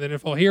halftime of the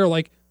NFL here?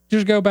 Like,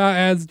 just go buy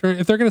ads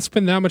if they're going to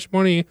spend that much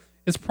money.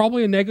 It's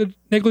probably a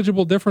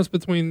negligible difference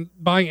between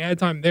buying ad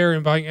time there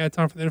and buying ad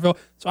time for the NFL.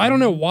 So I don't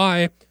know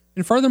why.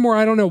 And furthermore,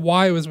 I don't know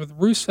why it was with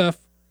Rusev.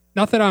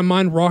 Not that I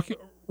mind Rock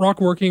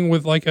working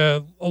with like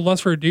a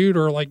lesser dude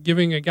or like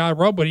giving a guy a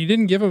rub, but he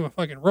didn't give him a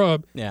fucking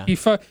rub. Yeah. He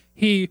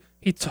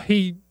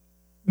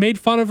made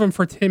fun of him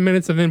for 10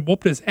 minutes and then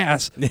whooped his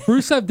ass.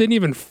 Rusev didn't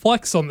even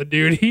flex on the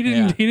dude. He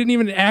didn't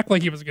even act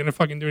like he was going to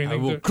fucking do anything.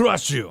 I will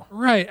crush you.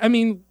 Right. I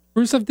mean,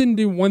 Rusev didn't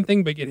do one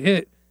thing but get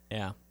hit.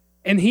 Yeah.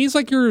 And he's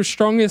like your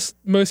strongest,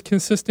 most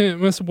consistent,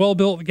 most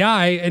well-built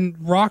guy, and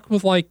Rock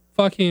was like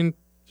fucking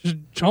just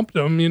jumped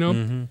him, you know?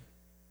 Mm-hmm.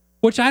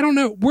 Which I don't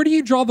know. Where do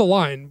you draw the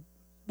line?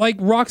 Like,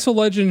 Rock's a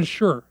legend,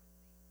 sure.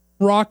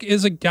 Rock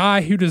is a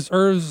guy who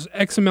deserves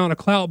X amount of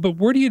clout, but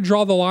where do you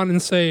draw the line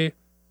and say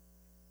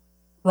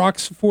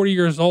Rock's 40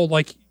 years old,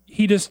 like,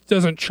 he just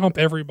doesn't chump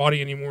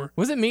everybody anymore?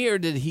 Was it me, or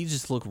did he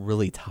just look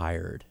really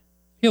tired?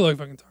 He looked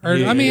fucking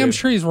tired. I mean, I'm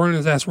sure he's running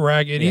his ass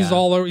ragged. He's Yeah.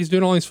 all over. He's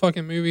doing all these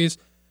fucking movies.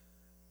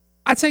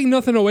 I take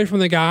nothing away from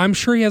the guy. I'm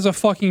sure he has a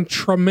fucking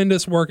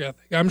tremendous work ethic.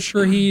 I'm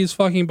sure he's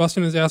fucking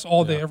busting his ass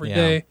all day, every Yeah.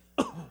 day.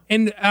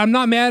 And I'm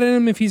not mad at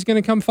him if he's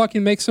going to come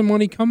fucking make some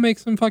money. Come make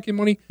some fucking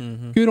money.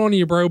 Good on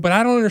you, bro. But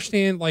I don't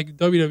understand, like,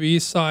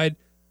 WWE's side.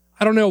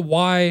 I don't know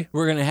why.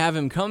 We're gonna have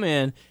him come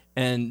in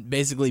and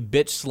basically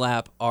bitch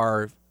slap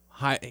our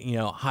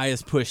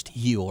highest pushed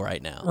heel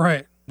right now,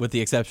 Right. with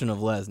the exception of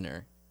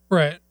Lesnar.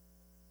 Right.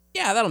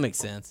 Yeah, that'll make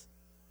sense.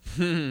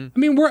 I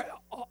mean,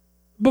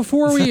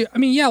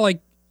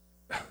 like,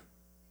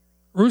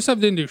 Rusev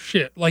didn't do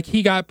shit. Like,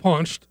 he got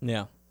punched.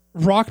 Yeah.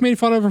 Rock made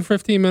fun of him for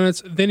 15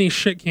 minutes, then he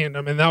shit canned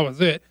him, and that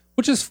was it.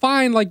 Which is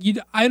fine. Like,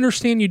 I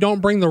understand you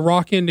don't bring the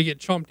Rock in to get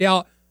chumped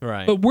out,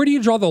 Right. but where do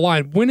you draw the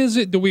line? When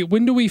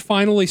do we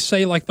finally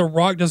say, like, the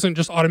Rock doesn't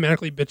just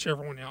automatically bitch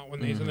everyone out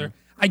when he's in there?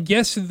 I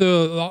guess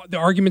the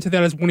argument to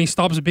that is when he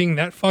stops being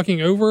that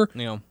fucking over.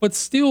 Yeah. But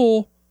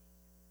still,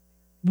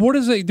 what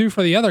does it do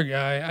for the other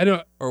guy? I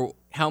don't. Or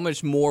how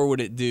much more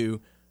would it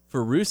do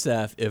for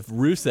Rusev if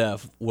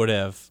Rusev would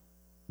have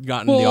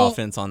gotten the Well-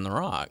 offense on The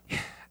Rock?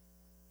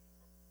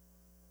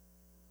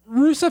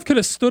 Rusev could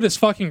have stood his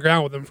fucking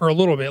ground with him for a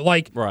little bit.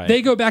 Like, Right.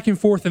 they go back and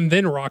forth and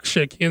then Rock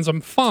shit cans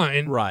him.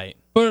 Fine. Right.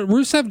 But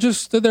Rusev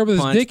just stood there with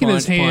his Punch, dick in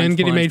his punch, hand punch,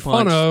 getting punch, made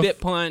punch, fun of. Spit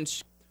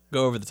punch,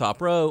 go over the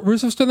top rope.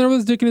 Rusev stood there with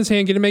his dick in his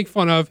hand getting made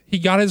fun of. He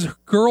got his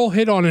girl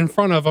hit on in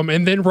front of him,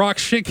 and then Rock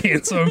shit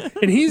cans him.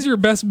 And he's your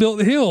best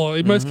built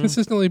heel, most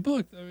consistently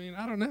booked. I mean,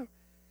 I don't know.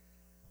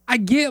 I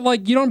get,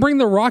 like, you don't bring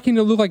the Rock in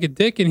to look like a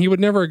dick, and he would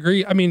never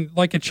agree. I mean,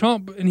 like a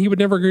chump, and he would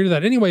never agree to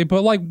that anyway.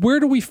 But, like, where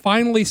do we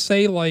finally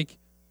say, like,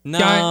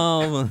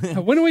 No.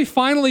 when do we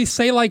finally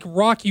say, like,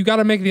 Rock, you got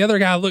to make the other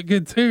guy look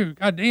good too?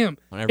 God damn.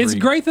 Whenever It's he-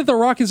 great that The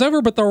Rock is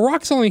over, but The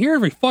Rock's only here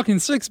every fucking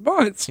 6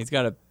 months. He's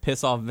got to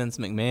piss off Vince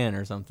McMahon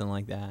or something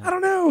like that. I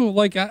don't know.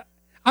 Like,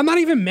 I'm not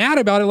even mad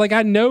about it. Like,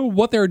 I know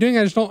what they're doing.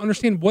 I just don't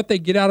understand what they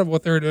get out of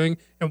what they're doing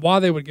and why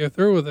they would go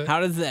through with it. How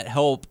does that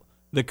help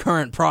the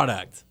current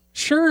product?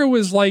 Sure, it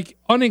was, like,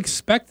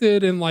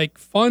 unexpected and, like,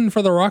 fun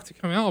for The Rock to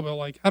come out, but,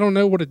 like, I don't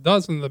know what it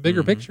does in the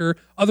bigger picture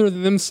other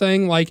than them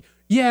saying, like,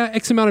 yeah,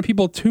 X amount of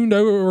people tuned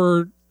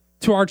over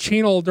to our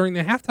channel during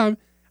the halftime.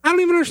 I don't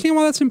even understand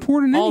why that's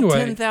important All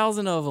anyway.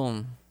 10,000 of them. I don't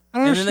And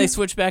then they understand.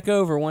 switched back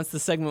over once the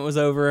segment was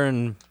over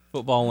and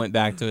football went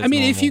back to its I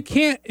mean,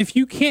 normal. if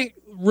you can't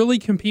really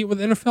compete with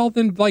NFL,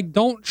 then, like,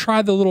 don't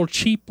try the little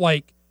cheap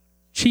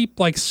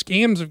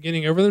scams of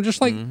getting over them. Just,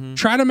 like,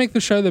 try to make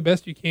the show the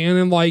best you can,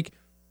 and, like,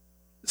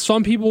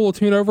 some people will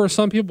tune over,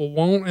 some people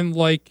won't, and,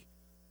 like,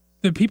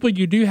 the people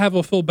you do have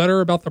will feel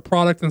better about the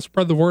product and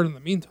spread the word in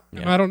the meantime.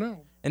 Yeah. I don't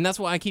know. And that's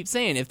why I keep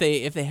saying if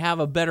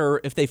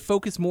they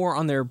focus more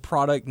on their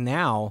product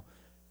now,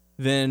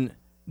 then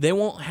they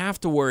won't have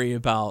to worry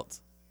about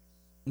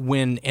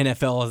when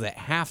NFL is at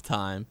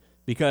halftime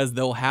because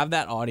they'll have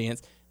that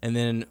audience, and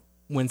then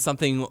when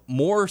something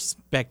more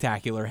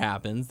spectacular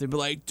happens, they'll be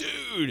like,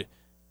 dude,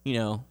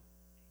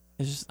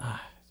 it's just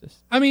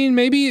I mean,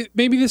 maybe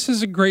this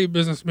is a great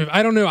business move.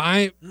 I don't know.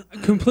 I'm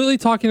completely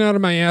talking out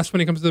of my ass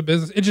when it comes to the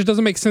business. It just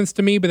doesn't make sense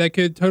to me, but that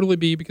could totally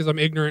be because I'm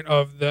ignorant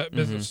of the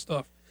business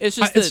stuff. It's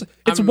just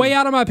it's way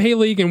out of my pay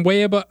league and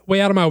way out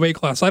of my weight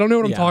class. I don't know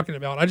what I'm talking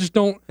about. I just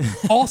don't.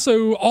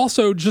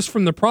 also, just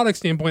from the product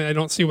standpoint, I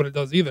don't see what it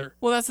does either.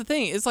 Well, that's the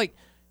thing. It's like,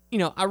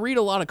 I read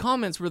a lot of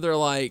comments where they're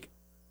like,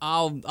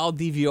 I'll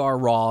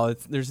DVR Raw.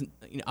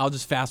 I'll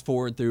just fast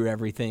forward through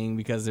everything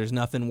because there's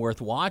nothing worth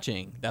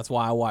watching. That's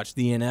why I watch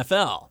the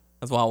NFL.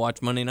 That's why I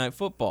watch Monday Night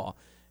Football.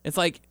 It's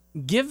like,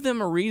 give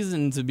them a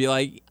reason to be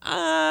like,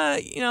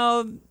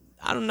 I'm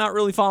not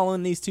really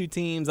following these two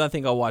teams. I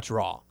think I'll watch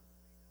Raw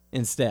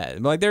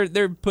instead. Like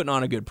they're putting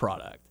on a good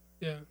product.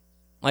 Yeah.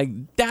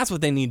 Like that's what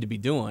they need to be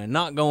doing.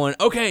 Not going,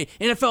 okay,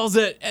 NFL's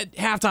at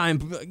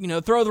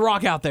halftime. Throw the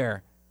Rock out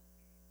there.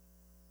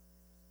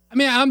 I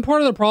mean, I'm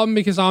part of the problem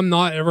because I'm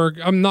not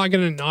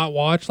gonna not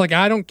watch. Like,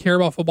 I don't care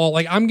about football.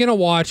 Like, I'm gonna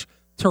watch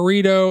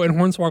Torito and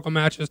Hornswoggle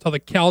matches till the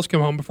cows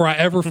come home before I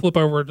ever flip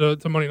over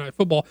to Monday Night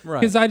Football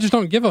because I just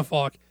don't give a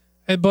fuck.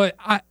 But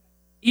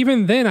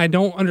even then, I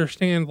don't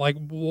understand like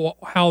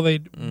how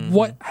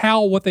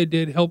what they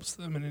did helps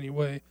them in any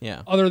way.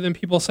 Yeah. Other than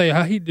people say,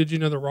 "Hey, did you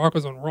know The Rock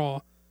was on Raw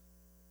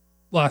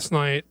last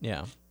night?"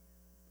 Yeah.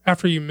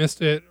 After you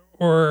missed it,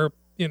 or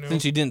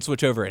Since you didn't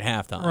switch over at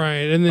halftime,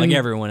 right? And then like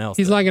everyone else,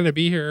 he's did. not going to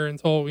be here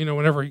until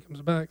whenever he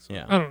comes back. So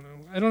Yeah.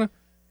 I don't know.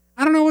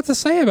 I don't know what to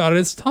say about it.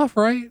 It's tough,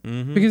 right?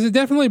 Mhm. Because it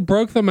definitely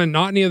broke the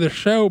monotony of the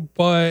show,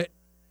 but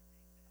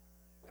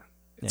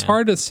it's Yeah.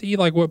 hard to see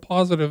like what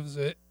positives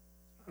it.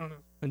 I don't know.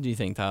 What do you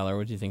think, Tyler?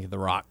 What do you think of The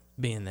Rock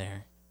being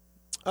there?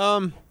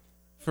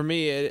 For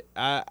me,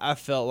 I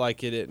felt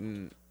like it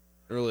didn't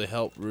really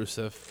help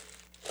Rusev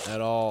at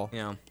all.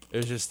 Yeah. It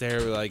was just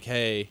there, like,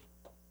 hey,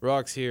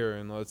 Rock's here,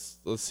 and let's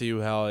see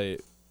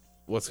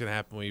what's gonna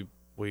happen.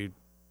 We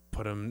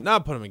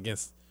not put him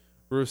against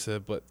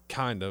Rusev, but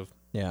kind of.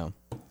 Yeah.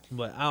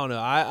 But I don't know.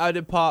 I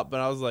did pop, but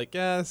I was like,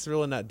 yeah, it's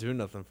really not doing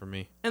nothing for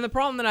me. And the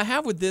problem that I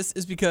have with this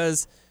is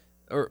because,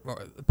 or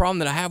the problem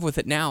that I have with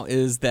it now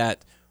is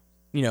that,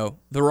 The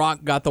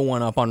Rock got the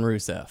one up on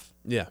Rusev.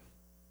 Yeah.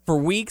 For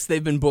weeks,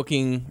 they've been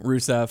booking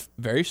Rusev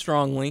very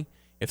strongly.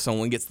 If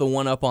someone gets the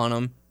one up on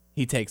him,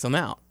 he takes them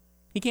out.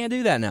 He can't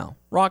do that now.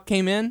 Rock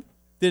came in,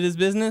 did his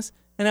business,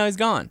 and now he's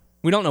gone.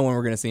 We don't know when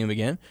we're going to see him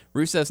again.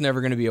 Rusev's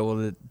never going to be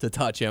able to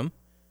touch him.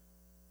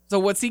 So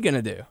what's he going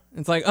to do?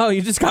 It's like, oh,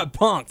 you just got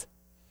punked.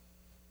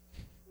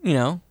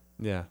 Yeah.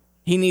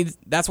 He needs.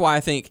 That's why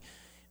I think,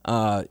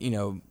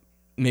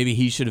 maybe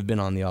he should have been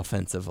on the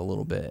offensive a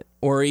little bit,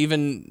 or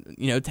even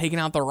taking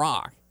out The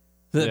Rock,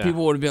 so that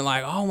people would have been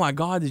like, "Oh my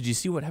God, did you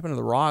see what happened to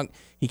The Rock?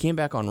 He came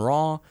back on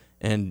Raw,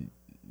 and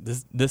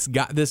this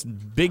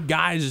big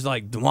guy just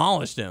like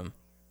demolished him."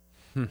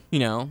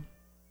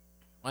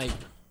 Like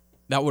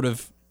that would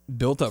have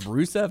built up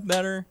Rusev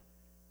better.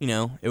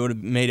 It would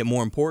have made it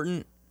more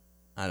important.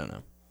 I don't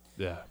know.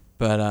 Yeah.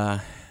 But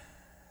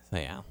so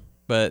yeah.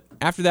 But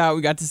after that,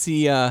 we got to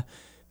see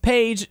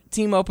Paige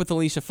team up with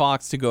Alicia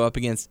Fox to go up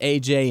against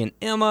AJ and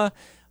Emma.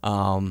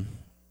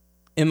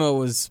 Emma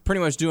was pretty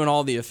much doing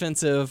all the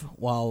offensive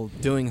while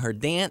doing her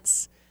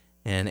dance,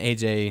 and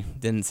AJ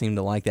didn't seem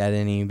to like that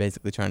any.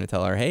 Basically trying to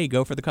tell her, "Hey,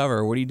 go for the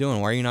cover. What are you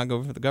doing? Why are you not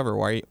going for the cover?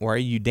 Why are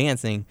you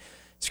dancing?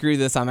 Screw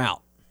this. I'm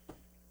out."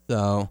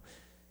 So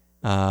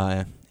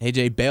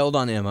AJ bailed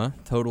on Emma.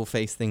 Total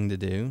face thing to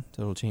do.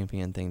 Total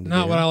champion thing to do.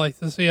 Not what I like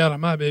to see out of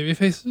my baby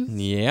faces.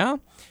 Yeah.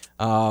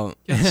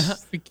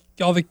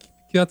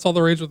 That's all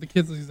the rage with the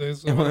kids these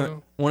days. So I don't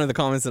know. One of the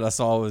comments that I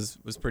saw was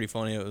pretty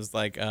funny. It was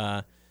like,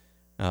 I'm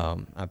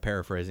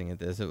paraphrasing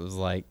it. It was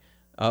like,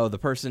 oh, the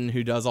person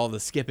who does all the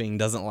skipping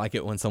doesn't like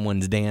it when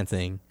someone's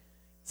dancing.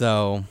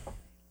 So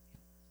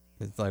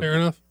it's like, Fair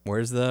enough.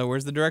 Where's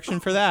the direction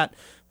for that?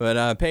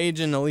 But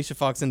Paige and Alicia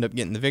Fox end up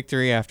getting the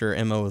victory after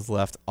Emma was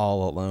left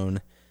all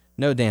alone.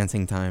 No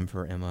dancing time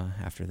for Emma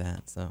after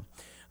that. So,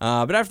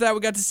 but after that, we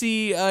got to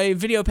see a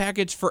video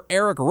package for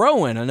Eric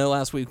Rowan. I know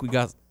last week we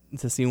got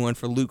to see one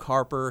for Luke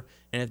Harper,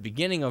 and at the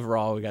beginning of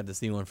Raw, we got to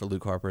see one for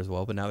Luke Harper as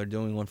well. But now they're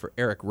doing one for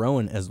Eric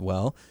Rowan as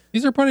well.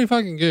 These are pretty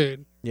fucking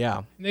good.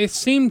 Yeah, They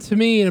seem to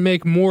me to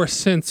make more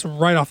sense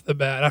right off the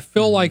bat. I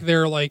feel like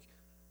they're like,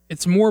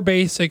 it's more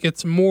basic.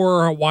 It's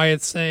more why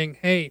it's saying,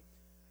 hey,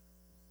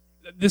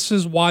 this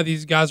is why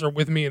these guys are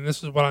with me, and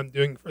this is what I'm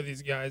doing for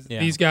these guys. Yeah.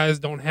 These guys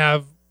don't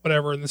have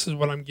whatever, and this is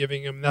what I'm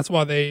giving them. That's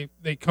why they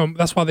come.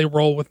 That's why they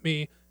roll with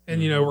me.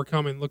 And we're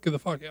coming. Look at the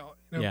fuck out.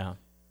 yeah,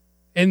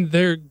 And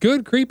they're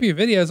good, creepy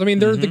videos. I mean,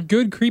 they're the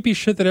good, creepy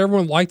shit that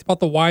everyone liked about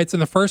the Wyatts in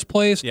the first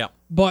place. yeah.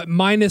 But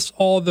minus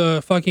all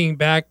the fucking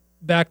back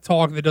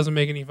talk that doesn't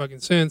make any fucking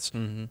sense.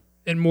 Mm-hmm.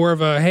 And more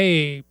of a,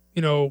 hey,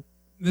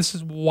 this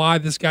is why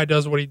this guy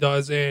does what he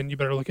does, and you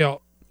better look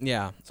out.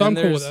 Yeah. So And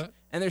I'm cool with there's- that.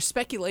 And there's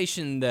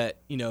speculation that,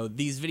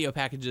 these video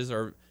packages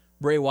are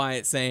Bray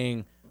Wyatt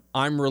saying,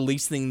 I'm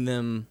releasing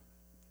them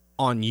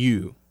on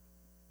you.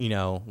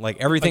 Like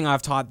everything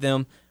I've taught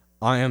them,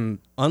 I am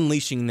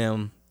unleashing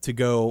them to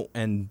go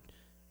and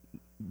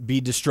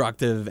be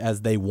destructive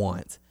as they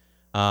want.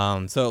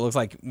 So it looks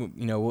like,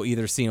 we'll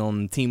either see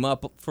them team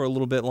up for a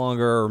little bit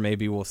longer, or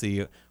maybe we'll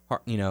see,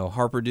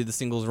 Harper do the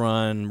singles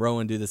run,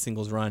 Rowan do the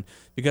singles run,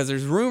 because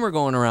there's rumor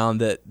going around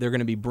that they're going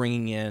to be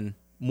bringing in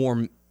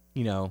more,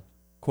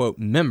 quote,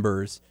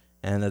 members,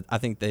 and I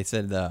think they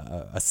said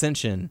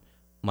Ascension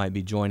might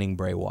be joining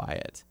Bray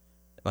Wyatt.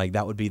 Like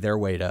that would be their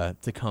way to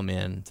come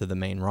in to the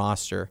main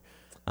roster.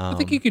 I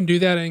think you can do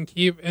that and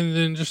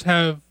then just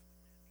have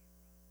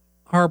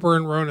Harper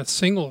and Rowan as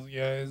singles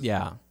guys.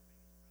 Yeah.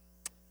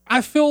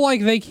 I feel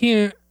like they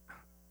can't,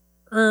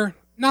 or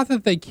not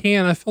that they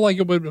can. I feel like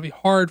it would be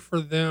hard for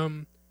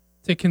them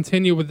to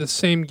continue with the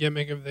same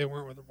gimmick if they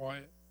weren't with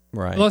Wyatt.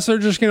 Right. Unless they're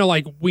just gonna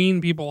like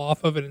wean people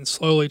off of it and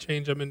slowly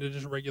change them into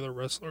just regular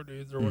wrestler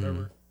dudes or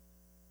whatever.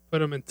 Put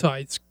them in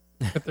tights,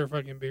 cut their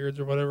fucking beards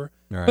or whatever.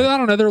 Right. But I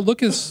don't know. Their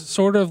look is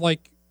sort of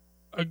like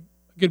a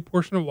good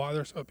portion of why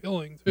they're so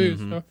appealing too.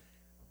 So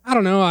I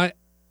don't know.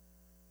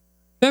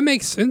 That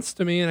makes sense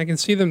to me, and I can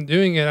see them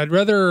doing it. I'd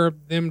rather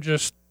him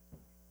just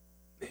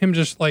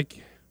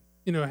like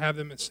have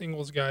them as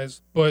singles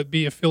guys, but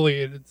be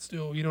affiliated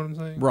still. You know what I'm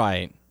saying?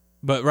 Right.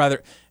 But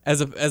rather,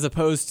 as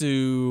opposed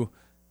to,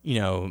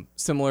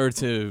 similar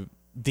to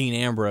Dean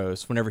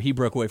Ambrose, whenever he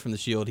broke away from the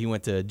Shield, he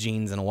went to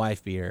jeans and a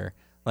wife beater.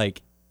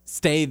 Like,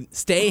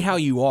 stay how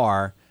you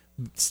are,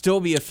 still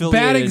be affiliated.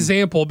 Bad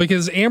example,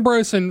 because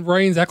Ambrose and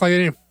Reigns act like they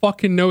didn't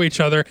fucking know each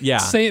other. Yeah.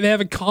 Say they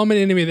have a common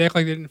enemy. They act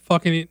like they didn't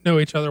fucking know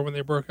each other when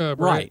they broke up.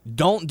 Right.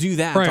 Don't do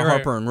that Right, to right.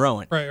 Harper and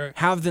Rowan. Right.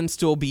 Have them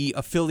still be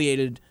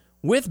affiliated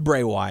with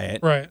Bray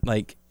Wyatt. Right.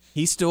 Like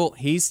he's still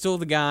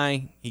the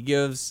guy. He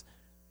gives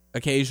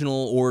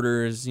occasional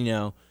orders,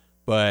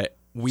 but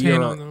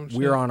we're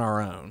on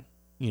our own.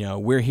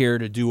 We're here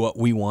to do what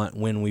we want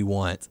when we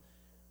want,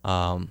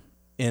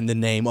 in the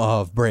name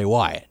of Bray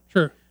Wyatt.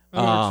 Sure.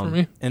 That works for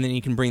me. And then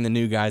you can bring the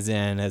new guys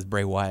in as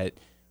Bray Wyatt,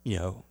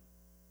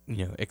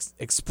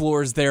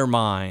 explores their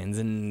minds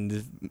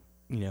and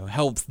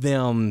helps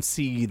them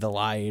see the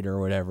light or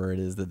whatever it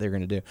is that they're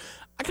going to do.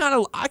 I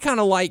kind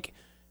of like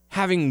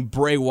having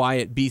Bray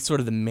Wyatt be sort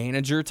of the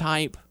manager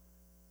type,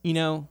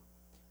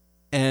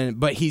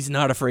 but he's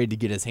not afraid to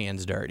get his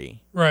hands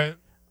dirty. Right.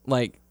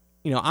 Like,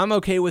 I'm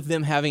okay with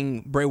them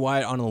having Bray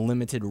Wyatt on a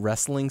limited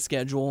wrestling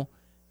schedule,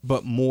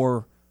 but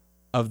more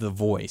of the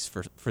voice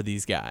for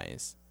these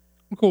guys.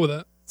 I'm cool with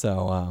that.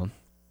 So,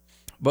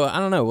 but I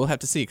don't know. We'll have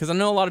to see, because I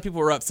know a lot of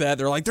people are upset.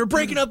 They're like, they're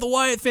breaking up the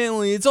Wyatt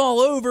family. It's all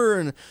over.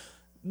 And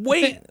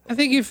wait, I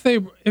think if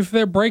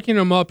they're breaking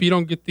them up, you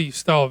don't get these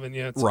style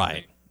vignettes.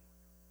 right?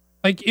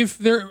 Like if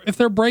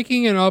they're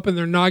breaking it up and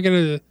they're not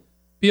going to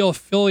be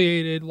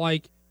affiliated,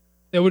 like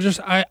they would just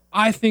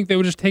I think they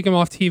would just take them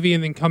off TV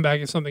and then come back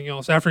as something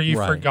else after you've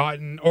Right.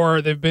 forgotten,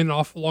 or they've been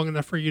off long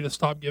enough for you to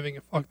stop giving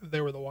a fuck that they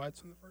were the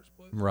Wyatts in the first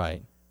place.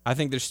 Right. I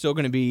think they're still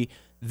going to be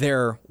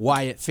their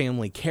Wyatt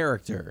family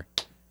character,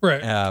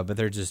 Right. but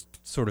they're just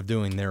sort of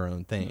doing their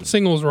own thing.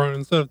 Singles run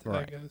instead of tag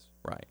Right. guys.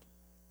 Right.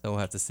 So we'll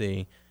have to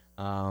see.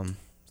 So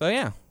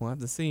yeah, we'll have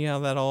to see how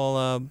that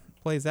all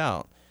plays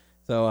out.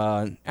 So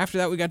after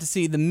that, we got to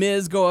see The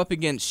Miz go up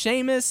against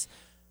Sheamus.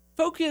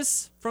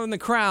 Focus from the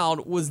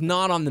crowd was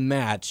not on the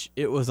match.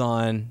 It was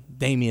on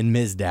Damien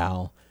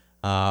Mizdow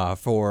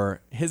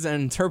for his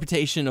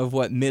interpretation of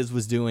what Miz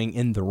was doing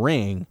in the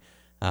ring.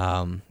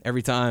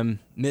 Every time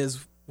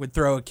Miz would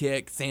throw a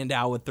kick,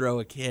 Sandow would throw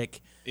a kick.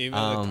 Even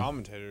the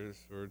commentators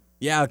were.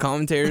 Yeah, the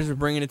commentators were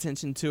bringing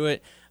attention to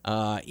it.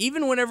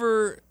 Even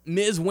whenever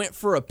Miz went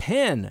for a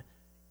pin,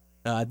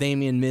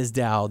 Damien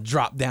Mizdow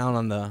dropped down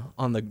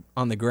on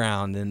the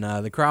ground, and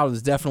the crowd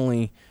was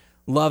definitely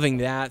loving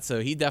that. So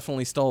he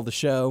definitely stole the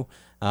show.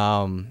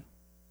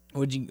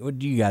 What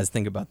do you guys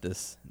think about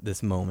this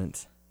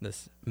moment,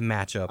 this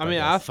matchup? I mean,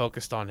 guess? I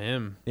focused on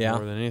him more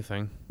than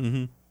anything.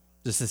 Mm-hmm.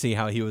 Just to see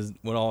how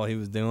what all he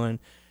was doing,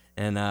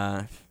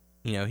 and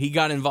he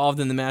got involved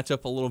in the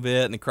matchup a little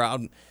bit, and the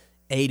crowd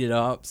ate it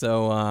up.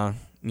 So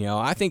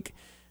I think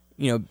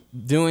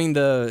doing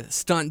the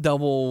stunt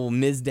double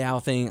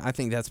Mizdow thing, I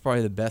think that's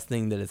probably the best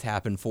thing that has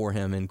happened for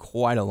him in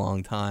quite a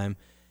long time,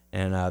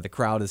 and the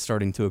crowd is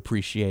starting to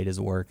appreciate his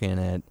work in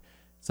it.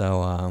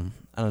 So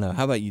I don't know.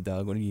 How about you,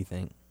 Doug? What do you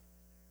think?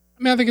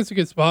 I mean, I think it's a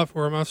good spot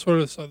for him. I've sort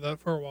of said that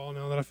for a while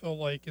now, that I feel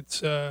like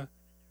it's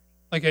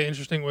like an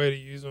interesting way to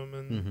use them.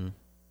 And Mm-hmm.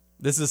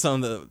 This is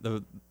some of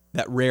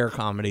that rare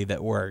comedy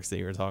that works that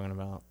you were talking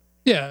about.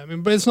 yeah, I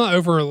mean, but it's not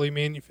overly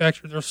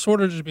manufactured. They're sort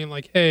of just being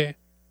like, hey,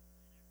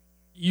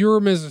 you're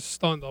Mrs.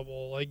 Stunt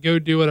Double. Like, go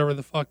do whatever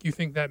the fuck you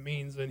think that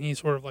means. And he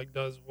sort of like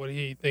does what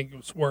he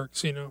thinks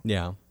works,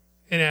 Yeah.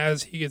 And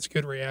as he gets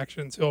good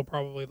reactions, he'll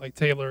probably like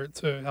tailor it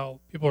to how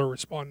people are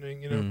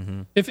responding,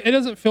 Mm-hmm. If it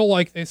doesn't feel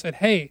like they said,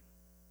 hey,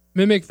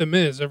 mimic the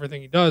Miz,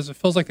 everything he does, it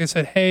feels like they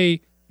said,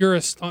 hey, you're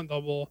a stunt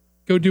double.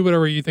 Go do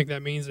whatever you think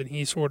that means. And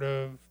he sort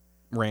of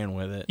Ran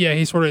with it.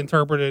 he sort of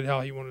interpreted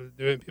how he wanted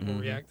to do it, and people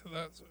react to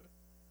that. So.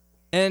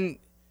 And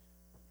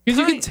Because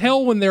you can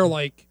tell when they're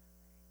like,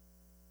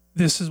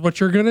 this is what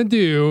you're going to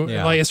do.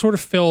 Yeah. Like, it sort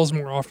of fails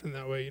more often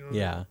that way.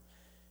 yeah.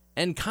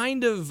 And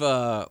kind of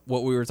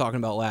what we were talking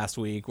about last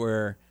week,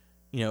 where,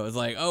 it's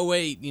like, oh,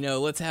 wait,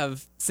 let's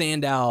have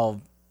Sandow,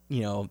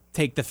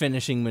 take the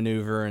finishing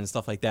maneuver and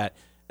stuff like that.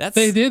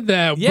 They did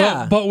that,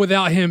 Yeah. but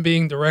without him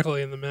being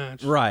directly in the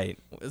match. Right,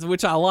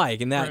 which I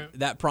like, and Right.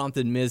 that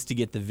prompted Miz to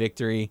get the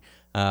victory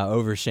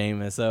over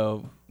Sheamus.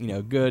 So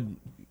good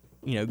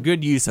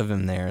use of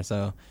him there.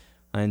 So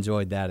I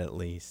enjoyed that at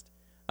least.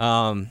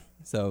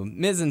 So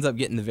Miz ends up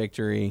getting the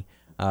victory.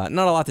 Not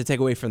a lot to take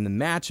away from the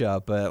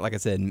matchup, but like I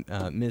said,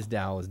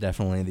 Mizdow was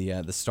definitely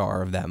the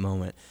star of that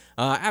moment.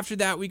 After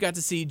that, we got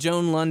to see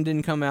Joan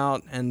London come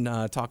out and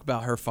talk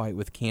about her fight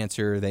with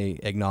cancer. They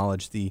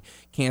acknowledged the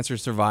cancer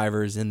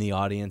survivors in the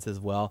audience as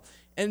well.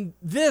 And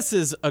this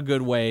is a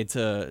good way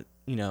to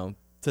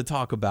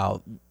talk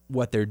about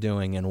what they're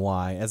doing and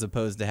why, as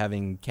opposed to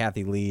having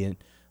Kathy Lee and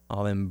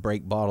all them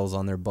break bottles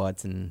on their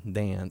butts and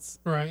dance.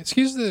 Right.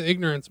 Excuse the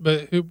ignorance,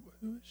 but who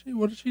is she?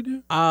 What did she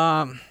do?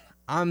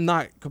 I'm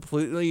not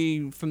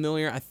completely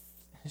familiar.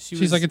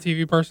 She's like a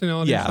TV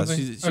personality or Yeah,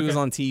 something? she was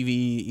on TV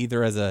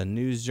either as a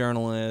news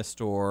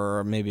journalist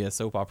or maybe a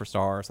soap opera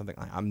star or something.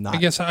 I'm not. I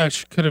guess I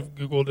could have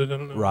Googled it. I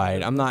don't know.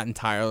 Right. I'm not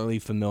entirely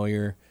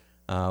familiar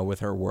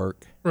with her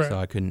work, Right. so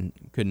I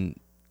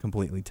couldn't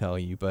completely tell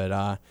you.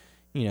 But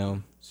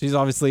she's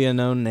obviously a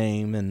known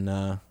name,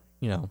 and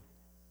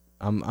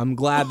I'm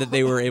glad that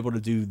they were able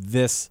to do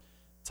this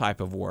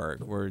type of work,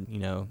 where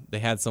they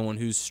had someone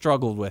who's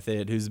struggled with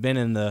it, who's been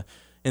in the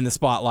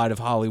spotlight of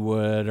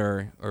Hollywood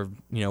or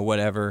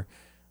whatever.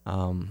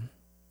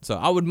 So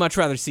I would much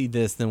rather see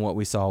this than what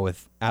we saw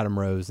with Adam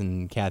Rose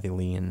and Kathy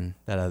Lee and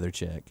that other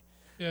chick.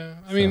 Yeah,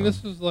 I mean,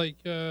 this is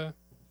like this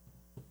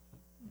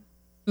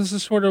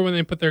is sort of when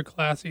they put their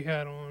classy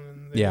hat on.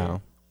 And Yeah.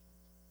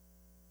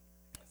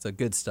 So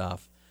good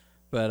stuff.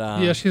 But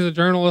yeah, she's a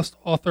journalist,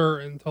 author,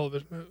 and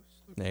television host.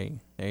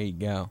 there you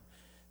go.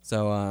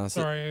 So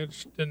Sorry, I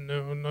just didn't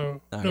know.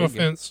 No you're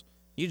offense.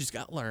 you just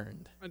got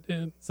learned. I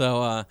did.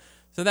 So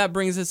that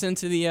brings us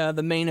into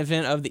the main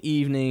event of the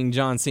evening.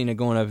 John Cena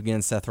going up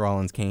against Seth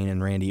Rollins, Kane,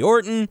 and Randy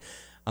Orton.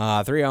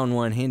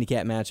 3-on-1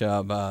 handicap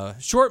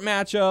matchup. Short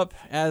matchup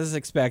as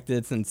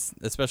expected,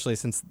 especially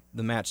since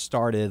the match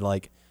started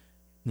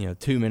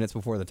 2 minutes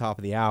before the top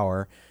of the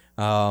hour.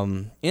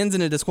 Ends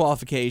in a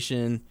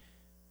disqualification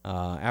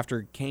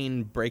after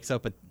Kane breaks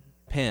up a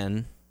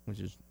pin, which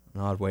is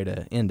an odd way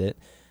to end it.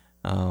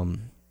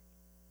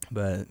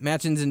 But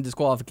match ends in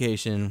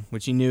disqualification,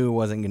 which he knew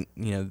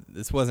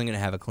this wasn't going to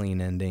have a clean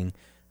ending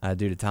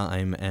due to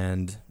time,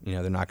 and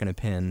they're not going to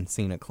pin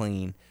Cena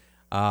clean.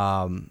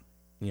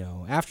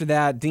 After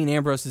that, Dean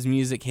Ambrose's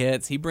music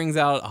hits. He brings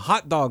out a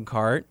hot dog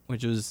cart,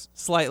 which was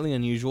slightly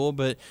unusual,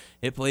 but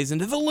it plays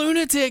into the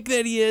lunatic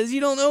that he is.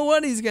 You don't know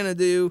what he's going to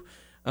do.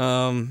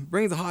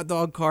 Brings a hot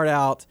dog cart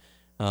out.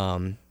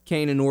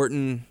 Kane and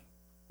Orton,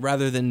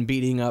 rather than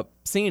beating up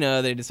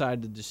Cena, they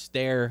decide to just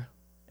stare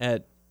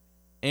at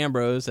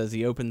Ambrose as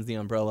he opens the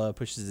umbrella,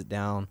 pushes it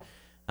down,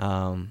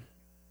 and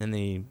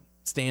he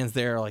stands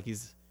there like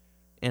he's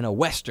in a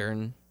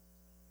Western,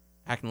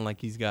 acting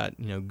like he's got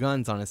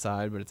guns on his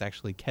side, but it's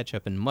actually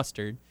ketchup and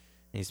mustard.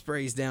 And he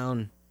sprays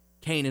down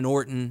Kane and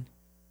Orton,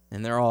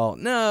 and they're all,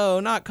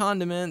 no, not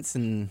condiments,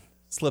 and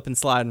slipping,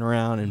 sliding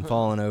around and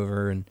falling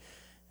over, and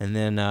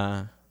then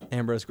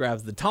Ambrose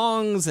grabs the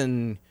tongs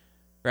and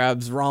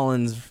grabs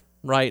Rollins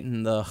right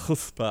in the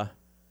chutzpah.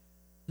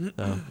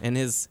 So,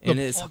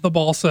 The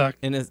ball sack.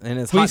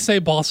 Please say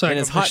ball sack. And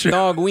his hot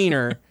dog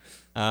wiener,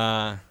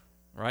 right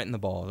in the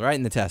balls, right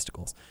in the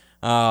testicles.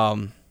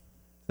 So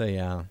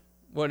yeah,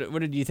 what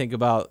did you think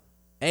about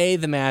A,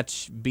 the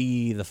match,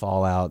 B, the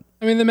fallout?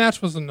 I mean, the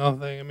match was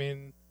nothing. I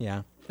mean,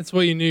 yeah, it's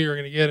what you knew you were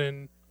gonna get,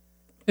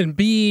 and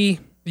B,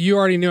 you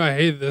already knew I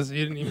hated this.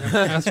 You didn't even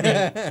have to ask me.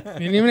 You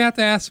didn't even have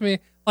to ask me.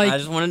 Like,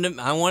 I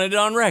wanted it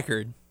on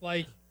record.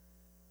 Like,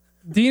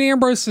 Dean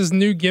Ambrose's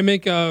new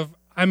gimmick of,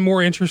 I'm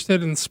more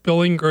interested in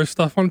spilling gross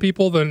stuff on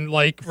people than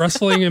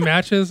wrestling in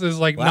matches is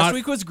Last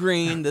week was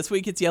green. This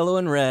week it's yellow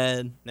and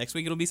red. Next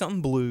week it'll be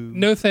something blue.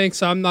 No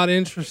thanks. I'm not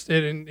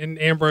interested in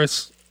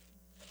Ambrose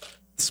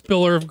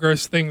spiller of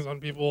gross things on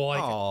people.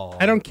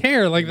 I don't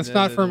care. That's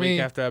not for me.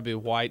 Week after I'd be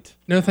white.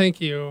 No, thank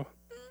you.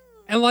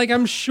 And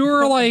I'm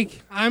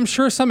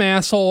sure some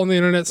asshole on the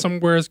internet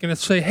somewhere is gonna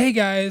say, "Hey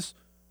guys,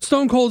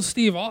 Stone Cold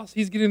Steve Austin,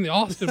 he's getting the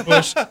Austin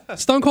Bush.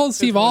 Stone Cold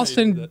Steve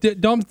Austin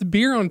dumped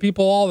beer on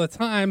people all the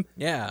time."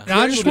 Yeah. And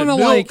I just want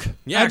to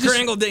Kurt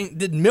Angle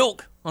did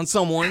milk on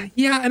someone.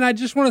 Yeah, and I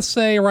just want to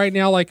say right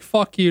now,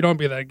 fuck you, don't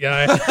be that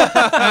guy.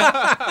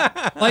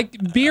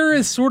 Beer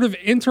is sort of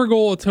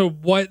integral to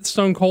what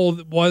Stone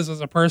Cold was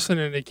as a person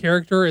and a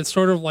character. It's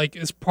sort of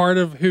is part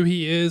of who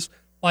he is.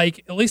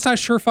 At least I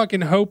sure fucking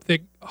hope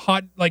that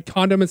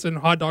condiments and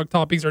hot dog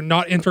toppings are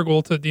not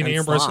integral to Dean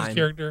Ambrose's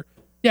character.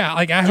 Yeah,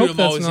 I hope that's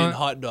always not. in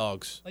hot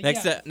dogs.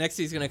 Next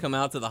he's gonna come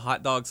out to the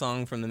hot dog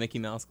song from the Mickey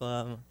Mouse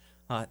Club.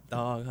 Hot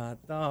dog,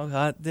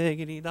 hot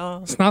diggity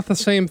dog. It's not the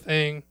same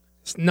thing.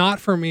 It's not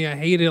for me. I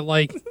hate it.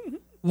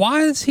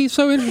 Why is he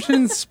so interested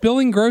in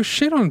spilling gross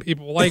shit on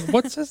people?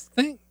 What's his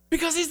thing?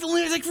 Because he's the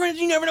lunatic friend.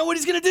 You never know what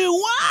he's gonna do.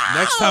 Wow.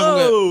 Next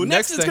time,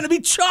 next it's gonna be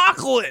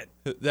chocolate.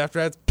 After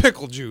that's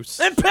pickle juice.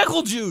 And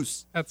pickle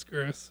juice. That's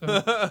gross.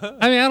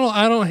 I mean,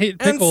 I don't hate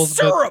pickles,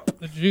 and syrup. But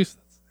the juice.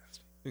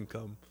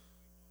 Income.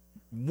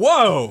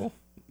 Whoa!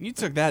 You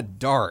took that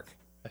dark.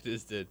 I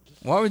just did.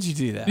 Why would you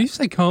do that? Did you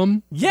say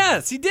cum?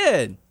 Yes, he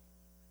did.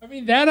 I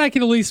mean, that I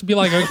can at least be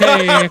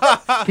okay,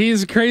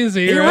 he's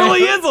crazy. He right?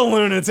 really is a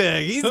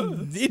lunatic. He's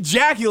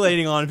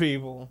ejaculating on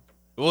people.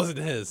 It wasn't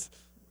his.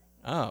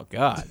 Oh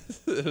God!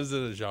 It was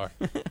in a jar.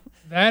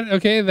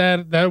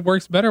 That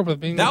works better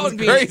with being. That would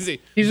be crazy.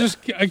 He's just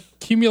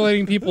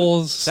accumulating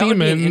people's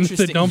semen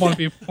to dump on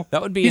people.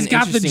 That would be. He's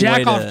got the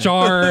jack off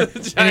jar,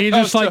 and he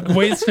just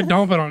waits to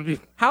dump it on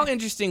people. How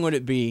interesting would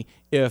it be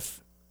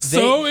if?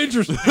 So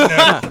interesting.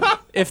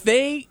 If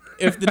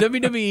the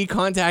WWE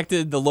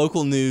contacted the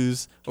local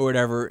news or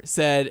whatever,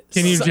 said,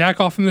 "Can you jack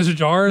off in this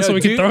jar so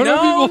we can throw it on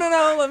people?"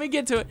 No. Let me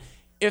get to it.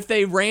 If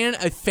they ran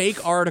a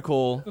fake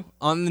article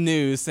on the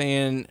news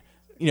saying,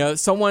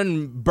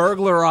 someone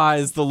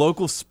burglarized the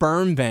local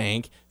sperm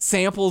bank,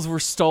 samples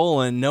were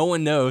stolen, no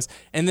one knows,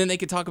 and then they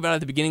could talk about it at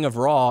the beginning of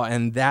Raw,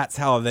 and that's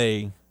how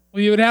they.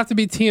 Well, you would have to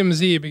be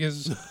TMZ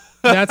because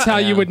that's how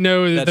you would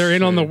know that they're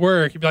in on the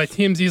work. You'd be like,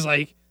 TMZ's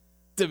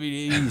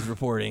WWE's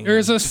reporting.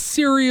 There's a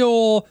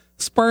serial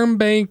sperm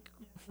bank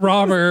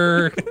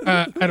robber.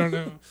 I don't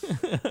know.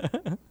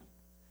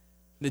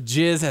 The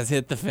jizz has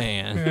hit the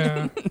fan.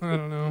 Yeah, I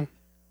don't know.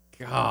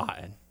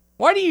 God.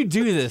 Why do you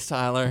do this,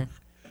 Tyler?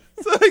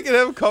 So I can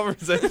have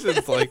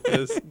conversations like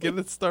this. Get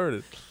it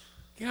started.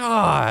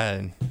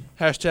 God.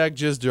 Hashtag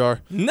jizz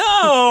jar.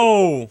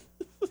 No!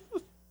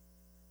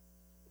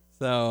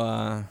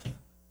 So,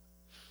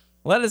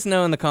 let us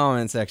know in the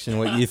comment section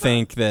what you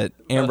think that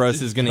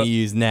Ambrose is going to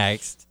use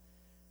next.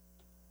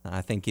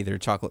 I think either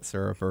chocolate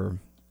syrup or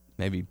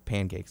maybe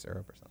pancake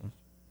syrup or something.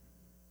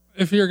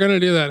 If you're gonna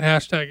do that,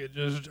 hashtag it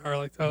just jar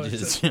like Tyler said.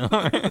 Just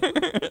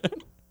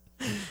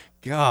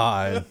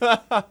God.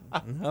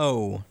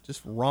 No,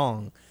 just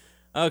wrong.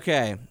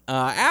 Okay.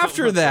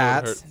 After My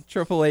that, throat hurts.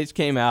 Triple H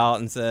came out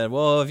and said,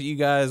 well, if you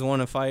guys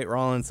want to fight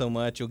Rollins so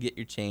much, you'll get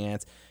your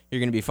chance. You're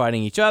going to be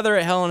fighting each other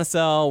at Hell in a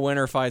Cell.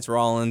 Winner fights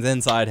Rollins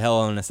inside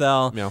Hell in a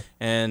Cell. Yeah.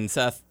 And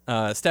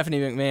Stephanie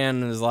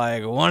McMahon was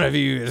like, one of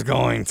you is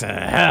going to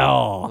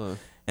hell.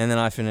 And then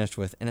I finished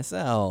with in a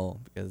cell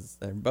because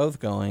they're both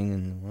going,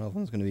 and one of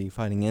them's going to be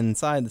fighting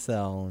inside the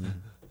cell,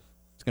 and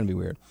it's going to be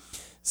weird.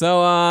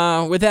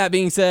 So with that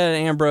being said,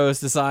 Ambrose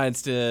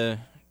decides to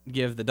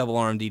give the double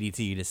arm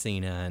DDT to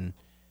Cena, and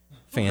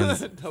fans.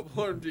 Double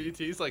arm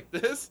DDTs like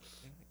this?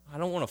 I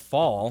don't want to I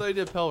fall. thought you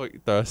did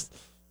pelvic thrust.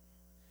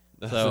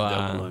 That's So a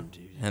double arm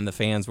DDT. and the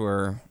fans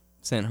were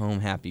sent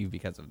home happy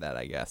because of that,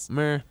 I guess.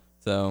 Meh.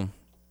 So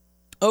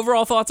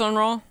overall thoughts on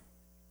Raw?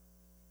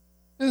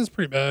 It was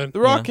pretty bad. The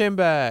Rock Yeah. came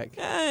back.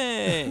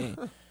 Hey.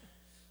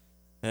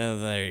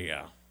 There you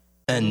go.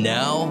 And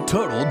now,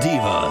 Total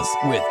Divas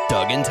with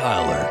Doug and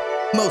Tyler.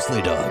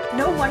 Mostly Doug.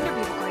 No wonder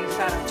people call you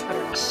fat on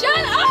Twitter.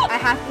 Shut up! I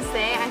have to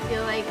say, I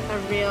feel like a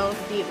real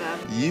diva.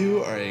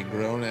 You are a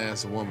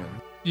grown-ass woman.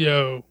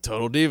 Yo,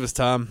 Total Divas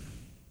time.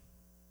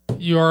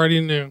 you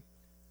already knew.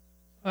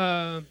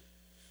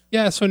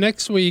 Yeah. So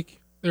next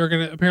week there are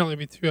gonna apparently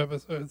be 2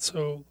 episodes.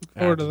 So look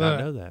forward to that.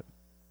 I know that.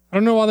 I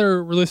don't know why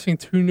they're releasing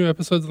 2 new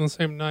episodes on the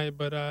same night,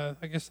 but I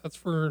guess that's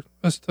for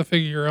us to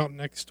figure out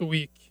next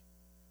week.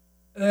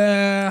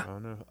 I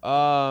don't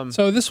know.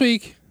 So this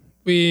week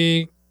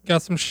we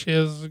got some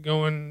shiz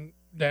going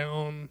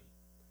down.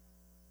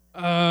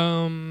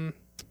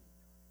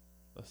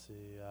 Let's see.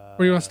 Where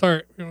do you want to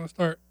start? Where do you want to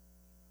start?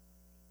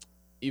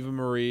 Eva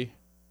Marie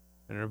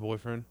and her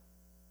boyfriend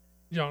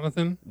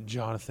Jonathan.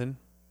 Jonathan.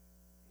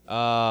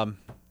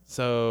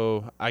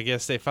 So I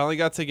guess they finally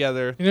got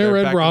together. You know, They're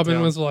Red back in Robin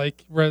town. was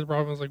like,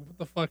 "What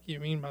the fuck you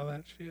mean by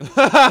that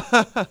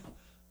shit?"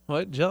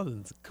 What?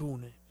 Jonathan's a cool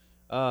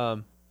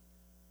name.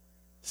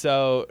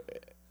 So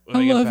when I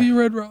they get love back- you,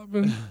 Red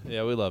Robin.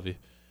 Yeah, we love you.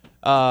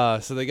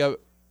 So they got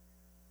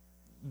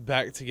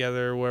back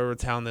together wherever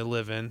town they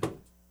live in,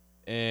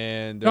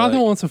 and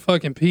Jonathan wants a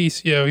fucking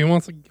piece, yo. He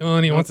wants a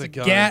gun. He wants a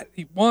gun. gat.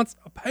 He wants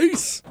a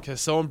piece.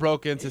 because someone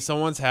broke into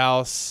someone's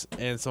house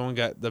and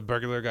the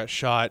burglar got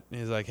shot. And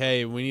he's like,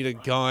 "Hey, we need a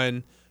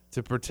gun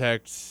to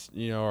protect,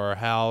 our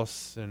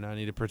house, and I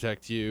need to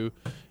protect you."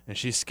 And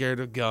she's scared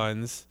of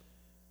guns,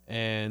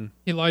 and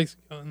He likes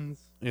guns.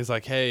 he's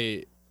like,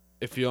 "Hey,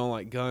 if you don't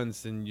like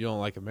guns, then you don't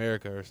like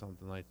America," or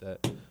something like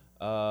that.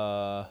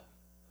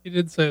 He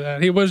did say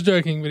that. He was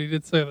joking, but he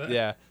did say that.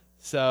 Yeah.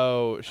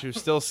 So she was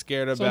still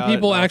scared about Some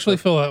people it. and actually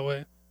also- feel that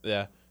way.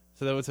 Yeah.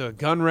 So they went to a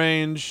gun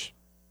range.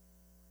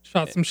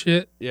 Shot some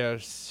shit. Yeah,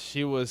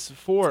 she was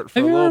for it for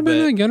Have a you little ever been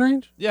to a bit. gun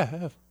range? Yeah, I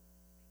have.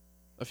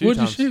 A few What'd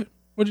times. you shoot?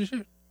 What'd you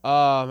shoot?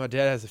 My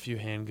dad has a few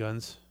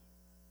handguns.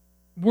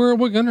 What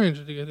gun range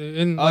did you go to?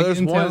 In like There's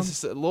in one town? that's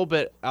just a little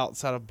bit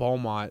outside of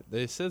Beaumont.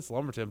 They said it's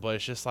Lumberton, but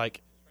it's just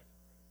like,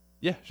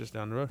 yeah, it's just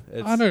down the road.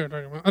 It's, I know what you're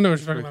talking about. I know what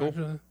you're talking pretty about.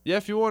 cool. Actually. Yeah,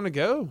 if you want to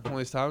go one of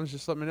these times,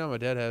 just let me know. My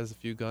dad has a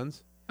few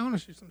guns. I want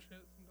to shoot some shit.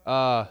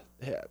 Yeah,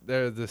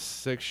 there's the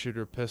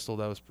 6-shooter pistol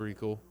that was pretty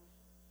cool.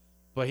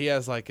 But he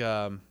has like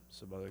some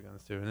other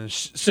guns too. And then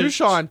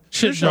Sushan,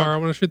 Shit jar. I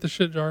want to shoot the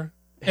shit jar.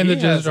 And he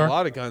the jizz has jar. a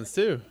lot of guns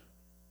too.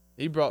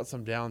 He brought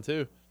some down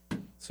too.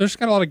 So she's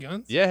got a lot of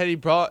guns. Yeah, and he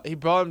brought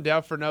him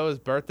down for Noah's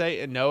birthday,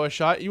 and Noah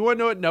shot. You want to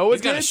know what Noah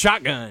He's got a did?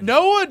 shotgun.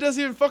 Noah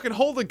doesn't even fucking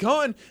hold the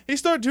gun. He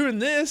started doing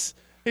this.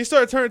 He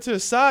started turning to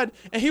his side,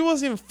 and he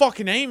wasn't even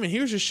fucking aiming. He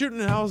was just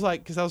shooting, and I was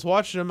like, because I was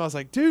watching him, I was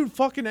like, dude,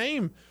 fucking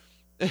aim.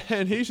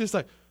 And he's just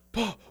like,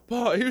 bah,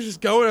 bah. He was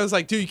just going. I was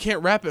like, dude, you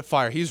can't rapid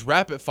fire. He's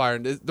rapid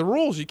firing. The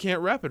rules, you can't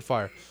rapid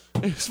fire.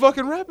 And he was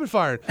fucking rapid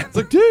firing. It's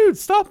like, dude,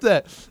 stop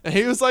that. And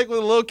he was like with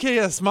a little kid, he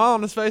had a smile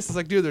on his face. It's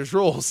like, dude, there's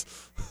rules.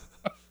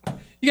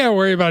 You gotta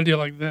worry about a deal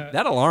like that.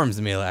 That alarms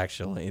me,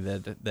 actually,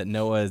 that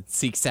Noah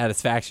seeks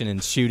satisfaction in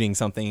shooting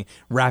something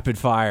rapid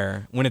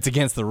fire when it's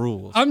against the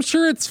rules. I'm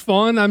sure it's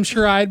fun. I'm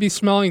sure I'd be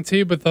smiling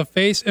too. But the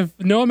face, if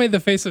Noah made the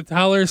face that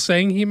Tyler is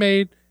saying he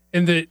made,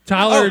 and that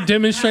Tyler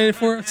demonstrated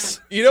for us,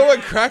 You know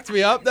what cracked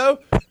me up though?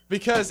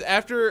 Because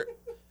after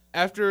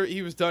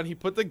he was done, he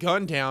put the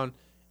gun down,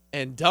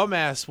 and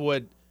dumbass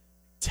would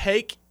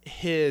take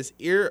his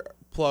ear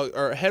plug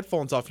or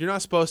headphones off. You're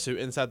not supposed to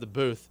inside the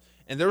booth,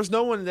 and there was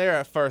no one there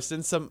at first.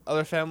 Then some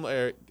other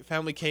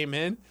family came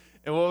in,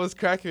 and what was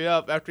cracking me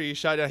up after he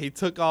shot down, he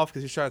took off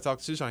because he was trying to talk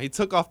to Sushan. He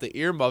took off the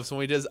earmuffs, and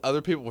when he did,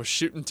 other people were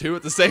shooting too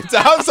at the same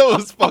time. So it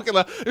was fucking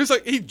loud. It was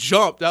like he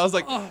jumped. I was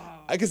like,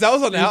 because I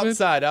was on the Stupid.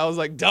 outside. I was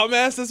like,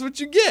 dumbass, that's what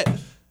you get.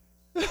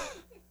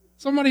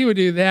 Somebody who would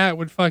do that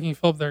would fucking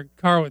fill up their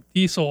car with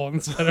diesel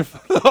instead of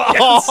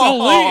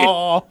gasoline.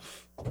 Oh,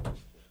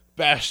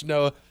 Bash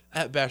Noah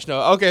at Bash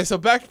Noah. Okay, so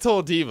back to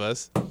Total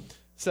Divas.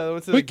 So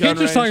what's We can't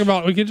just talk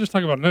about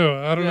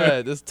Noah. I don't know.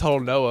 Yeah, this is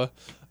Total Noah.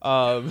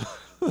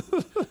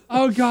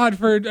 Oh God,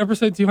 for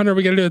episode 200,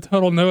 we got to do a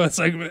Total Noah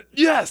segment.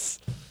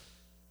 Yes.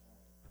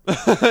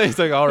 He's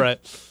like, all right.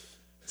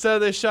 So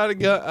they shot a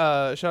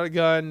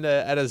gun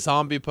at a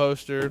zombie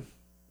poster,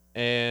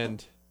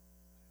 and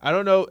I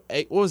don't know.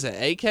 What was it?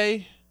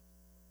 AK?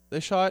 They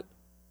shot.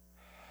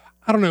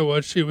 I don't know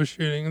what she was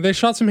shooting. They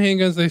shot some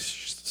handguns. They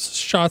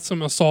shot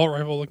some assault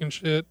rifle looking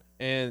shit.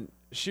 And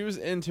she was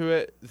into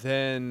it.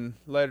 Then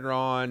later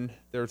on,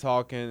 they were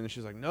talking, and she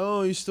was like,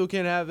 "No, you still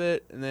can't have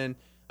it." And then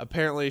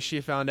apparently,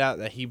 she found out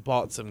that he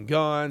bought some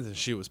guns, and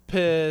she was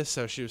pissed.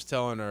 So she was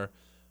telling her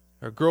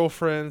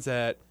girlfriends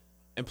that,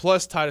 and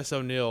plus Titus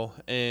O'Neil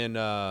and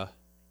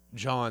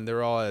John, they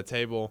were all at a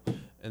table,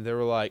 and they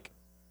were like,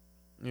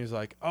 he was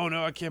like, "Oh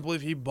no, I can't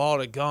believe he bought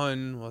a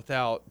gun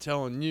without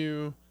telling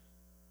you."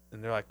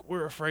 And they're like,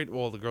 "We're afraid."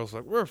 Well, the girls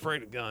were like, "We're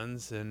afraid of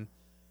guns," and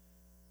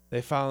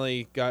they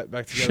finally got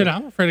back together. Shit,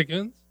 I'm afraid of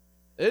guns.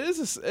 It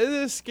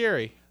is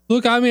scary.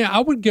 Look, I mean, I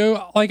would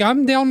go, like,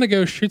 I'm down to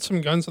go shoot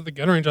some guns at the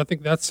gun range. I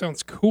think that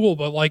sounds cool,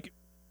 but, like,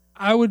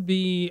 I would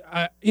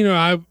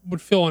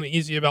feel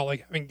uneasy about,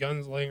 like, having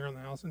guns laying around the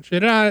house and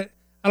shit. And I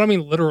don't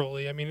mean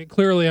literally. I mean,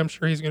 clearly, I'm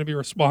sure he's going to be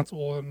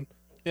responsible and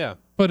Yeah.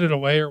 put it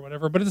away or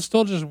whatever, but it's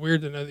still just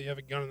weird to know that you have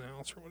a gun in the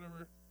house or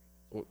whatever.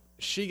 Well,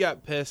 she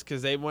got pissed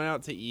because they went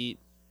out to eat,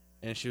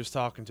 and she was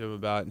talking to him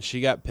about it, and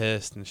she got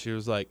pissed, and she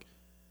was like,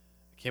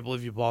 "I can't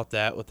believe you bought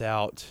that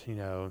without,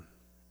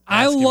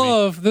 asking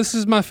me." This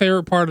is my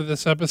favorite part of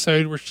this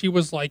episode where she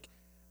was like,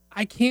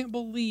 I can't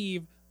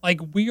believe, like,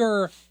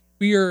 you're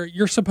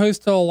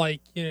supposed to, like,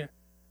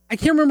 I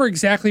can't remember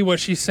exactly what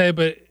she said,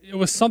 but it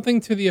was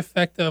something to the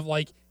effect of,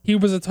 like, he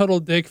was a total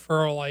dick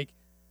for, like,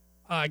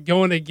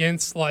 going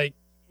against, like,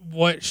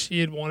 what she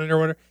had wanted or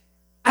whatever.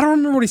 I don't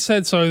remember what he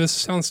said, so this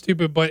sounds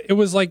stupid, but it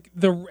was, like,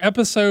 the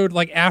episode,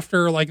 like,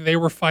 after, like, they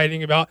were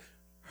fighting about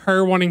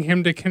her wanting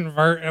him to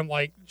convert and,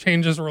 like,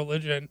 change his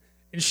religion.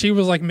 And she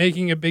was, like,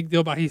 making a big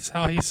deal about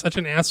how he's such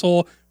an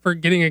asshole for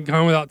getting a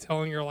gun without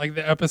telling her. Like,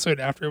 the episode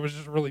after, it was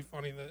just really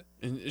funny that.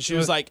 And she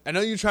was like, "I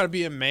know you try to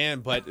be a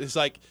man, but it's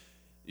like,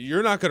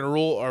 you're not going to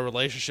rule our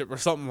relationship," or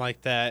something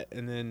like that.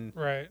 And then,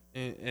 Right.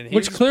 And he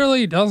Which was-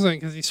 clearly he doesn't,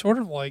 because he's sort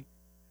of like,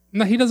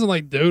 no, he doesn't,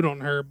 like, dote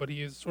on her, but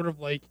he is sort of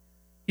like,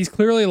 he's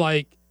clearly,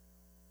 like,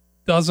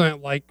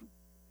 doesn't, like,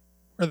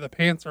 wear the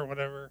pants or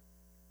whatever.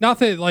 Not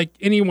that, like,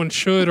 anyone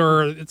should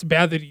or it's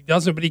bad that he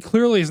doesn't, but he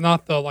clearly is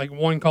not the, like,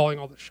 one calling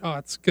all the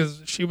shots,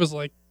 because she was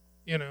like,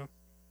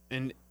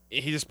 and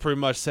he just pretty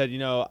much said,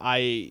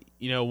 "I,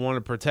 want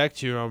to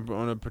protect you. I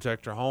want to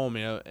protect your home,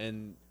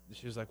 And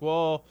she was like,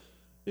 "Well,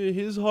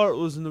 his heart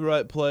was in the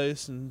right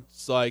place." And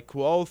it's like,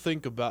 "Well, I'll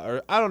think about,"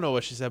 or I don't know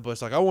what she said, but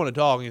it's like, "I want a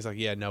dog." And he's like,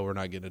 "Yeah, no, we're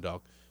not getting a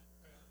dog."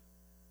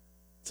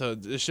 So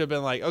it should have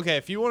been like, "Okay,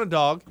 if you want a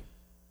dog,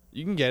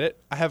 you can get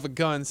it. I have a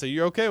gun, so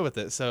you're okay with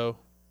it." So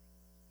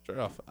straight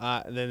off.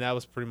 And then that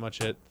was pretty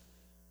much it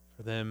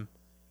for them.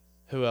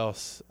 Who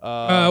else?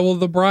 well,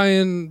 the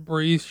Brian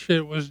Breeze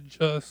shit was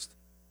just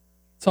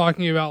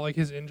talking about, like,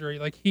 his injury.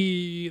 Like,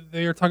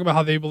 they are talking about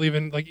how they believe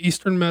in, like,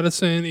 Eastern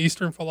medicine,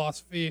 Eastern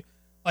philosophy.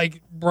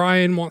 Like,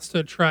 Brian wants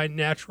to try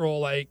natural,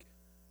 like,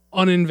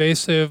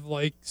 uninvasive,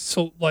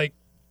 like,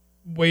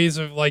 ways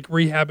of, like,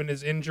 rehabbing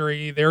his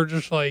injury. They're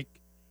just, like,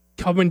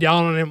 coming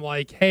down on him,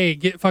 like, hey,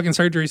 get fucking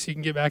surgery so you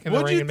can get back in the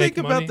what do ring you and think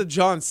make about money. the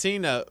John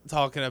Cena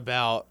talking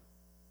about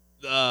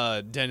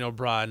Daniel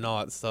Bryan and all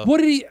that stuff? What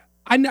did he?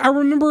 I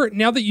remember,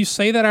 now that you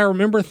say that, I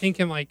remember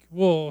thinking, like,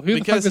 whoa, who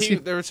Because the fuck is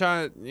he? they were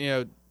trying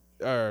to,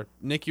 or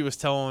Nikki was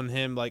telling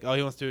him, like, oh,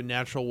 he wants to do it a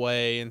natural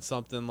way and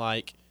something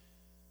like,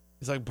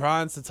 he's like,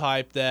 Brian's the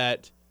type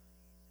that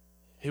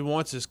he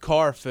wants his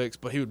car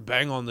fixed, but he would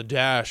bang on the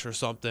dash or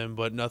something,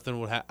 but nothing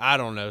would happen. I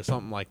don't know,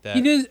 something like that.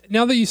 He did.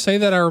 Now that you say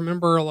that, I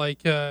remember,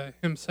 like,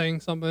 him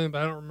saying something,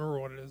 but I don't remember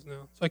what it is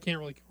now, so I can't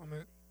really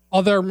comment.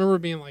 Although I remember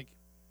being like,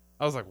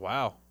 I was like,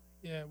 wow.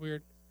 yeah,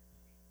 weird.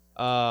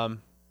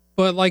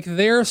 But like,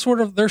 they're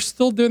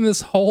still doing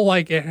this whole,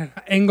 like,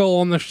 angle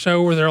on the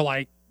show where they're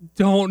like,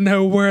 don't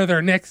know where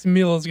their next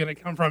meal is gonna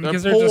come from, They're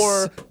because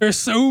poor. they're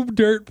so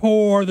dirt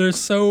poor. They're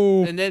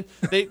so. And then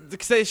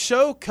they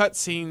show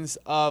cutscenes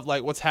of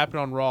like what's happened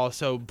on Raw.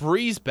 So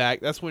Bree's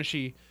back. That's when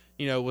she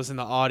was in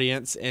the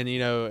audience and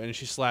and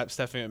she slapped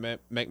Stephanie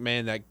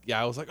McMahon. That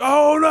guy was like,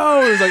 oh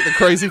no! It was like the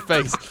crazy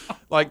face.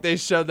 Like they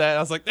showed that. I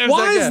was like, there's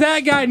Why that is guy. that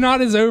guy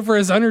not as over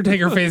as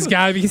Undertaker face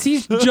guy? Because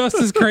he's just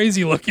as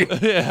crazy looking.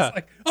 Yeah. It's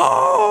like,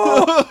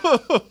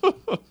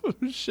 oh.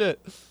 Shit.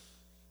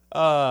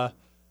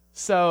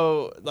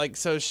 So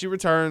she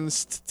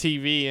returns to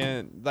TV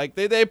and like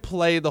they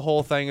play the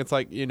whole thing. It's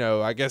like,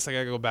 I guess I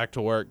gotta go back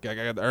to work. I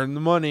gotta earn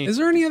the money. Is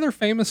there any other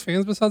famous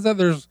fans besides that?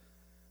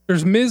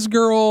 There's Miz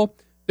Girl.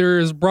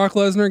 There's Brock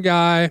Lesnar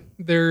guy.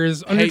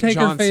 There's Undertaker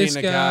John face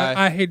Cena guy.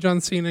 guy. I hate John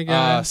Cena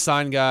guy.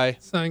 Sign guy.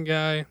 Sign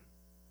guy.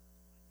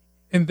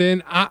 And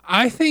then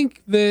I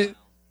think that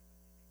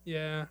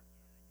Yeah.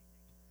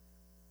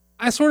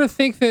 I sort of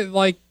think that,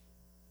 like,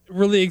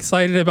 really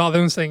excited about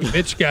them saying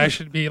bitch guy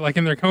should be, like,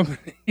 in their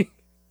company.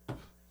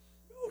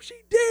 Oh, she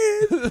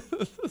did.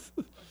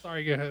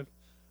 Sorry, go ahead.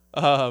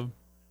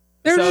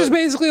 They're So just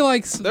basically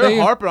like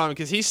they're harping on him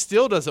because he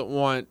still doesn't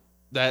want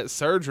that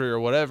surgery or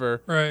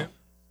whatever. Right.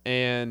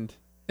 And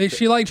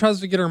She like tries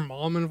to get her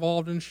mom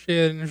involved in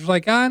shit, and she's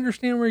like, I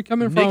understand where you're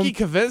coming from. Nikki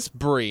convinced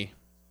Brie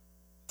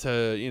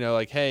to,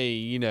 like, hey,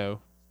 he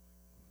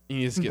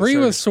needs to get Brie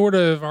surgery. was sort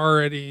of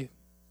already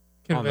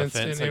On the convinced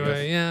fence, I anyway.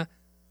 guess. Yeah.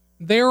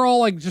 They're all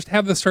like, just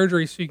have the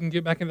surgery so you can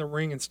get back in the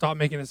ring and stop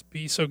making us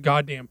be so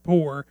goddamn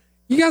poor.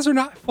 You guys are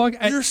not fucking.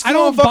 You're I still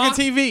don't on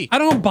fucking TV. I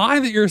don't buy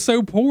that you're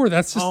so poor.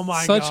 That's just Oh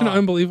my such an God.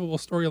 unbelievable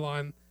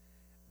storyline.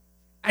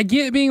 I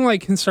get being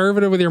like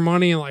conservative with your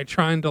money and like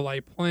trying to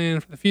like plan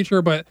for the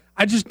future, but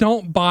I just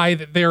don't buy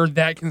that they're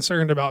that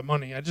concerned about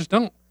money. I just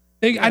don't.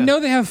 I know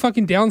they have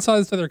fucking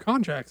downsides to their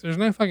contracts. There's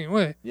no fucking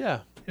way. Yeah.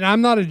 And I'm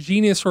not a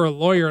genius or a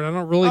lawyer, and I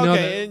don't really know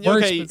that it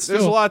works. But There's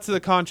still. a lot to the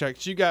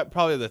contracts. You got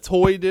probably the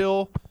toy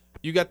deal.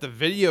 You got the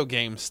video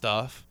game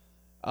stuff.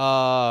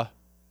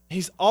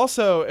 He's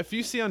also, if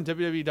you see on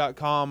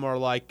WWE.com or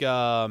like, or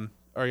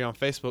you're on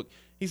Facebook,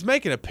 he's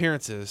making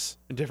appearances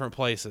in different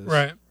places.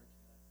 Right.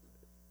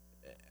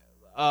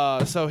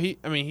 So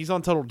he's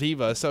on Total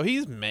Diva, so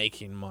he's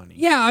making money.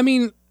 Yeah, I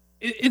mean,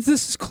 this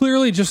is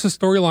clearly just a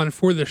storyline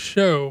for the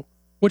show,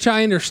 which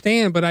I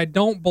understand, but I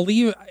don't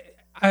believe.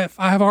 I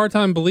have a hard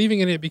time believing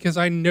in it because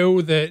I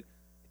know that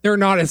they're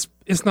not as.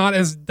 It's not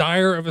as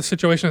dire of a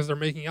situation as they're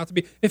making out to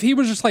be. If he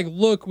was just like,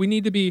 look, we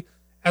need to be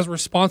as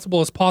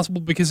responsible as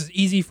possible because it's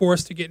easy for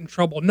us to get in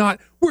trouble. Not,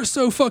 we're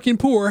so fucking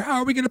poor. How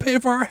are we going to pay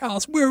for our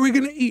house? Where are we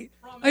going to eat?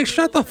 Like,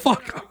 shut the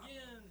fuck up.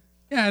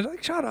 Yeah,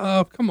 like, shut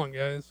up. Come on,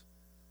 guys.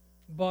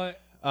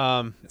 But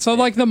so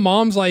like the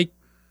mom's like,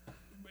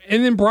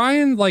 and then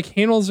Brian like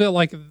handles it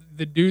like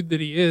the dude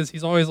that he is.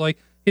 He's always like,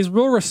 he's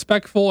real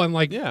respectful and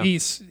like Yeah.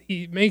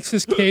 he makes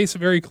his case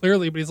very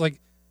clearly. But he's like,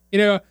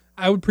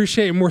 I would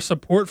appreciate more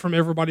support from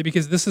everybody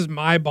because this is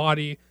my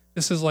body.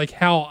 This is like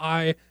how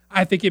I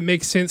think it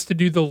makes sense to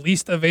do the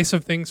least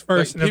evasive things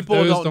first. Like, and if people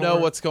those don't know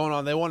work- what's going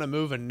on. They want to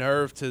move a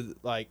nerve to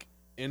like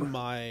in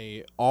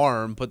my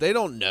arm, but they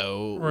don't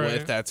know Right.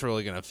 if that's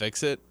really gonna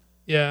fix it.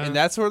 Yeah, And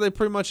that's where they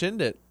pretty much end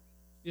it.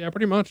 yeah,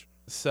 pretty much.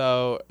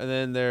 So, and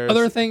then there's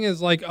Other thing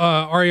is like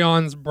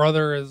Ariane's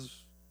brother is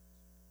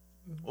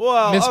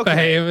well,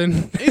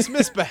 misbehaving. Okay. He's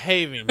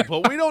misbehaving,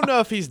 but we don't know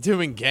if he's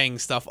doing gang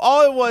stuff.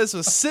 All it was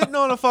sitting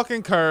on a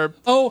fucking curb.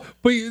 Oh,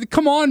 but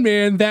come on,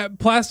 man! That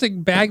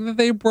plastic bag that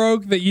they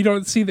broke that you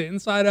don't see the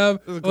inside of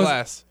It was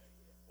glass.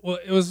 Well,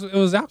 it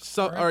was out.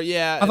 So, right? or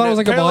yeah, I thought it was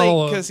like a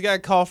bottle of- because he got a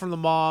call from the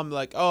mom,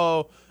 like,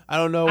 oh, I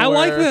don't know. I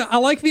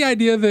like the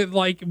idea that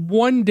like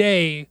one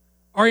day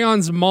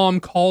Ariane's mom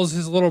calls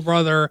his little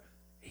brother.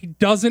 He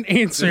doesn't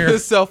answer.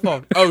 his cell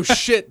phone. Oh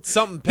shit,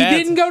 something He bad.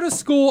 didn't go to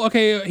school.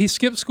 Okay, he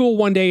skipped school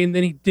one day and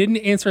then he didn't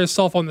answer his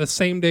cell phone the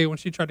same day when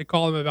she tried to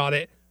call him about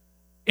it.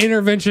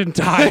 Intervention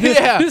time.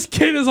 Yeah. This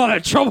kid is on a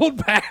troubled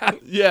path.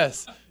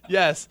 Yes.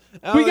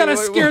 We gotta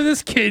scare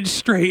this kid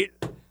straight.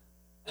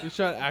 He's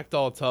trying to act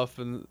all tough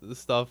and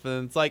stuff,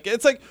 and it's like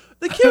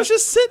the kid was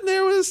just sitting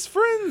there with his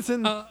friends,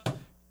 and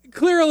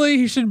Clearly,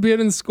 he should be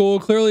in school.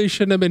 Clearly, he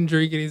shouldn't have been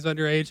drinking. He's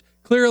underage.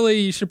 Clearly,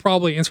 you should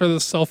probably answer the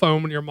cell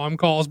phone when your mom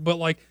calls. But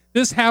like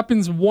this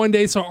happens one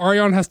day, so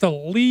Ariane has to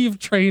leave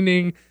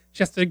training.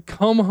 She has to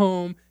come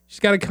home. She's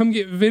got to come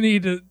get Vinny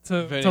to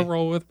Vinny.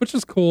 roll with, which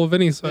is cool.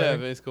 Vinny's yeah, saying,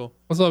 very cool.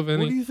 "What's up, What do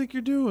Vinny? you think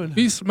you're doing?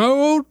 Beast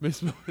mode,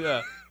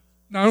 Yeah.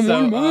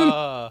 911."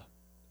 So,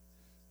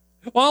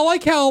 Well, I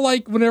like how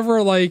like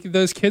whenever like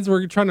those kids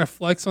were trying to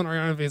flex on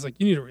Ariane, he's like,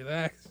 "You need to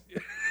relax."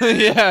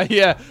 yeah.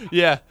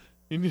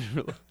 You need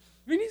to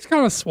Vinny's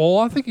kind of swole.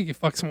 I think he could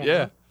fuck someone. yeah.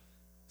 up.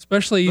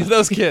 Especially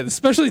Those kids.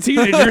 especially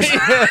teenagers.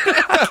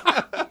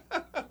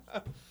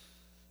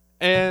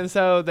 And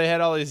so they had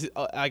all these,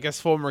 I guess,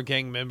 former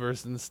gang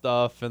members and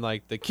stuff, and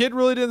like the kid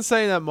really didn't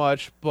say that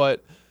much,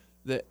 but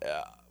the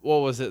what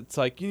was it? It's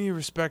like you need to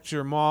respect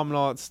your mom and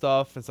all that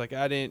stuff. It's like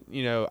I didn't,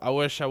 I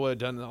wish I would have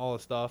done all the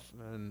stuff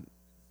and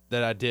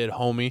that I did,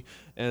 homie.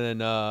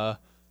 And then I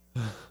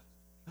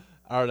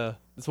don't know.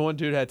 This one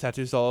dude had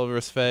tattoos all over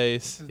his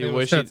face. His He name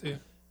was wished he,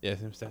 Tattoo. yeah,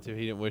 his tattoo.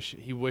 He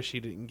wished he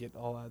didn't get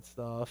all that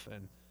stuff,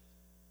 and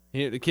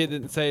the kid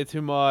didn't say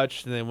too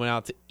much. And then went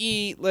out to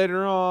eat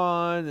later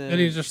on. And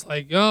he's just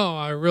like, "Oh,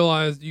 I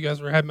realized you guys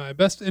were having my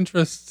best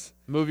interests.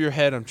 Move your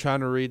head. I'm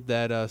trying to read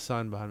that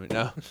sign behind me.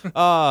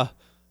 No.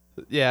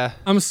 Yeah.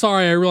 I'm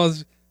sorry. I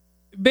realized."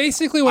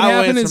 Basically, what I'll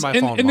happened answer is my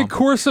in phone, the Mom.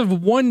 course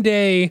of one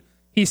day,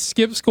 he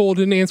skipped school,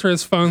 didn't answer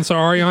his phone, so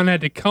Ariane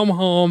had to come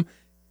home,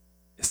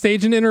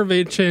 stage an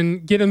intervention,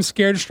 get him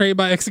scared straight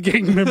by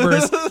ex-gang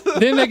members.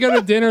 Then they go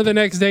to dinner the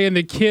next day, and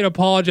the kid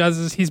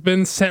apologizes. He's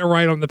been set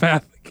right on the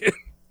path again.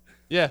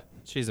 Yeah.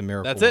 She's a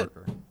miracle That's it.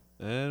 worker.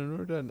 And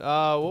we're done.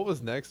 What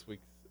was next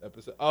week's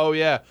episode? Oh,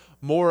 yeah.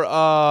 More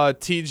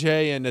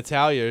TJ and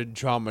Natalia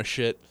drama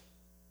shit.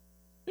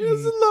 He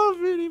doesn't love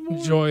me anymore.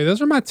 Joy. Those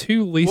are my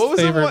two least What was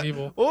the favorite one-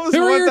 people. what was Who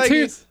the are one your thing two?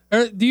 he's-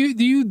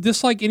 Do you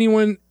dislike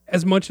anyone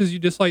as much as you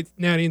dislike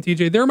Natty and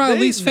TJ, they're my They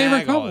least favorite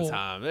nag all couple. the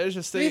time. It's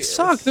just They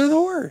suck. They're the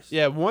worst.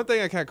 Yeah, one thing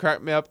that kind of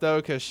cracked me up though,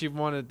 because she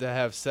wanted to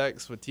have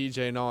sex with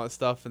TJ and all that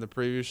stuff in the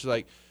preview. She's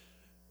like,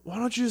 "Why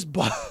don't you just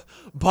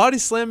body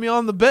slam me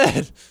on the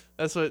bed?"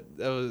 That's what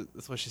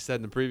she said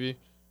in the preview.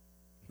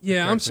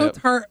 Yeah, I'm cracks so me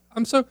up.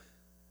 tired.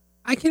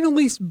 I can at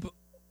least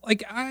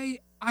like I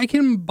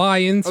can buy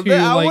into.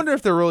 I like, wonder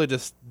if they're really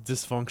just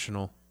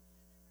dysfunctional.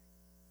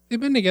 they've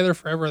been together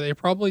forever. They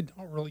probably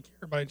don't really care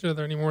about each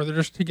other anymore. They're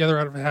just together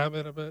out of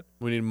habit a bit.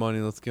 We need money.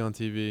 Let's get on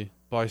TV.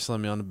 Body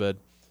slam me on the bed.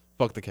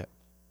 Fuck the cat.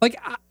 Like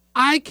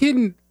I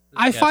cats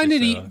find are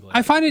it so ugly.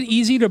 I find it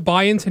easy to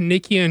buy into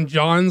Nikki and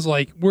John's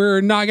like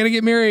we're not gonna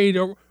get married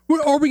or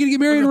are we gonna get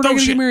married? We're not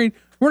gonna get married.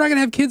 We're not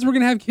gonna have kids. We're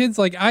gonna have kids.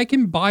 Like I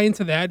can buy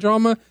into that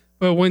drama,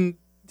 but when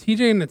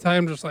TJ and Natalia,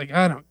 I'm just like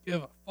I don't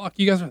give a fuck.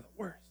 You guys are the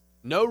worst.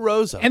 No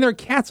Rosa. And their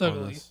cat's on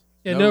ugly. this.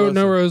 Yeah, No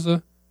no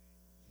Rosa.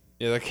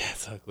 Yeah, their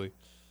cat's ugly.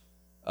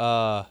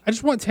 I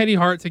just want Teddy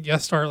Hart to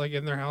guest star like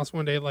in their house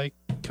one day, like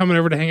coming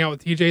over to hang out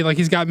with TJ. Like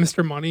he's got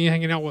Mr. Money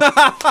hanging out with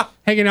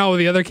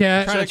the other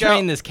cat. Trying to Check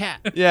train out- this cat.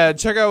 Yeah,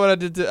 check out what I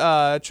did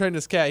to train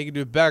this cat. He can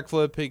do a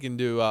backflip. He can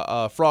do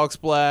frog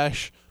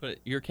splash, Put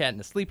your cat in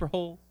a sleeper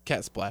hole.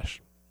 cat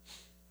splash.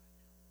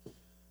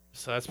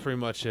 So that's pretty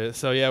much it.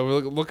 So yeah, we're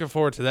looking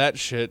forward to that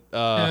shit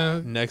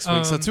next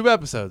week. So 2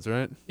 episodes,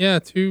 right? Yeah,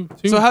 two.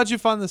 So how'd you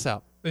find this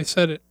out? They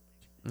said it.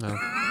 No.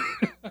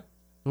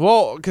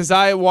 Well, because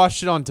I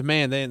watched it on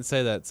demand. They didn't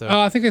say that. So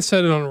I think they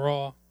said it on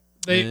Raw.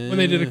 When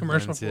they did a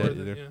commercial I for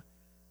didn't see it. that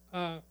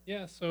Yeah.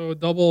 Yeah. So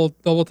double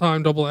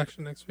time, double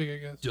action next week, I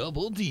guess.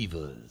 Double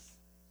divas.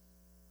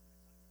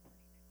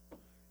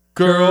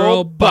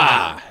 girl,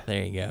 bye.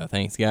 There you go.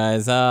 Thanks,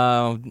 guys.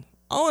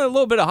 Only a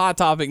little bit of hot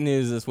topic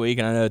news this week,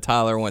 and I know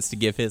Tyler wants to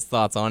give his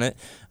thoughts on it.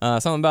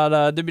 Something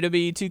about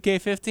WWE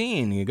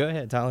 2K15. You go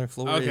ahead, Tyler.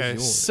 Floor is Okay,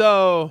 yours.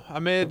 so I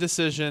made a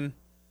decision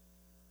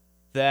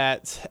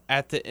that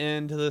at the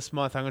end of this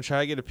month, I'm gonna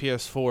try to get a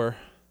PS4.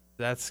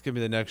 That's gonna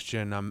be the next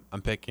gen. I'm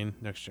picking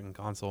next gen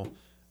console.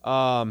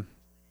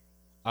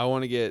 I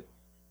want to get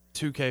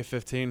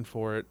 2K15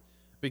 for it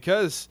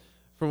because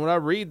from what I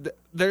read,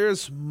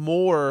 there's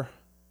more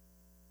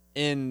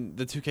in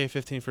the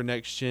 2K15 for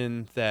next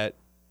gen that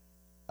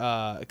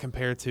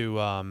compared to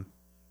the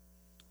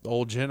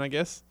old gen, I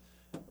guess.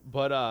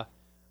 But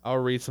I'll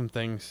read some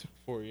things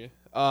for you.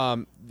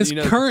 It's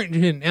current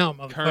gen now,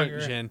 motherfucker.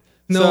 Current gen.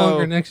 No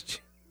longer next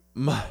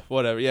gen.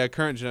 Whatever. Yeah,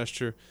 current gen. That's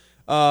true.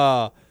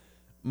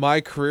 My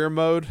career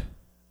mode.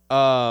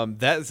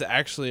 That is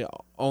actually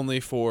only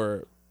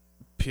for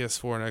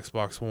PS4 and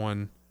Xbox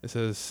One. It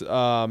says,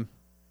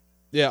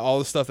 yeah, all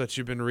the stuff that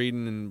you've been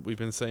reading and we've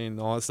been saying,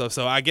 all that stuff.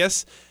 So I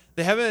guess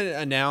they haven't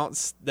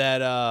announced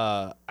that.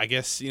 I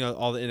guess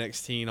all the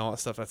NXT and all that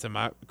stuff that's in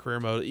my career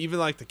mode, even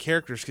like the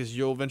characters, because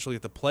you'll eventually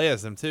get to play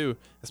as them too,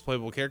 as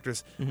playable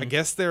characters. I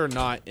guess they're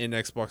not in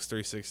Xbox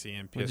 360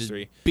 and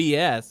PS3.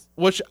 BS.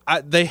 Which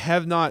they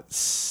have not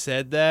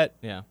said that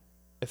Yeah.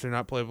 if they're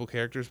not playable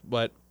characters.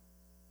 But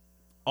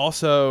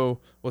also,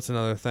 what's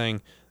another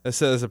thing? It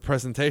says a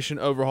presentation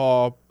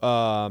overhaul,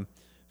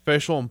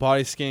 facial and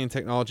body scanning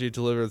technology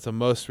delivers the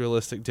most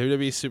realistic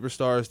WWE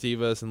superstars,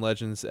 divas, and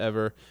legends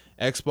ever.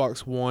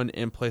 Xbox One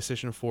and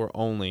PlayStation 4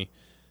 only.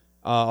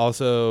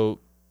 Also,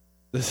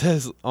 this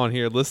says on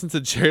here, listen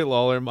to Jerry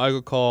Lawler,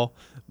 Michael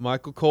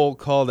Cole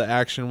call to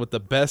action with the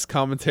best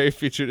commentary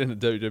featured in a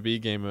WWE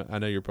game. I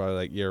know you're probably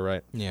like, yeah,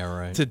 right. Yeah,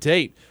 right. To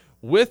date,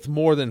 with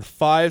more than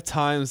 5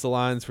 times the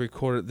lines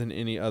recorded than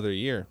any other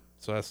year.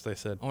 So that's what they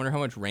said. I wonder how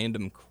much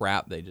random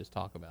crap they just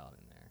talk about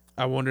in there.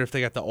 I wonder if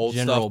they got the old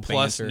General stuff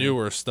plus banter.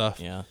 newer stuff.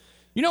 Yeah.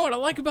 You know what I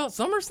like about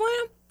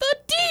SummerSlam? The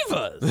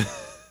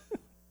divas.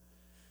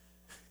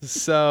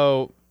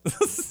 So,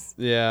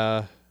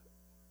 yeah.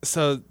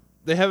 So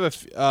they have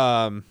what's the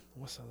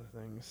other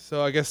things?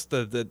 So I guess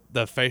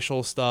the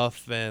facial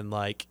stuff and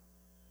like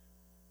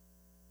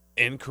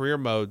in career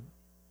mode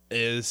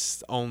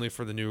is only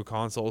for the newer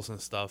consoles and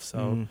stuff.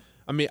 So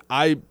I mean,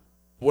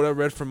 what I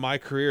read from my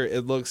career,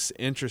 it looks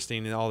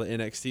interesting in all the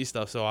NXT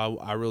stuff. So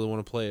I really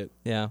want to play it.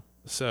 Yeah.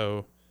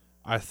 So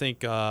I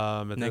think at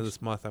the end of this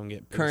month I'm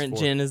getting Current PS4.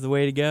 gen is the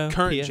way to go.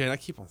 Current gen. I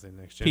keep on saying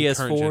next gen.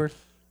 PS4.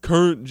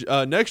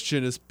 Next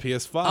gen is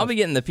PS5. I'll be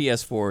getting the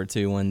PS4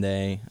 too one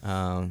day.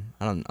 I'm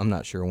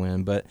not sure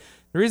when, but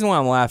the reason why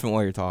I'm laughing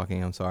while you're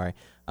talking, I'm sorry.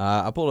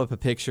 I pulled up a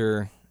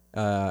picture.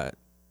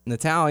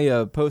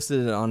 Natalia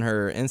posted it on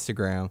her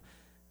Instagram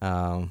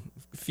a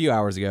few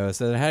hours ago. It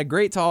said I had a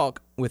great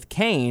talk with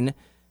Kane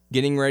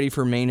getting ready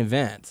for main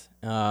event.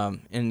 And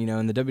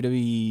in the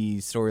WWE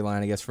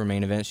storyline, I guess for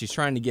main event, she's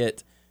trying to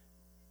get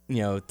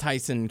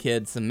Tyson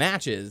Kidd some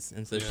matches,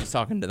 and so she's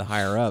talking to the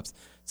higher ups.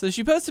 So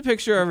she posts a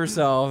picture of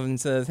herself and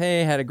says,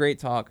 "Hey, had a great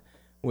talk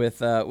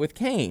with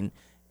Kane."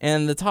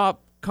 And the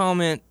top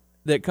comment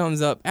that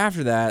comes up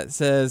after that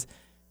says,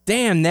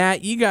 "Damn,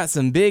 Nat, you got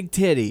some big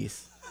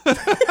titties."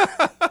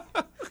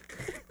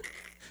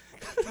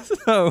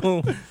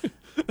 So,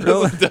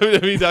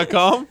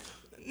 WWE.com.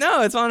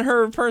 no, it's on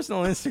her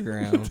personal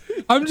Instagram.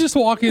 I'm just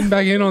walking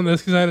back in on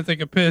this because I had to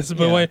take a piss.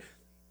 But Yeah. wait,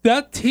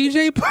 That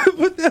TJ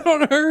put that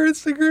on her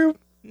Instagram?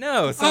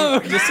 No,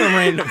 just some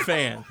random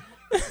fan.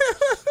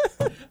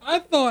 I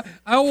thought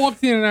I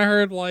walked in and I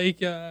heard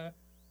like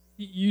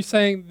you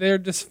saying they're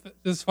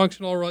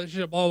dysfunctional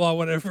relationship, blah blah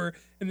whatever,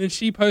 and then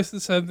she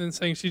posted something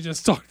saying she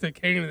just talked to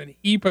Kane, and then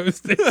he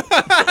posted.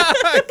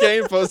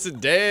 Kane posted,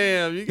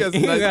 "Damn, you guys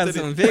You nice got titties."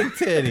 some big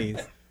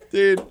titties,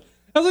 dude."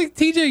 I was like,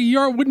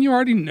 TJ, wouldn't you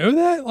already know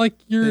that? Like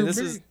you're.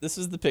 Dude, this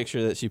is the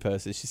picture that she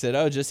posted. She said,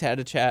 "Oh, just had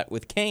a chat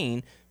with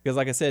Kane." Because,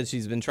 like I said,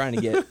 she's been trying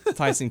to get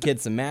Tyson Kidd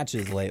some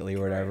matches lately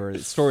or whatever,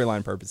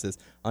 storyline purposes,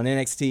 on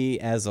NXT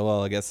as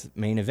well, I guess,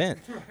 main event.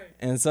 Right.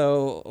 And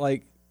so,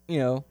 like, you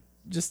know,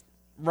 just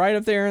right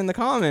up there in the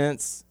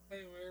comments.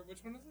 Hey,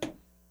 which one is it?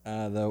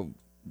 The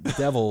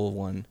devil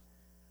one.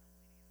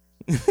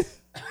 He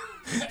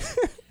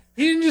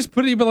didn't just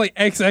put it, but like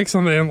XX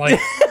on there and like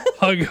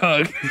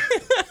hug.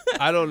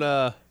 I don't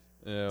know.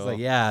 It's like,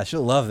 yeah,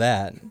 she'll love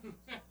that.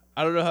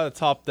 I don't know how to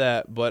top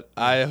that, but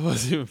I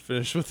wasn't even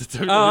finished with the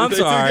WWE. Oh, I'm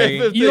sorry.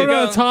 You don't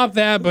know how to top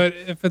that, but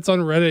if it's on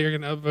Reddit, you're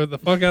gonna upvote the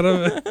fuck out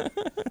of it.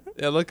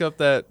 Yeah, look up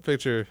that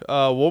picture.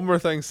 One more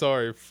thing,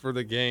 sorry, for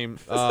the game.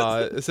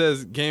 It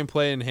says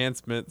gameplay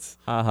enhancements.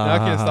 Now I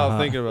can't stop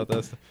thinking about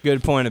this.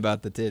 Good point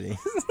about the titty.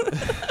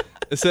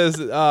 It says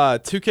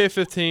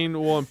 2K15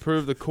 will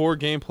improve the core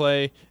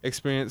gameplay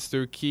experience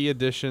through key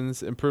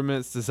additions,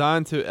 improvements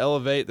designed to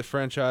elevate the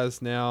franchise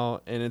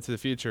now and into the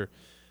future.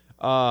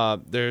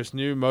 There's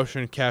new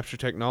motion capture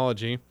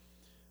technology.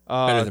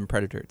 Better than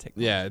Predator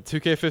technology. Yeah,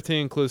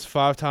 2K15 includes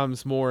 5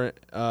 times more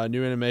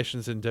new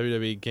animations than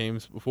WWE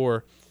games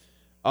before.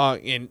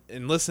 And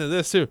listen to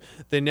this too.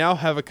 They now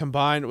have it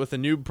combined with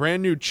a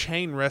brand new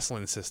chain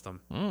wrestling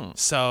system.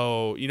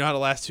 So you know how the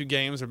last 2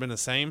 games have been the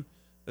same?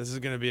 This is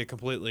going to be a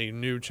completely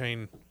new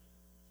chain.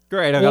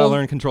 Great, I got to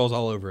learn controls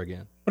all over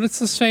again. But it's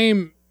the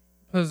same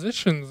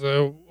positions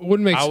though. It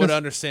wouldn't make sense. I would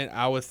understand.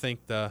 I would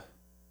think the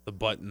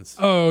buttons.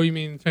 Oh, you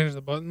mean change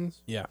the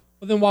buttons? Yeah.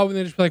 Well, then why wouldn't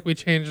they just be like,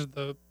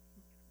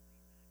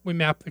 we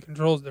map the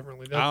controls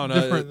differently? That's I don't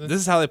know. different This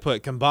is how they put it.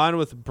 Combined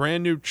with a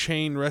brand new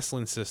chain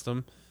wrestling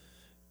system,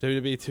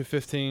 WWE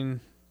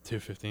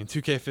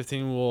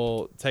 2K15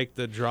 will take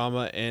the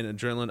drama and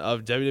adrenaline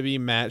of WWE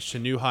match to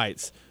new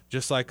heights,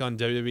 just like on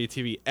WWE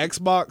TV.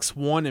 Xbox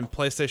One and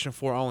PlayStation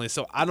 4 only.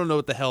 So I don't know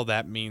what the hell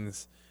that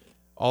means.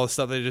 All the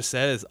stuff they just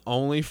said is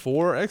only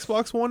for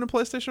Xbox One and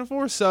PlayStation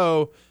 4.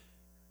 So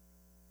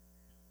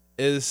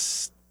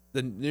is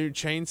the new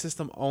chain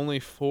system only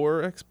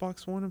for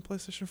Xbox One and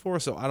PlayStation 4?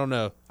 So I don't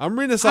know. I'm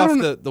reading this off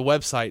the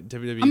website,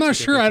 WWE. I'm not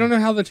sure. I don't know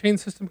how the chain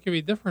system can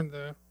be different,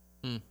 though.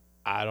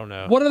 I don't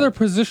know. What other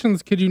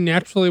positions could you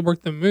naturally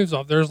work the moves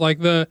off? There's like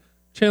the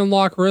chin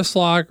lock, wrist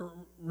lock,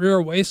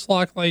 rear waist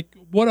lock. Like,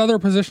 what other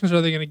positions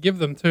are they going to give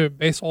them to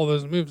base all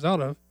those moves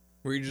out of?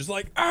 Where you're just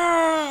like,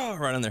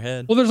 right on their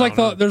head. Well, there's like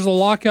there's the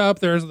lock up,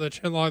 there's the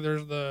chin lock,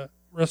 there's the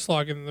wrist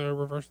lock, and the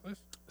reverse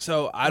waist.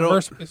 So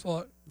Reverse waist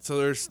lock. So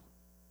there's.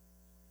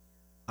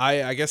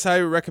 I guess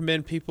I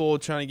recommend people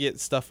trying to get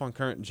stuff on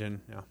current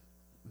gen. Yeah,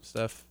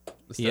 stuff.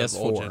 PS4.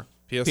 Old gen.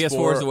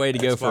 PS4 is the way to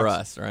go Xbox. for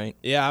us, right?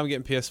 Yeah, I'm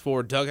getting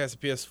PS4. Doug has a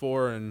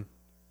PS4, and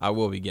I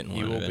will be getting one.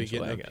 you will be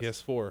eventually, getting a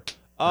PS4.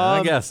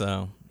 I guess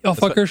so. Y'all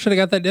fuckers should have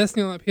got that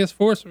Destiny on that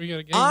PS4, so we got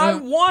a game. I now.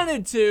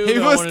 wanted to. He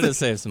But I was wanted to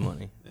save some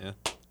money. Yeah.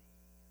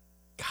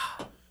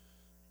 God,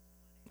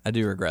 I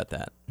do regret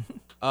that.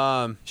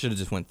 Should have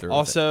just went through.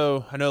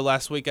 Also, I know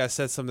last week I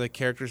said some of the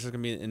characters are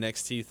gonna be an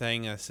NXT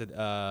thing. I said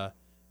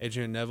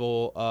Adrian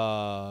Neville,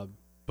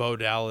 Bo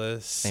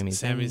Dallas, Sami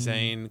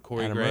Zayn,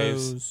 Corey Adam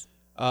Graves. Rose.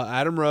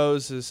 Adam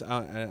Rose is.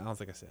 I don't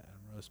think I said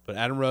Adam Rose, but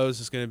Adam Rose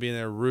is going to be in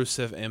there.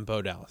 Rusev and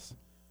Bo Dallas.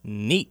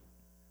 Neat.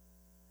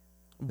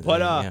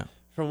 But Yeah.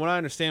 from what I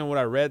understand, what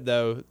I read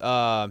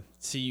though,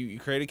 see you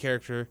create a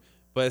character,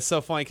 but it's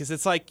so funny because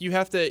it's like you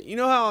have to. You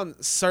know how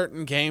in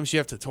certain games you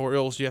have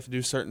tutorials, you have to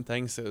do certain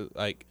things to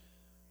like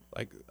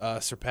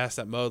surpass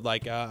that mode.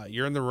 Like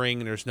you're in the ring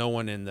and there's no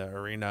one in the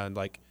arena, and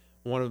like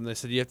one of them they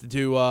said you have to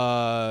do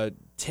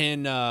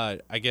 10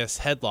 I guess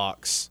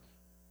headlocks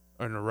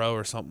in a row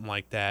or something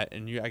like that,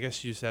 and I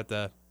guess you just have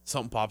to,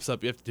 something pops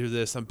up, you have to do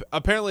this.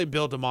 Apparently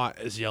Bill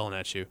DeMott is yelling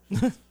at you.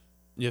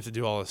 You have to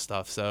do all this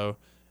stuff. So,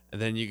 and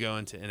then you go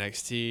into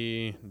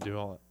NXT, do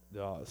all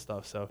this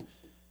stuff. So,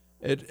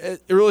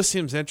 it really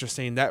seems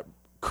interesting. That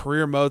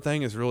career mode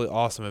thing is really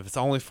awesome. If it's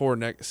only for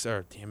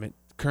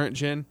current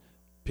gen,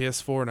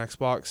 PS4 and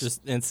Xbox.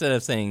 Just instead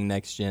of saying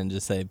next gen,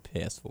 just say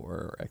PS4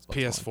 or Xbox.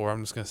 PS4. One. I'm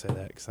just gonna say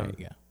that. There you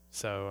go.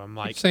 So I'm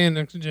like Keep saying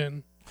next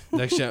gen.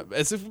 next gen.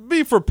 It's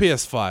be for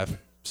PS5.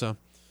 So,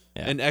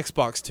 Yeah. and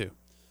Xbox too.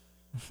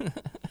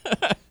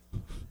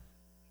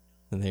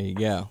 And there you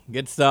go.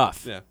 Good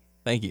stuff. Yeah.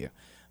 Thank you.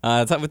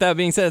 With that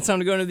being said, it's time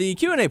to go into the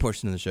Q&A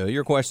portion of the show.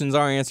 Your questions,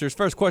 our answers.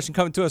 First question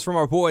coming to us from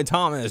our boy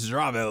Thomas.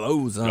 Drop it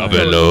low, son. Drop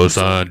it low,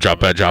 son.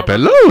 Drop it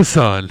low,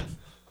 son.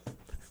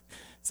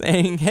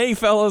 Saying, hey,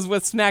 fellas,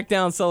 with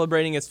SmackDown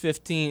celebrating its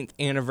 15th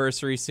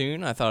anniversary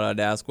soon, I thought I'd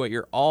ask what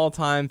your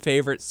all-time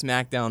favorite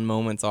SmackDown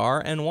moments are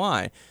and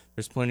why.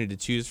 There's plenty to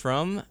choose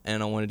from,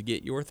 and I wanted to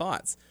get your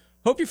thoughts.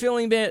 Hope you're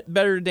feeling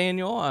better,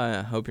 Daniel.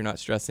 I hope you're not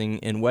stressing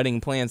in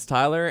wedding plans,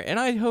 Tyler. And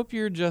I hope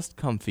you're just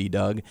comfy,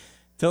 Doug.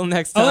 Till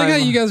next time. I like how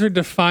you guys are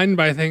defined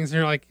by things. And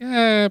you're like,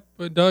 yeah,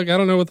 but Doug, I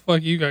don't know what the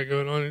fuck you got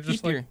going on. It's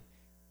just like,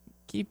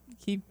 keep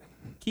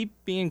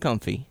being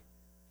comfy.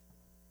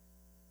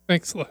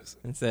 thanks, Liz.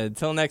 And said,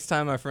 till next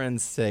time, my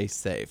friends, stay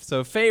safe.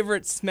 So,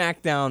 favorite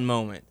SmackDown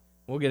moment.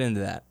 We'll get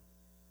into that.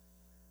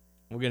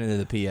 We'll get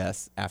into the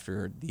PS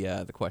after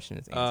the question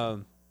is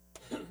answered.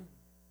 I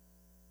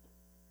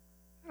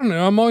don't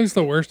know. I'm always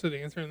the worst at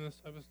answering this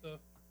type of stuff.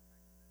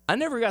 I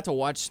never got to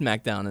watch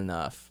SmackDown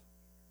enough.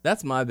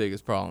 That's my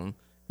biggest problem.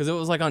 Because it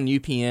was like on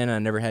UPN. I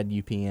never had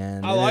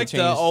UPN. I like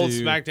the old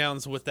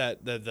SmackDowns with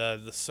that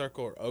the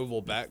circle or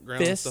oval background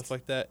Fist. and stuff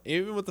like that.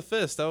 Even with the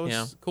fist, that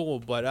was cool.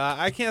 But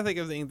I can't think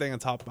of anything on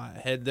top of my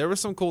head. There were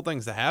some cool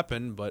things that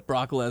happened, but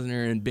Brock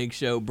Lesnar and Big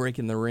Show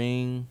breaking the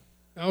ring.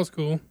 That was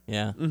cool.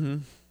 Yeah. mm-hmm.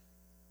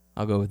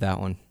 I'll go with that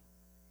one.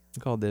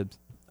 Call dibs.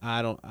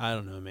 I don't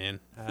know, man.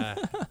 I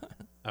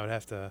would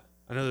have to.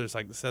 I know there's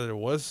there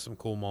was some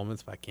cool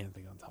moments, but I can't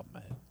think on top of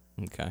my head.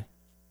 Okay.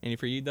 Any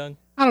for you, Doug?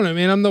 I don't know,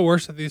 man. I'm the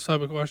worst at these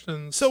type of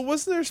questions. So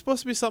wasn't there supposed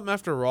to be something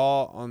after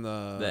Raw on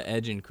The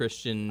Edge and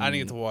Christian. I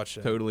didn't get to watch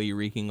it. Totally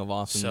reeking of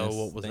awesomeness.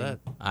 So what was thing. that?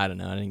 I don't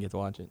know. I didn't get to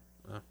watch it.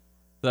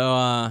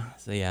 Oh.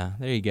 So yeah,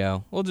 there you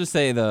go. We'll just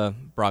say the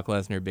Brock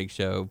Lesnar Big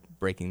Show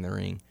breaking the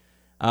ring.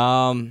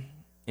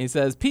 He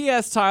says,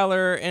 P.S.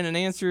 Tyler, in an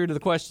answer to the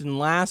question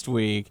last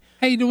week.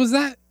 Hey, was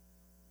that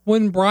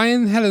when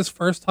Bryan had his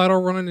first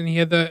title run and he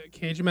had the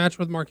cage match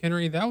with Mark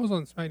Henry? That was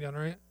on SmackDown,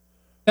 right?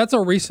 That's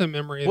a recent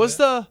memory.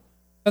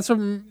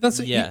 That's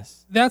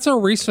Yes. That's a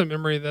recent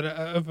memory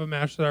of a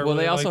match that I really Well,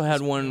 they also liked.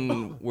 had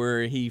one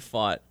where he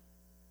fought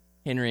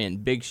Henry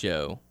and Big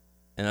Show,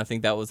 and I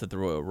think that was at the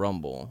Royal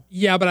Rumble.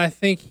 Yeah, but I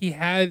think he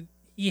had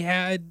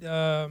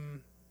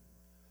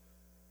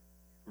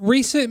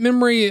recent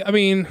memory. I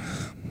mean,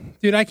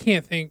 dude, I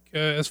can't think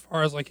as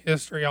far as like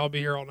history. I'll be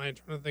here all night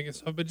trying to think of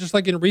stuff. But just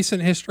like in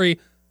recent history,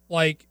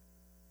 like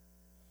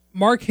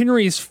Mark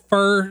Henry's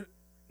first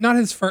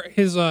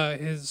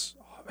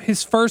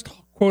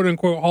quote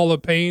unquote Hall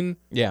of Pain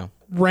Yeah.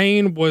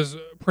 reign was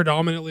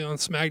predominantly on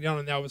SmackDown,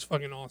 and that was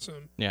fucking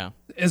awesome. Yeah.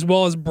 As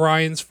well as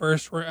Bryan's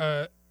first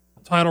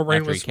title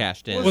reign After he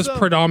cashed in. was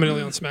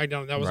predominantly on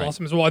SmackDown. That was Right.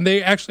 awesome as well. And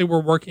they actually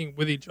were working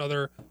with each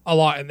other a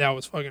lot, and that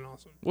was fucking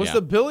awesome. Was Yeah.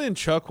 the Billy and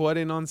Chuck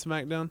wedding on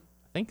SmackDown?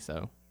 I think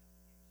so.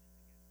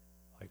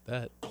 Like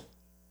that.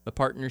 The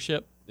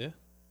partnership. Yeah.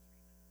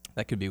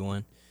 That could be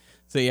one.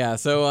 So yeah,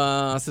 so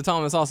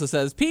Thomas also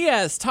says,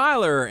 P.S.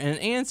 Tyler, in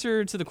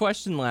answer to the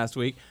question last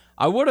week,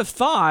 I would have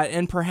thought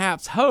and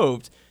perhaps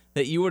hoped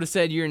that you would have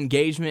said your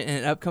engagement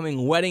and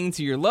upcoming wedding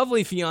to your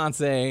lovely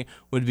fiance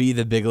would be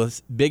the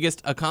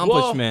biggest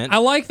accomplishment. I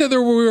like that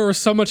there were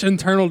so much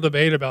internal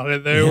debate about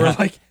it. They were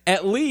like,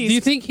 at least do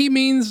you think he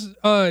means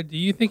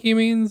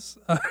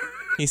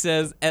he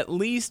says, at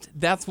least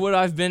that's what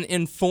I've been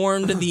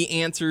informed the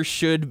answer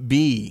should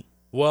be.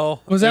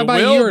 Well, Was that it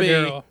by will you or be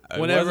Daryl?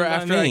 whenever It wasn't by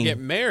after I me. get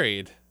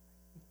married.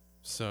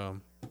 So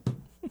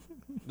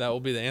that will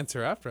be the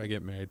answer after I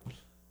get married.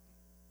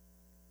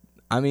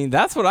 I mean,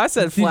 that's what I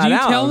said flat you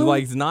out. tell him?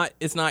 Like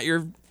it's not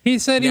your he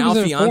said he now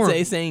was fiance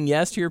informed. saying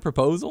yes to your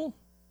proposal?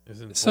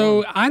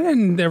 So I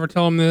didn't ever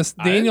tell him this.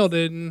 Daniel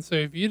didn't. So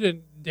if you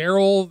did,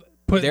 Daryl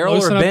Daryl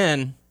or up,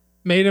 Ben?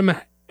 made him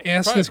ask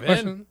Probably this Ben.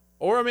 question.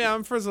 Or I mean,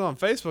 I'm friends with him on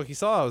Facebook. He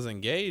saw I was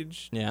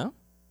engaged. Yeah,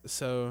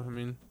 So I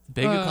mean,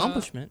 big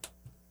accomplishment.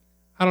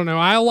 I don't know.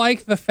 I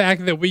like the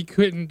fact that we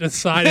couldn't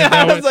decide if I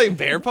that was was, like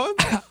bear puns.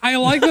 I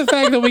like the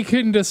fact that we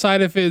couldn't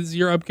decide if it's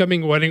your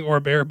upcoming wedding or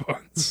Bear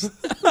Buns.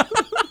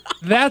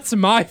 That's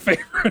my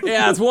favorite.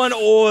 Yeah, it's one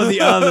or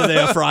the other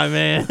there, Fry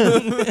Man.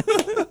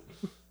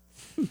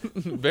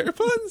 Bear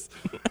puns?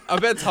 I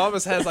bet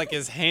Thomas has like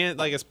his hand,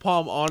 like his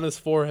palm on his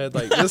forehead,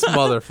 like this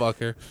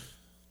motherfucker.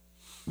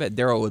 Bet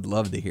Daryl would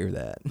love to hear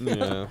that.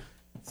 Yeah.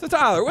 So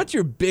Tyler, what's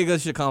your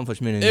biggest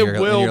accomplishment in It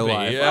your will be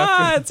life?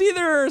 after- It's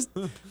either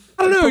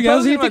I don't know,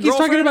 guys. Do you think he's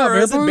talking about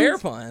Bear Puns? Bear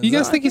Puns? You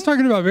guys think he's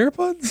talking about Bear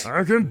Puns?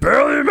 I can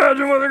barely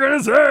imagine what they're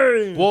gonna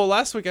say. Well,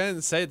 last week I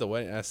didn't say the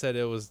way. I said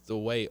it was the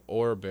way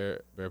or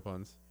bear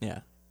puns. Yeah.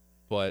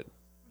 But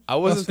I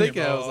wasn't Let's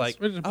thinking. see, I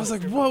was boss.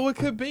 like, what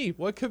could be?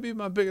 What could be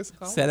my biggest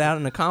accomplishment? Set out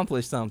and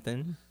accomplish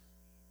something.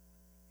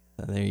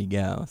 So there you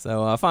go.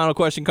 So final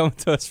question coming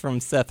to us from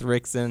Seth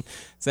Rickson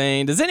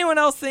saying, does anyone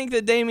else think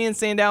that Damian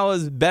Sandow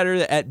is better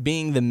at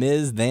being the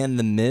Miz than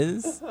the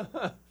Miz?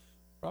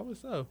 Probably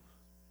so.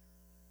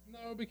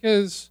 No,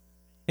 because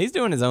He's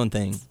doing his own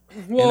thing.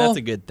 well, and that's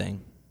a good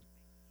thing.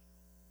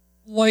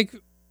 like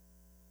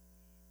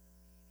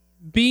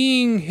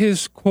being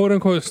his quote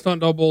unquote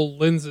stunt double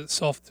lends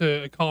itself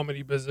to a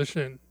comedy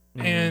position,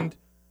 and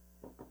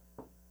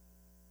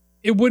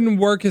it wouldn't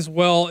work as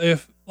well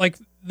if like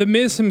the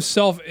Miz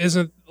himself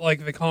isn't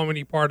like the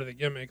comedy part of the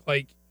gimmick.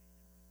 Like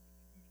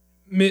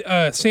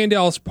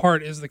Sandow's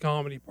part is the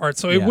comedy part,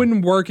 so it Yeah.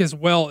 wouldn't work as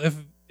well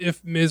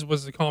if Miz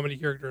was the comedy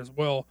character as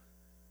well.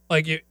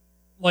 Like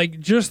like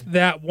just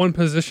that one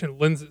position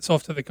lends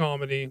itself to the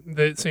comedy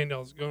that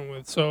Sandal's going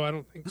with. So I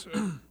don't think so.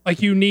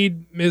 Like you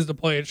need Miz to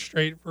play it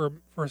straight for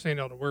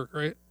Sandow to work,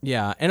 right?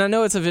 Yeah, and I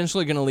know it's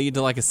eventually going to lead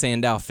to like a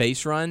Sandow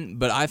face run,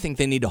 but I think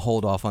they need to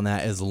hold off on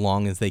that as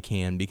long as they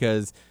can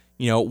because,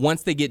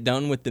 once they get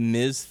done with the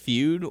Miz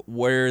feud,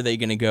 where are they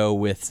going to go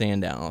with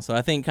Sandow? So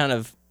I think kind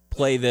of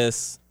play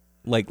this,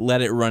 like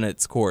let it run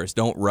its course.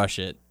 Don't rush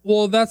it.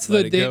 Well, that's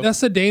Let it go. that's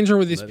the danger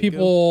with these Let it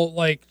people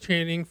like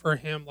chanting for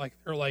him. Like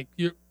they're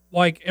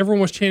like everyone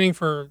was chanting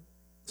for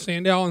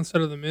Sandow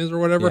instead of the Miz or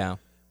whatever. Yeah.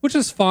 Which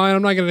is fine.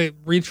 I'm not going to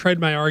retread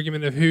my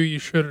argument of who you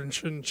should and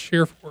shouldn't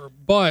cheer for,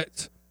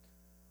 but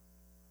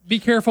be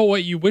careful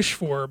what you wish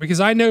for because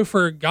I know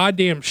for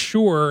goddamn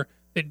sure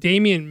that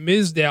Damian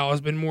Mizdow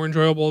has been more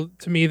enjoyable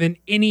to me than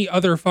any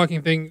other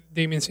fucking thing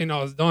Damian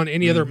Sandow has done,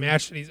 any other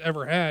match that he's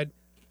ever had.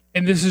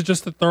 And this is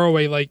just a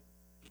throwaway like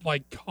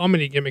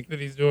comedy gimmick that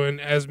he's doing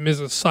as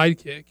Miz's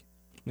sidekick.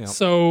 Yep.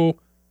 So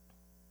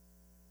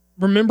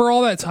remember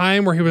all that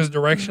time where he was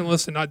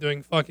directionless and not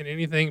doing fucking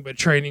anything but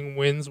trading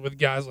wins with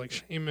guys like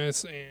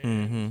Sheamus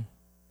and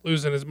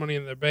losing his money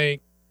in the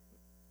bank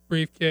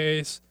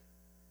briefcase.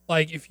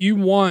 Like if you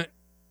want,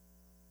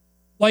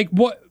 like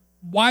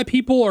why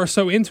people are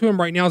so into him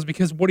right now is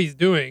because of what he's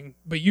doing,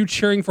 but you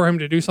cheering for him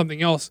to do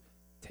something else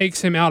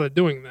takes him out of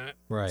doing that.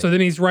 Right. So then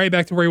he's right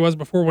back to where he was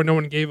before when no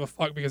one gave a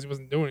fuck because he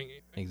wasn't doing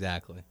anything.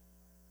 Exactly.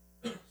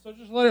 So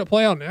just let it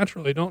play out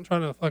naturally. Don't try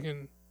to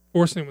fucking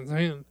force anyone's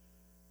hand.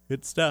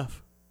 Good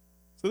stuff.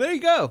 So there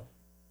you go.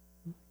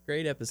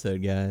 Great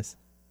episode, guys.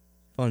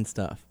 Fun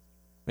stuff.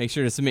 Make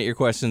sure to submit your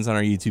questions on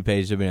our YouTube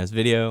page, WNS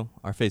Video,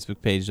 our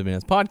Facebook page,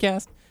 WNS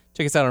Podcast.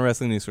 Check us out on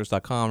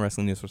WrestlingNewsSource.com,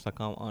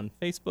 WrestlingNewsSource.com on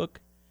Facebook,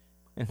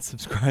 and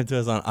subscribe to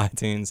us on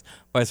iTunes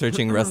by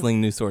searching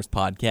Wrestling News Source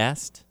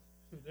Podcast.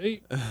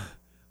 Hey.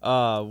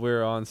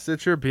 We're on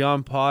Stitcher,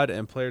 Beyond Pod,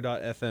 and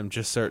Player.fm.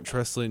 Just search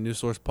Wrestling News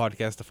Source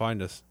Podcast to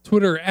find us.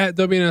 Twitter at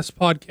WNS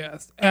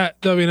Podcast, at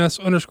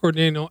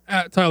WNS_Daniel,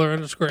 at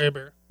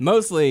Tyler_Abear.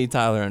 Mostly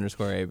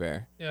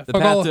Tyler_Abear. Yeah, The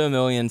fuck path all- to a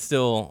million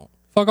still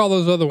Fuck all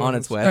those other ones. on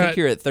its way. I think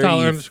you're at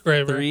Tyler_Abear.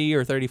 33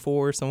 or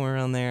 34, somewhere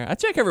around there. I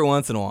check every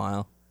once in a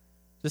while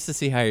just to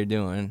see how you're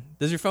doing.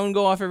 Does your phone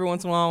go off every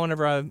once in a while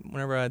whenever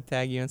I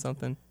tag you in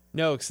something?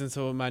 No, since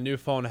with my new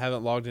phone, I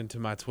haven't logged into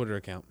my Twitter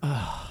account.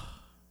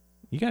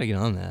 You got to get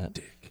on that.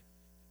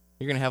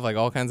 You're going to have like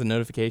all kinds of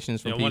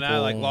notifications from people. When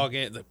I log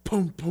in, it's like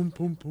boom, boom,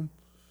 boom, boom.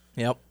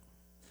 Yep.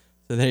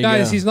 So there you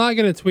Guys, go. he's not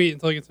going to tweet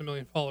until he gets 1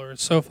 million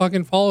followers. So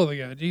fucking follow the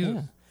guy. Jesus.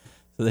 Yeah.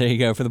 So there you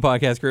go. For the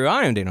podcast crew,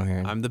 I am Daniel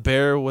Heron. I'm the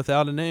bear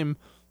without a name.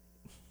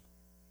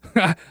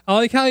 I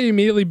like how he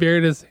immediately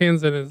buried his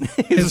hands in his just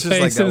like, face that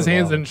and his was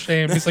hands all. in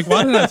shame. He's like,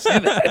 why did I say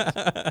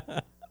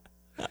that?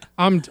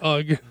 I'm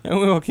Doug. And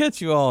we will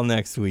catch you all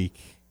next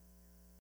week.